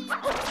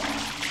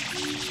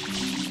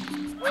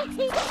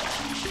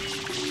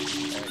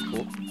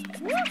 cool.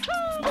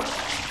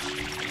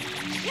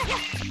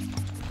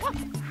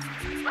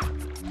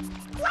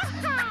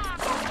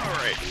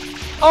 Alright.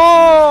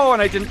 Oh,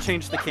 and I didn't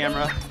change the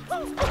camera.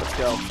 Let's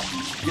go.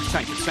 Get the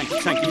tank,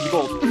 give me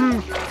gold. It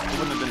wouldn't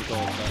have been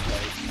gold, but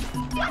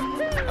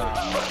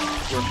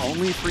we're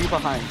only 3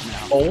 behind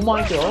now. Oh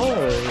my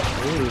god.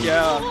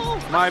 Yeah,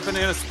 my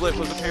banana split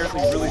was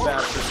apparently really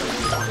bad for some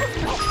reason.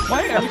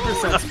 My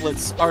 80%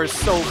 splits are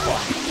so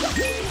fun.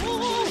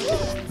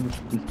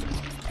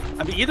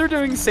 I'm either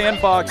doing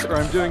sandbox or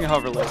I'm doing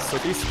hoverless, so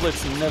these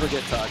splits never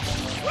get touched.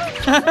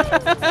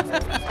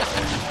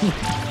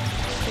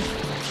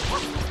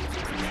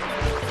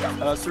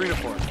 3 to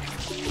 4.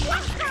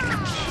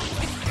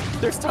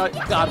 There's time.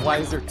 God, why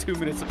is there 2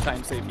 minutes of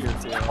time save here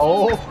too?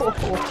 Oh.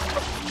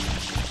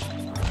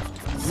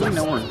 Do we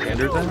know where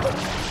Xander's at?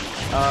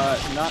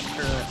 Not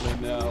currently,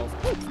 no.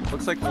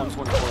 Looks like one's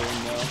 140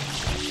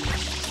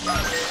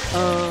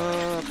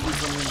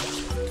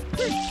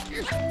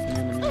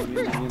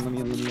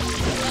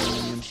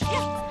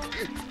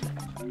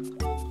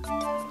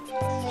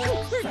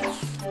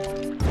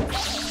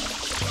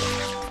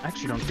 I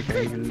actually don't think I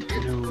even know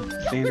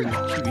Xander's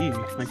QE.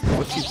 Like,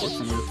 what's he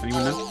working with?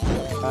 Anyone know?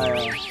 I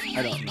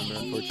don't remember,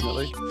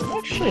 unfortunately. I'm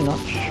actually not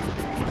sure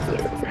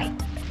either.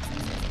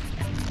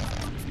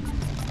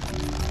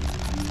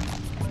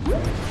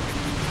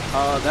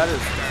 That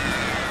is...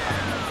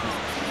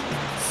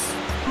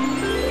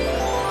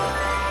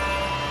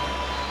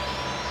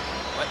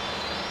 What?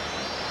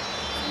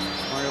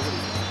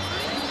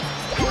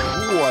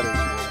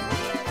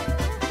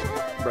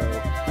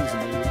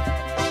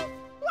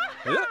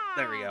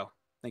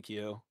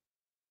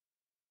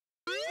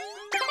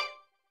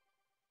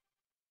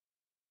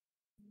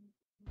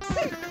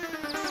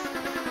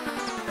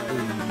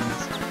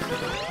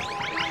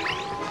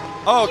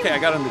 Oh, okay, I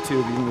got on the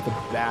tube even with a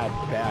bad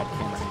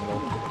camera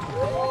angle.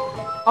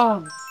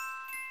 Oh.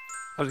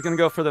 I was gonna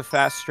go for the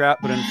fast strap,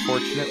 but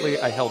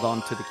unfortunately I held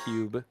on to the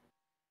cube.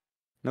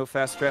 No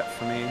fast strap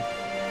for me.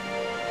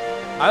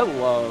 I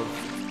love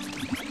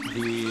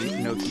the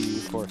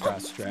Noki for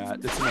fast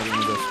strat. It's another one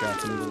of those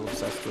strats I'm a little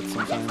obsessed with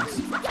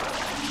sometimes.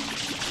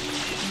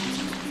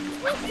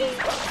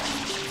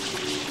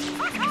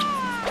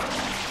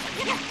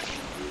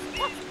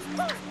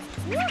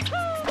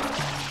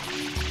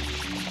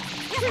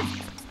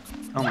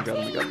 Oh my god,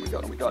 oh my god, oh my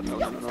god, oh my god, no,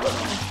 no, no, no, no.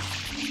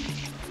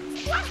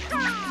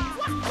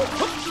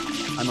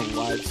 I'm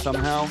alive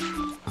somehow.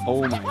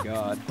 Oh my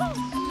god.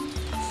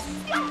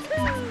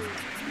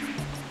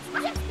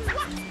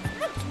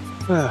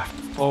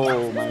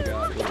 Oh my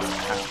god, what is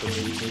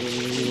happening?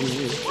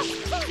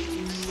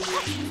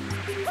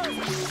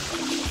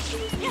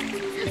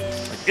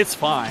 Like, it's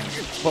fine,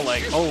 but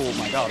like, oh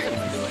my god, what am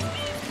I doing?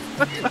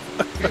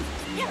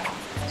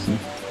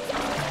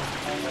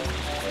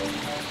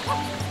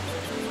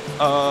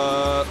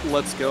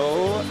 Let's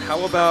go.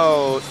 How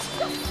about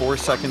 4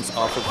 seconds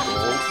off of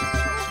gold?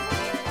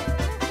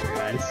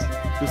 Nice.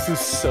 This is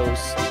so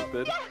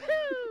stupid.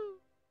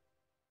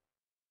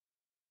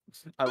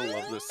 I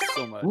love this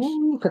so much.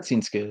 Ooh,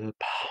 cutscene skip.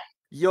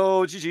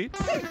 Yo, GG.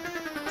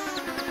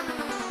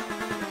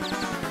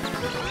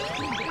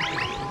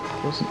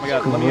 Oh my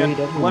god,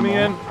 let me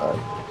in.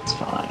 It's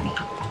fine.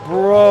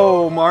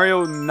 Bro,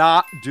 Mario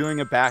not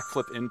doing a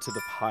backflip into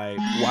the pipe.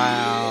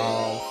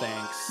 Wow,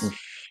 thanks.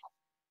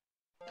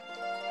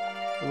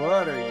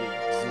 What are you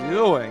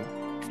doing?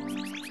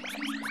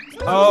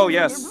 Oh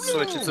yes,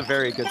 Switch, it's a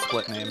very good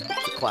split name.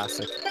 It's a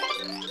classic.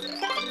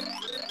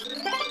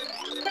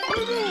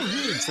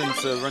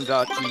 Since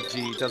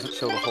run.gg doesn't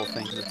show the whole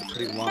thing because it's a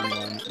pretty long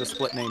one, the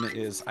split name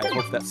is I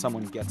hope that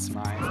someone gets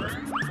mine.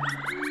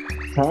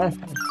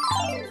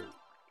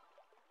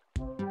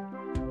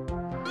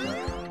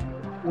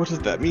 What does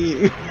that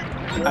mean?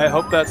 I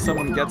hope that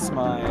someone gets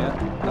my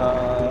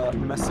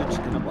message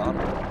in a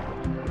bottle.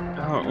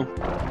 Oh.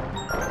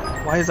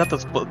 Why is that the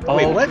split? Oh,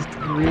 wait, what?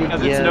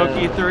 Because it's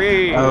Noki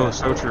 3! Oh,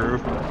 so true.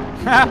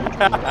 Man,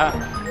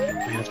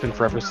 it's been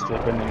forever since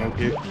I've been to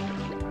Noki.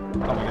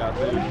 Oh my god,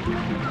 dude.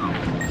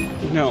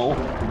 No.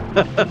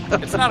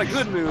 It's not a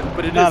good mood,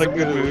 but it's not a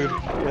good mood.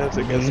 Yes,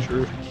 I guess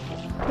true.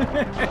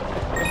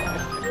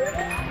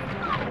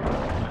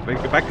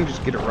 Like, if I can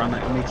just get a run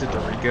that makes it to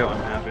Rico,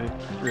 I'm happy.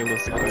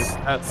 Realistically.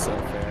 That's so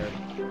fair.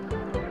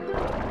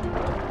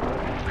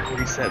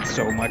 Reset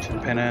so much in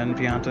Penna and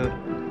Pianta.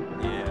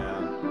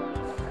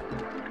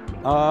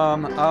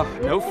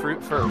 No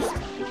fruit first.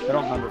 I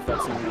don't remember if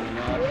that's in there or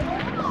not.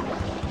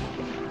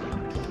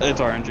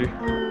 It's RNG.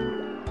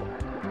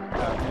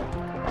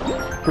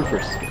 Okay. Fruit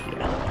first, yeah.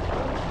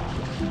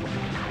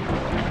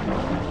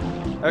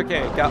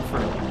 Okay, got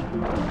fruit.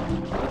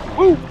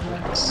 Woo!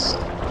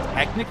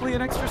 Technically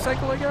an extra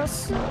cycle, I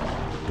guess?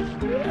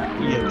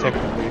 Yeah,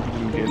 technically, if you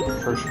can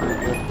get first fruit.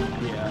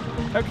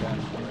 Yeah. Okay.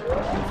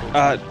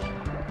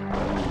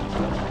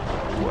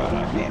 Well, I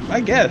mean,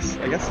 I guess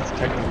it's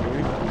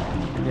technically.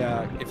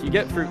 Yeah, if you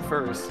get fruit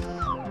first,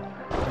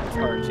 it's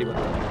RNG whether or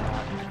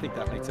not. I think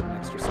that makes it an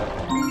extra cycle. I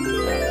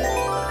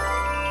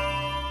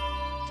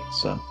think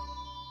so.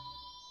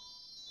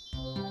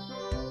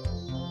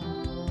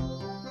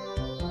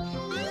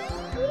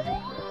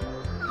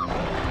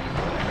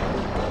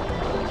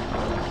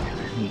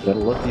 You gotta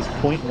love these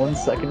 0.1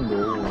 second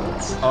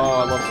rolls.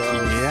 Oh, I love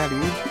those. Yeah,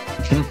 dude.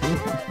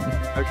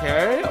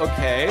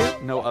 Okay.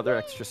 No other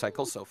extra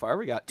cycles so far.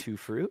 We got 2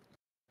 fruit.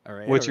 All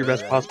right. What's your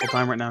best possible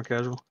time right now,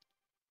 Casual?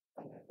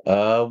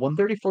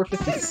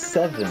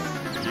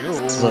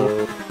 134.57.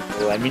 So,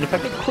 I mean, if I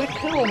could quick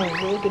kill on a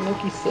really good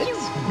Noki 6,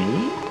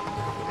 me?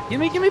 Give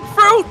me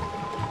fruit!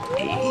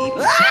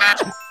 Ah!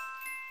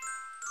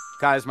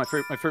 Guys, my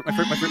fruit, my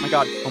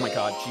god. Oh my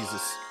god,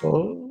 Jesus.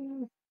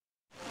 Oh.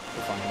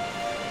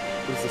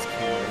 What is this camera? This is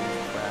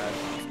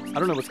trash. I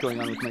don't know what's going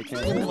on with my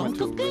camera. It went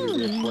to a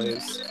really weird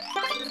place.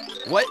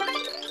 What?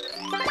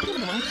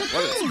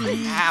 What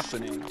is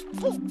happening?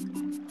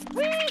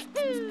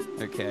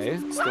 Okay,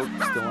 still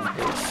on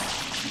pace.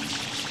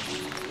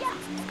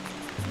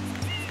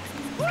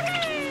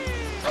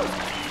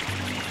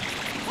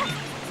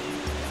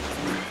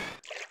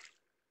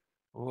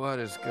 What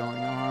is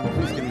going on?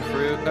 Please give me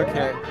fruit.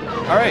 Okay.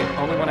 Alright,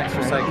 only 1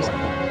 extra cycle. So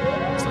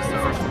it's the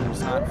first one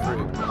that's not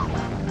fruit.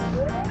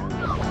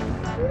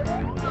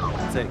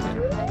 Take it.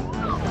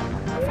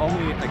 If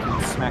only I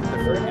can smack the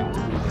fruit into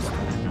this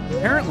thing.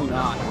 Apparently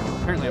not.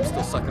 Apparently I'm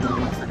still sucking on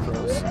the fruit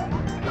crows.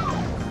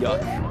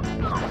 Yuck.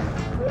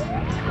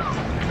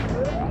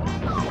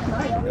 I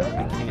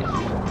can't even,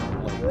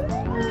 like...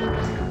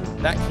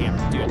 That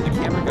camera, dude, the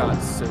camera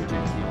got so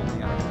janky on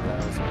me. I don't know what that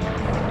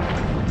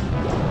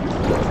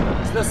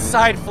was. The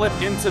side flip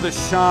into the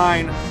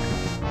shine.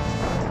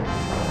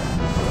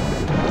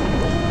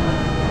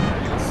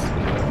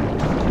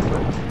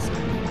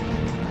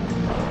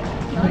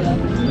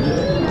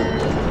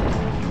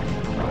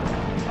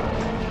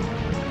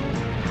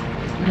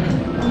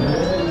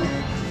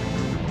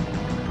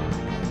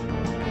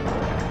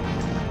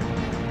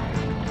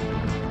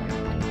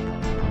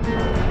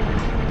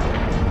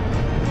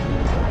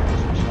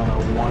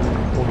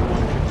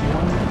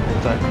 141.51.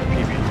 Is that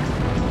PB?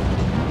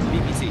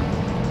 BPT.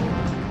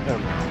 Oh.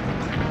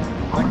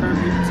 My current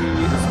BPT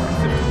is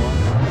 151,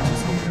 which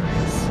is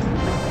hilarious.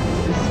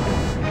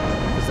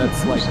 Because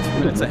that's like 2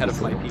 minutes ahead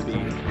of my PB.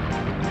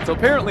 So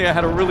apparently I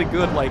had a really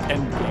good like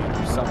end game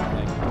or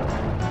something.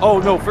 Oh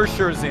no, for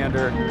sure,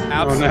 Xander.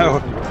 Absolutely. Oh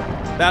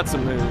no. That's a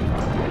move.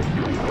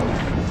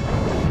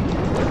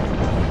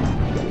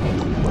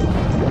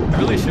 I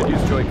really should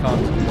use Joy-Con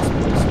to do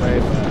this way,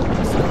 but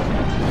I still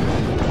can't.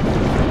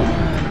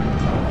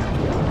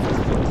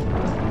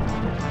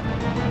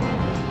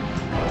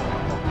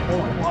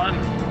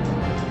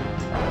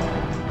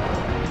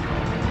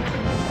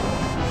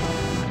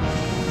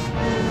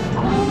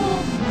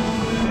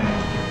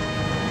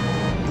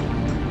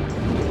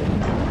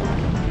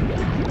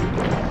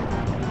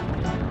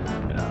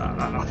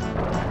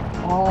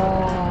 Oh,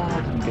 I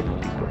didn't get the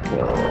quick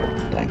kill.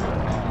 Dang.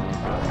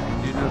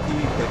 You know the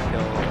quick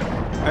kill.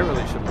 I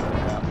really should look at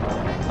that.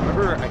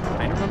 I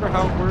kind of remember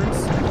how it works,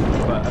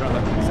 but I don't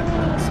have the exact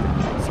list,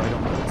 so I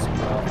don't know it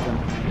super often.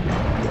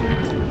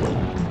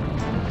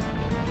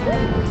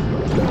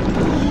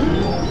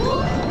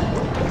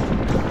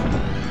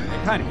 I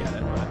kind of get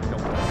it, but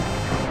don't worry.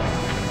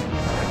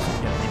 I actually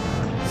get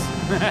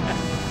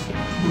the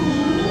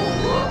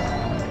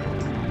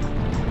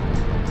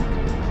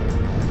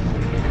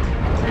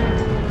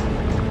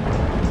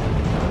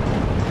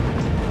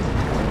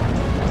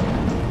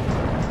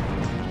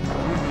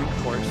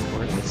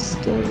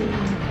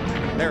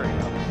There we go.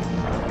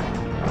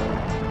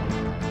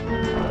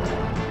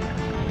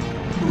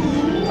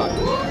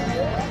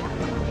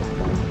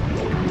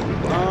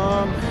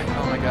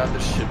 Oh my god,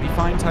 this should be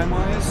fine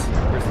time-wise.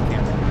 Where's the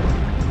camera?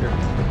 Here.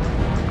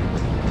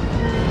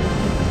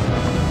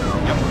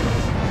 Yep.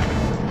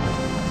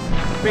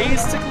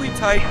 Basically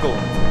tied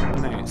gold.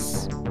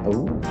 Nice.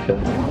 Okay.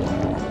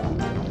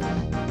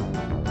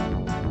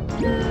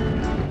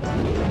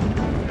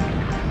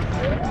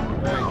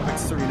 Alright, quick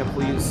Serena,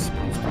 please.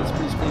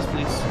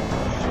 Please.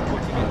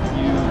 Looking at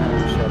you,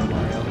 Shadow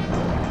Mario.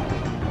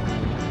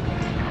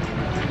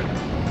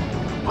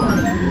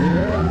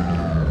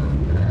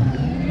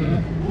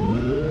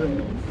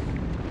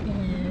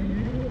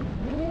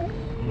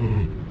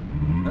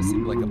 That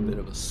seemed like a bit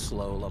of a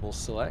slow level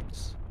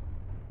select.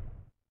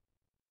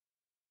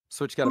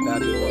 Switch got a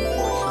bad eel,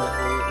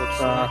 unfortunately, it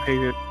looks like. Hey,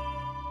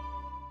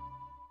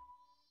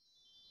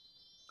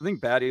 I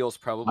think bad eel's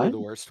probably the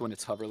worst when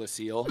it's hoverless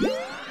eel.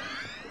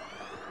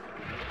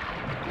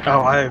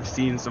 oh, I have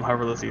seen some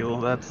hoverless eel.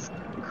 That's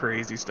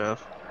crazy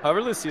stuff.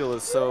 Hoverless eel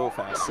is so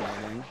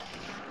fascinating.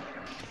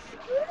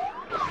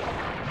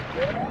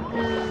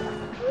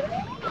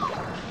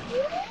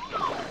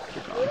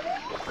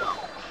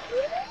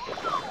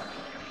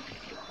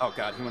 Oh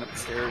god, he went up the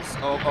stairs.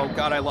 Oh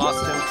god, I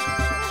lost him.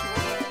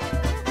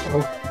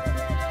 Oh.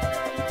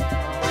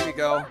 Where'd he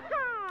go?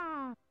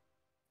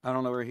 I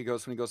don't know where he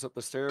goes when he goes up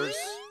the stairs.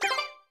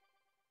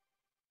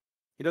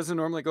 He doesn't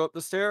normally go up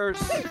the stairs.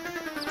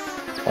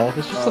 If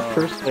it's just the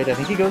first blade, I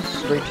think he goes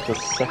straight to the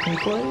second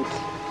blade.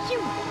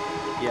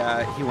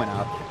 Yeah, he went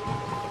up.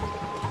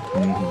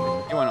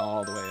 Mm-hmm. He went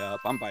all the way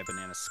up. I'm by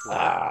Banana Split.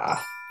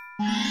 Ah.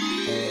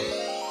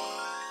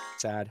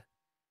 Sad.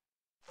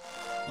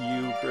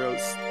 You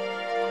gross.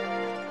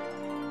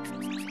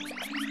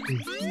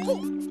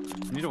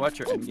 You need to watch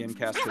your endgame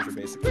casters are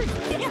basically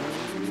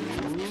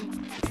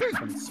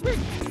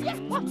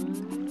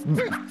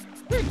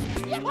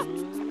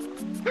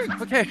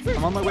okay,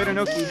 I'm on my way to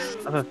Noki.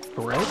 The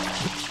throat?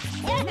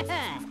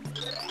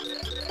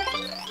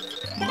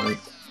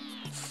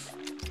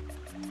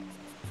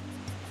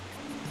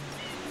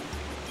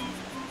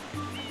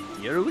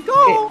 Here we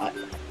go!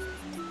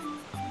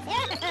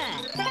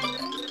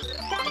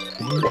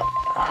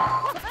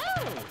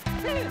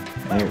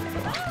 There we go.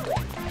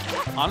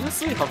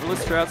 Honestly,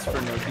 hoverless strats for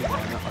Noki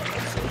Lana are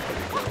so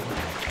pretty cool.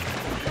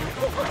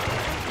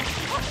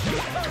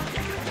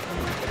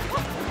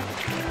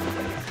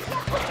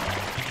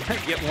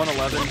 Get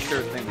 111,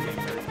 sure thing,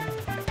 gamer.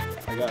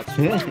 I got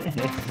you.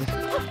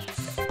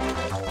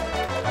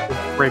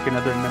 Break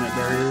another minute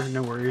barrier,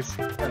 no worries.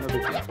 Another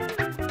thing.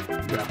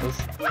 Got this.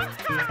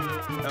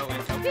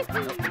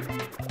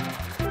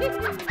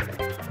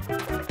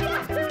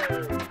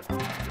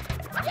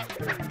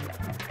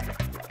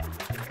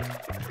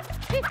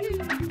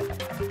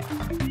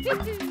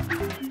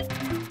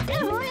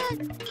 Oh, wait,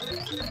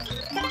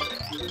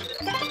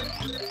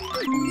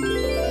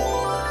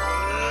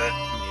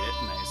 made it,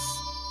 nice.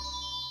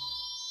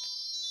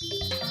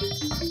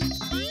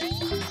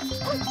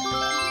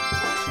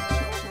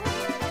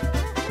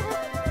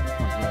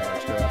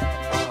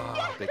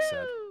 Big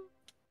sad.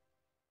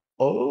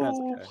 Oh,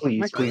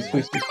 okay.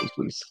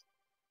 please.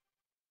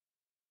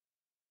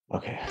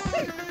 Okay.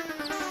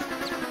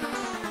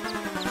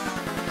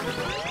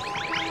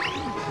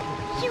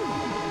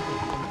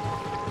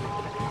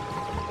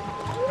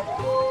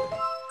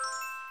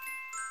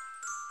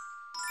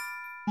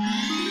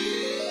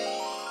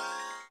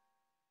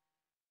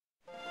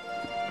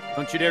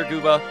 Don't you dare,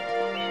 Gooba.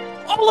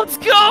 Oh, let's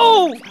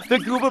go! The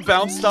Gooba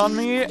bounced on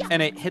me,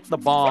 and it hit the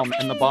bomb,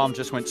 and the bomb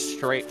just went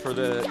straight for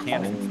the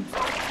cannon.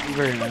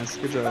 Very nice.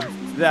 Good job.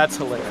 That's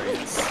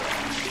hilarious.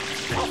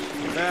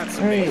 That's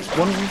Alright,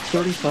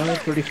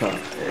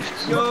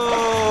 135-35.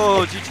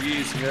 Yo,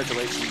 GG's,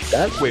 congratulations.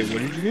 That Wait,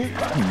 what did you get?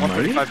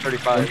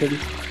 135-35.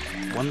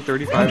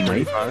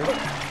 135-35.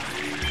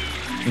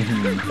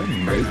 That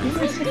might be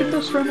my second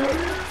best run ever.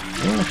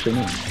 No, actually,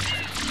 no. I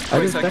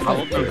Wait, just second back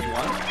level up. 31?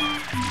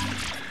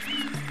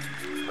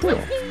 Cool.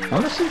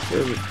 Honestly,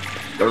 for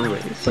a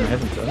race I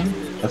haven't done,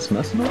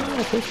 SMS in a while,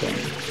 I'll take that.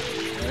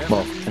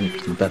 Well, and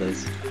that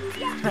is.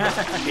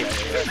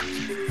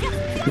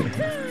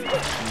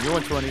 Your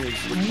 120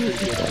 is looking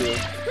pretty good too.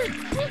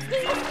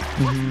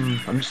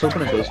 I'm just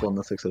hoping it goes well in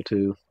the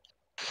 602.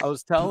 I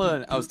was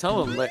telling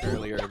Lit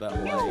earlier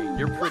that like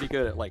you're pretty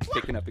good at like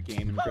picking up a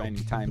game and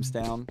grinding times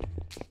down.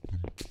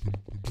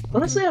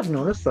 Honestly, I've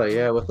noticed that,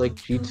 yeah, with like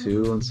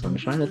G2 and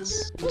Sunshine,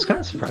 it's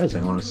kind of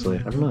surprising, honestly.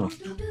 I don't know.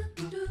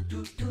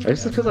 I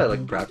guess it's because I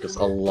like practice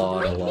a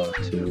lot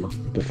too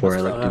before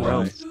I like do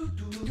runs.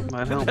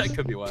 Might help. That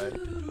could be why.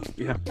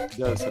 Yeah. It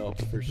does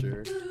help for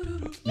sure.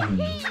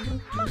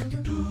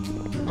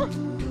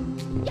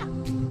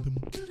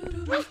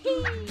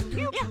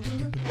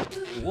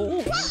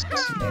 Whoa.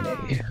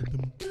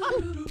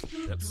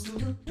 That's...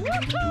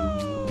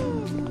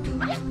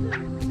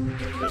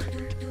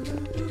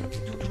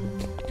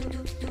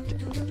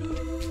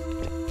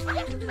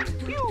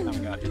 Oh my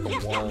god, hit the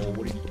wall.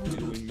 What are you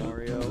doing,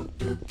 Mario?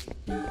 There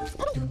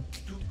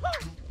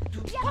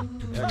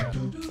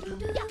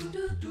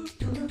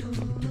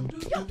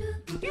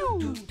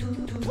we go.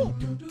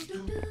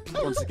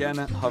 Once again,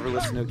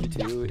 hoverless Noki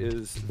 2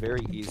 is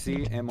very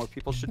easy, and more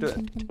people should do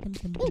it.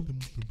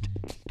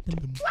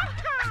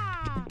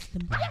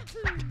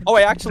 Oh,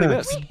 I actually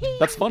missed.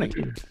 That's funny.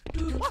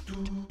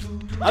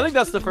 I think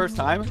that's the first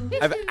time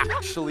I've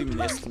actually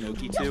missed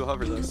Noki 2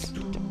 hoverless.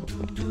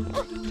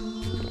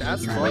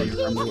 That's funny. I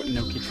remember what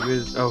Noki 2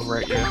 is. Oh,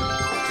 right, yeah.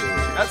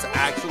 That's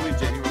actually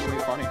genuinely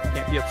funny.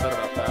 Can't be upset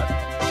about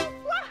that.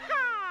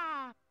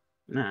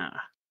 Nah.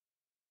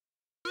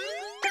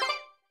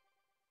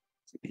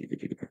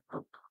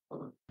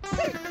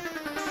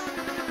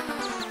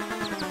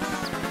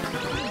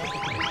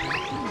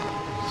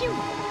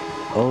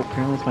 Oh,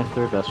 apparently it's my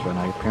third best run.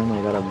 Apparently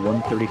I got a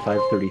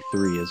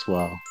 135-33 as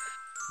well.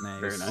 Nice.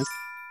 Very nice.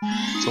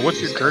 So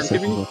what's your current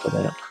giving?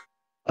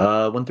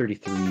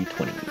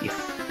 133-20.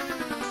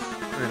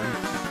 Very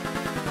nice.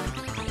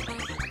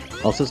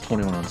 Also says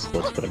 21 on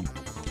splits, but I'm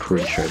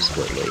pretty sure I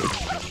split late.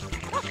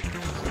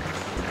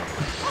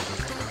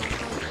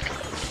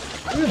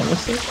 Yeah,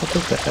 let's see. I'll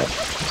take that.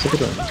 Let's look at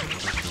that.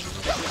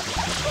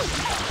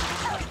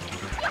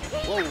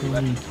 Whoa,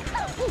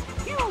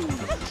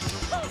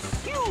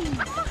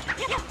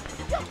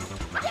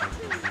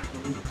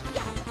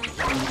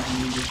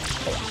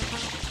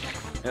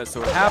 yeah, so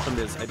what happened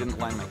is I didn't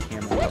line my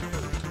camera up.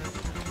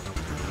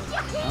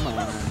 Come on.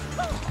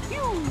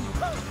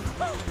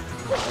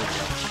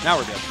 Now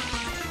we're good.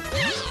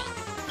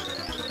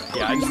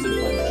 Yeah, I just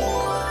didn't line my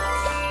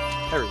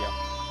camera. There we go.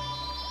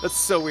 That's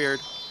so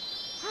weird.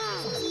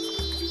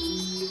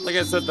 Like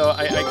I said though,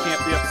 I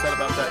can't be upset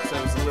about that because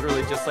I was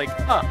literally just like,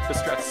 this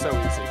stretch's so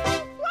easy.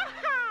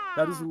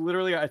 That is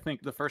literally, I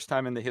think, the first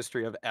time in the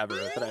history of ever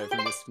that I have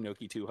missed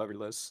Noki 2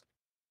 hoverless.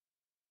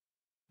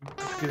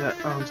 Do that.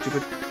 Oh, I'm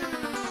stupid.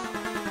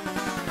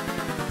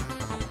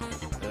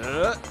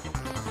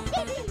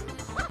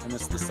 I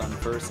missed the sun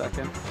for a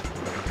second.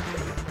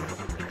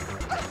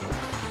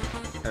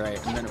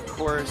 Alright, and then of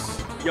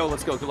course... Yo,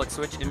 let's go. Good luck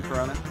switch in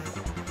Corona.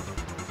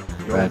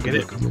 Right, Get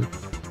it.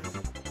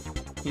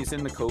 He's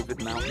in the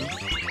COVID mountain.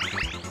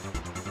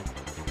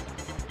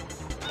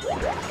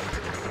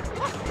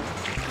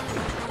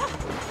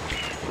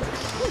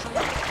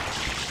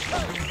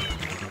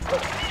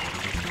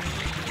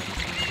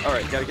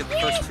 Alright, gotta get the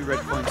first 2 red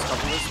coins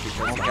coverless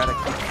because you gotta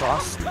keep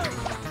frosty,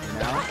 you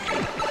know?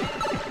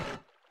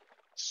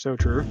 So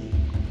true.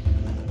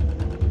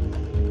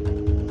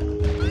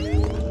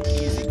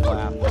 Easy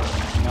clap. Not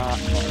hard.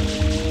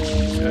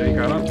 Yeah, you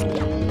got him?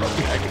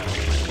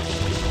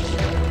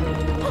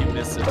 You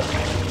miss it.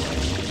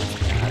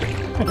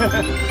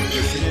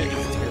 Missing it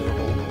is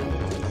terrible.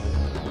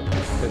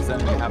 Because then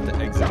we have to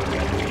exit.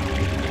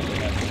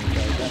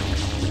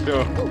 Go.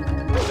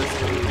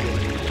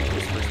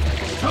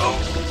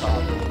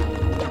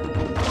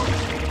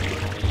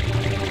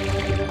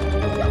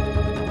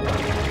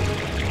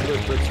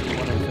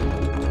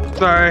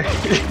 Sorry.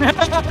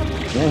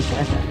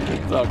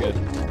 It's all good.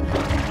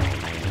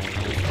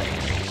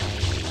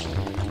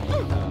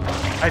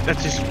 I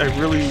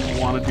really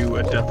want to do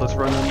a deathless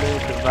run one day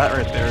because that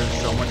right there is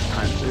so much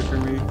time save for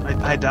me.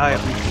 I die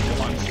at least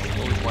once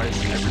or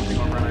twice in every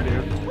single run I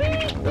do.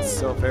 That's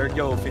so fair.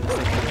 Yo, Phoenix,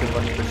 thank you for the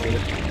run. Appreciate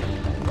it.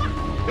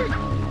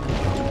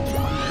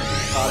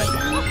 Got it.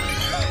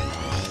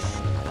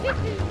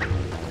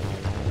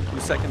 2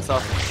 seconds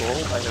off of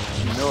gold. I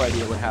have no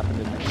idea what happened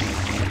in there.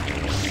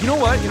 You know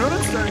what? You know what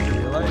I'm starting to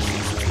realize?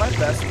 It's my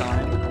best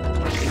time.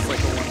 It's like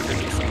a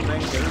 150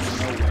 something.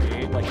 There's no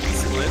way like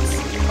splits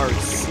are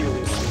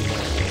seriously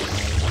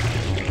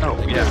bad. Oh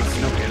yeah,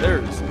 no way.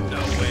 There's no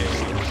way.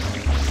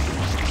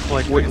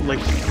 Like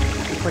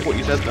it's like what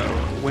you said though.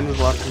 When was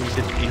the last time you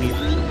did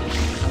anything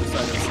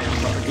Outside of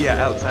sandbox.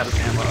 Yeah, outside of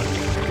sandbox.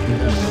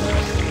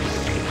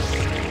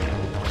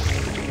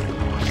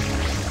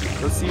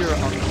 Let's see your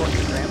uncle and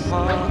your grandpa.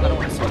 I don't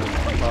want to see your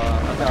grandpa.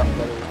 I've got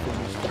better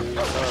things to do.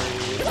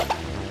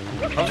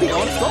 Sorry. How's it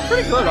going? It's going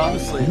pretty good,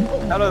 honestly.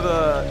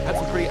 Had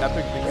some pretty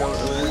epic bingo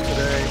earlier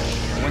today.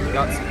 Went and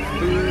got some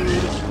food.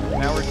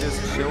 Now we're just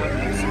chilling.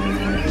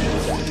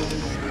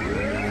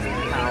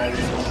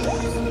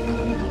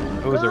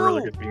 It was a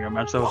really good bingo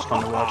match. That was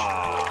fun to watch.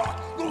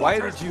 Why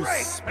did you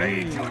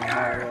spin?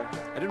 I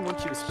didn't want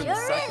you to spin the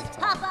second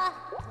time. Papa.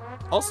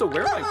 Also,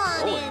 where am Come I on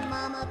going? in,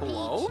 Mama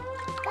Hello? Peach.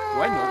 Do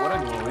I know what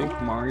I'm doing?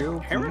 Link Mario.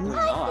 Apparently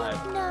I not.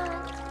 think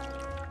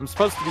not. I'm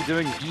supposed to be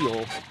doing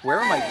Eel. Where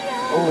am I?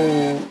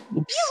 Oh,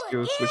 oops.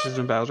 Go switches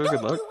and Bowser.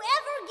 Good luck. Don't you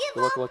ever give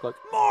Look.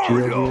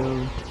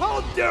 Mario!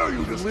 How dare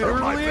you disturb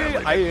my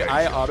Literally, family?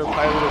 I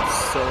autopiloted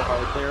so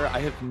hard there. I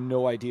have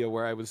no idea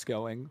where I was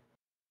going.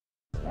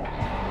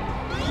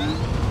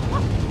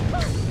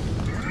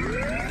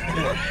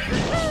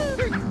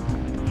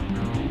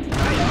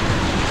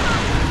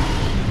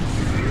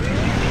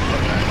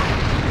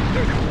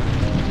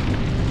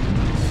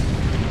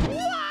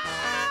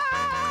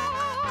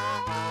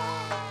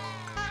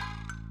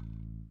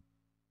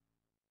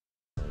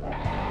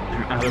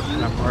 Out of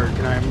that park,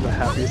 and I am the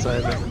happiest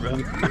I've ever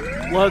been.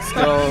 Let's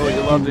go.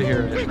 You love to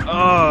hear it.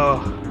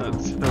 Oh,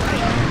 that's so nice.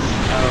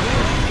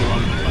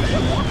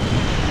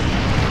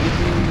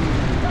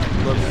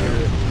 Love to hear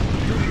it.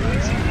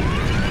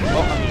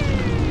 Oh,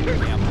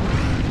 damn.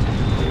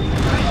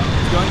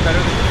 It's going better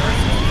than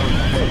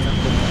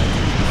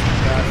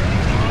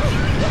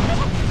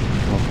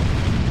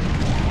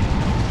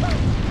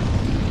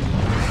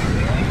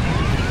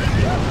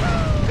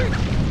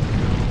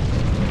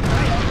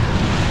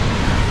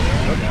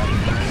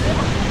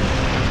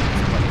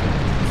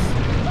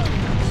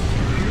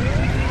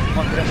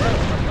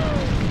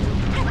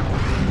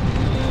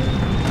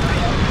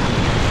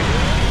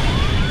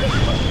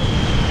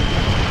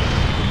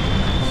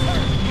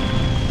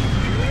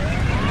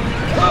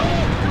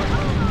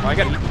I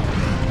got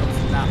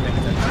not paying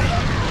attention.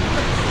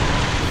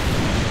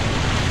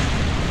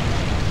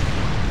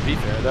 To be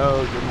fair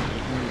though,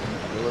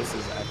 Willis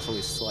is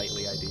actually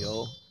slightly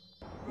ideal.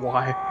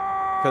 Why?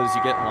 Because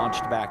you get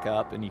launched back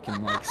up and you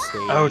can like stay.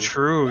 Oh,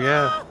 true.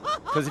 Yeah.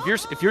 Because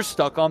if you're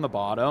stuck on the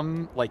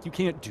bottom, like you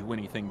can't do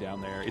anything down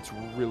there. It's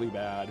really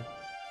bad.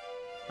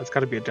 That's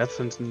got to be a death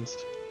sentence,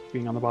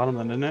 being on the bottom,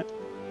 then, isn't it?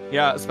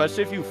 Yeah,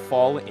 especially if you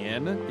fall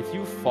in. If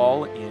you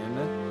fall in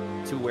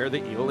to where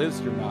the eel is,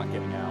 you're not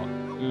getting out.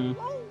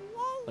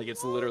 Like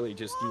it's literally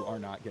just you are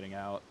not getting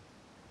out.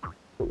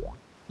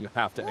 You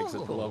have to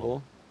exit the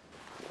level.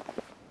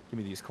 Give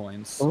me these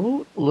coins.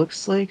 Oh,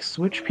 looks like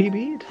Switch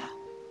PB'd.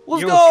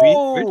 Let's Yo,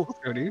 go! Let's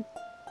go, dude.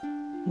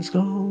 Let's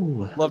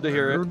go. Love to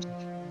hear it.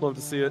 Love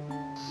to see it.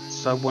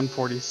 Sub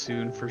 140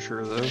 soon for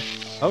sure, though.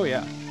 Oh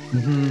yeah.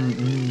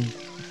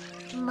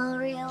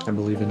 Mario. I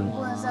believe in him.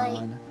 Was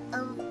I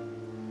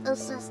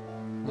assist?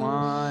 Come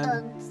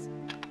on.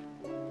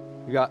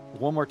 We got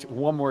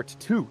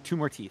two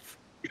more teeth.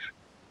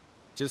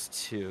 Just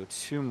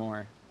two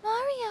more.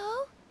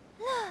 Mario,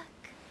 look.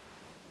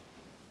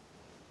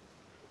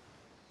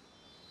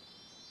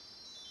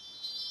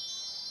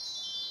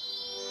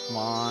 Come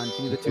on, give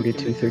me the tooth.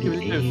 32, give me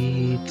the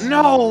tooth. 38.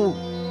 No!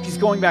 He's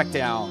going back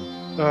down.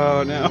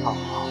 Oh, no.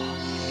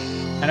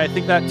 And I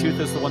think that tooth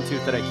is the one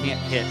tooth that I can't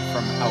hit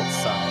from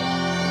outside.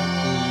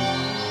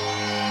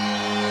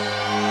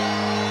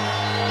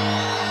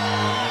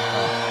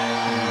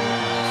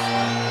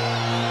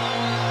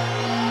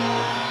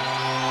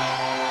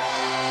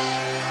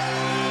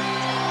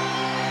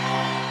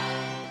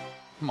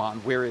 Come on,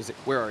 where is it?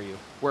 Where are you?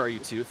 Where are you,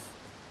 tooth?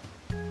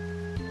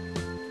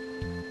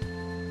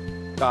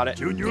 Got it.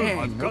 Junior, Dang,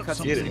 I've no got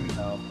cutscene. something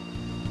No.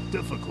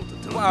 difficult to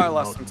tell Wow, you I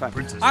lost about some time.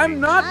 Princess I'm Peach.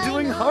 not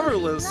doing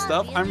hoverless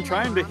stuff. I'm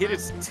trying to hit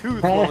its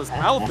tooth while his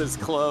mouth is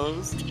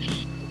closed.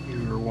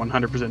 You were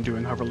 100%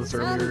 doing hoverless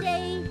earlier.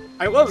 Someday.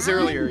 I was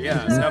earlier,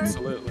 yes,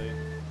 absolutely.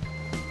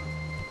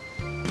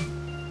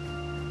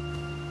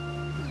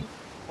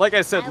 Like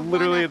I said, I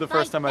literally wanna the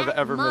first fight time I've that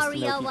ever missed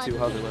Mario Noki 2 again.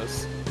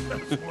 hoverless.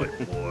 That's my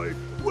boy.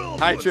 Well,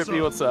 Hi,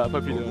 Trippy, what's up?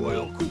 Hope you're The doing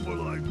Royal well. Koopa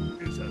line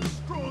is as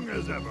strong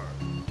as ever.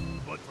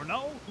 But for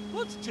now,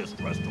 let's just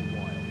rest a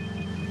while.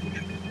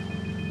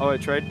 Oh, I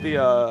tried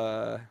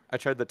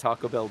the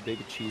Taco Bell Big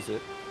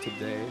Cheez-It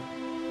today,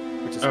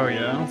 which is Oh,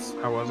 yeah? hilarious.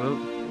 How was it?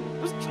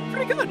 It was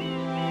pretty good.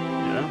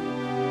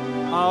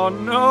 Yeah. Oh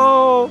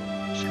no!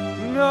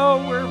 No,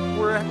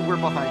 we're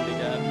behind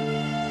again.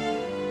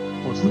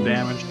 What's the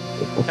damage?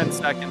 10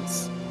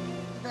 seconds.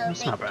 The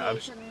That's not bad.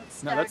 vacation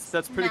No, that's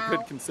starts pretty now.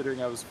 good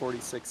considering I was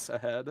 46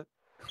 ahead.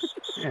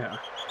 Yeah.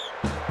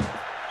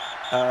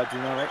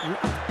 Doing all right?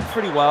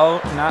 Pretty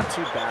well, not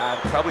too bad.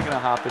 Probably gonna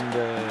hop into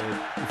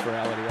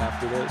virality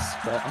after this,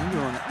 but I'm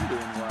doing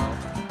well.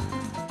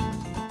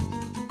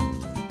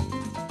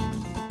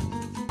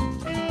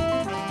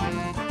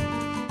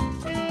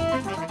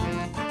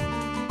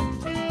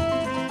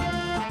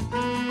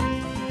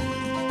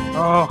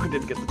 Oh, I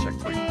didn't get the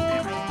checkpoint.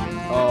 Damn it.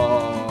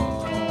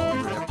 Oh,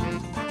 rip.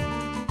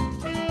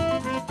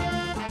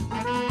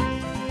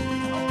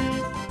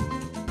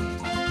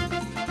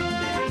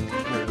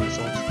 Where are the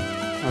results?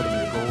 Out of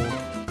their gold.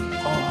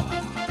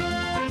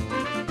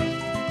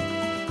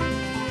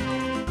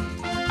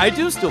 I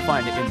do still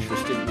find it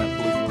interesting that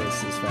blue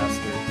bliss is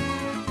faster.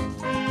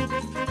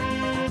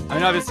 I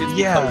mean, obviously it's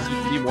because you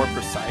can be more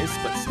precise,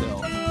 but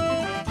still.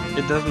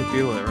 It doesn't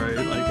feel it, right?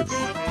 Like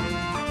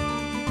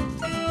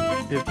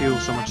it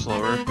feels so much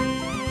slower.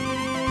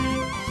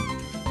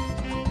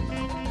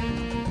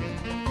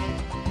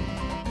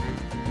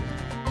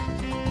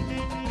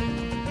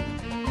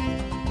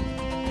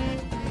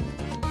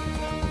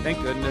 Thank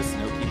goodness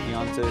no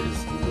Kikionta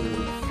is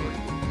literally free.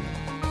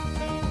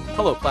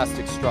 Hello,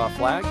 plastic straw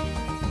flag.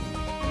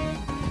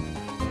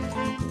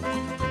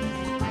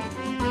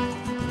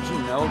 Did you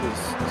know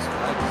this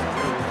flag is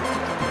literally just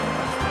a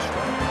plastic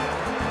straw?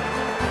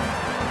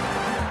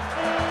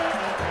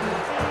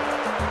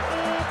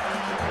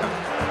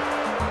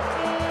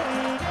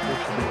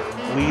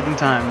 Leading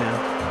time now.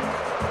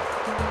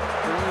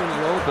 You're an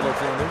eel, but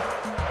Alexander.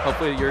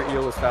 Hopefully your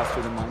eel was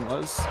faster than mine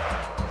was.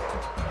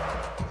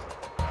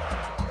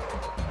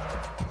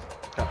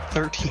 Got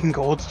 13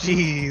 gold.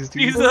 Jeez,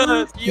 dude.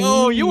 Jesus!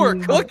 Yo, you were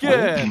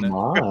cooking!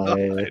 Oh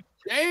my.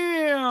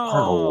 Damn!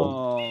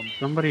 Wow.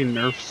 Somebody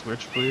nerf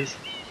Switch, please.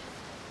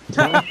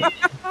 Oh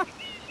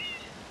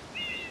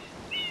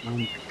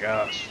my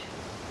gosh.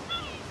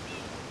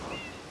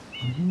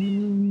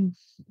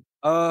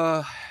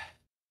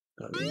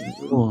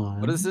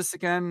 What is this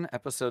again?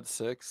 Episode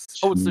 6?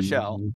 Oh, it's the shell.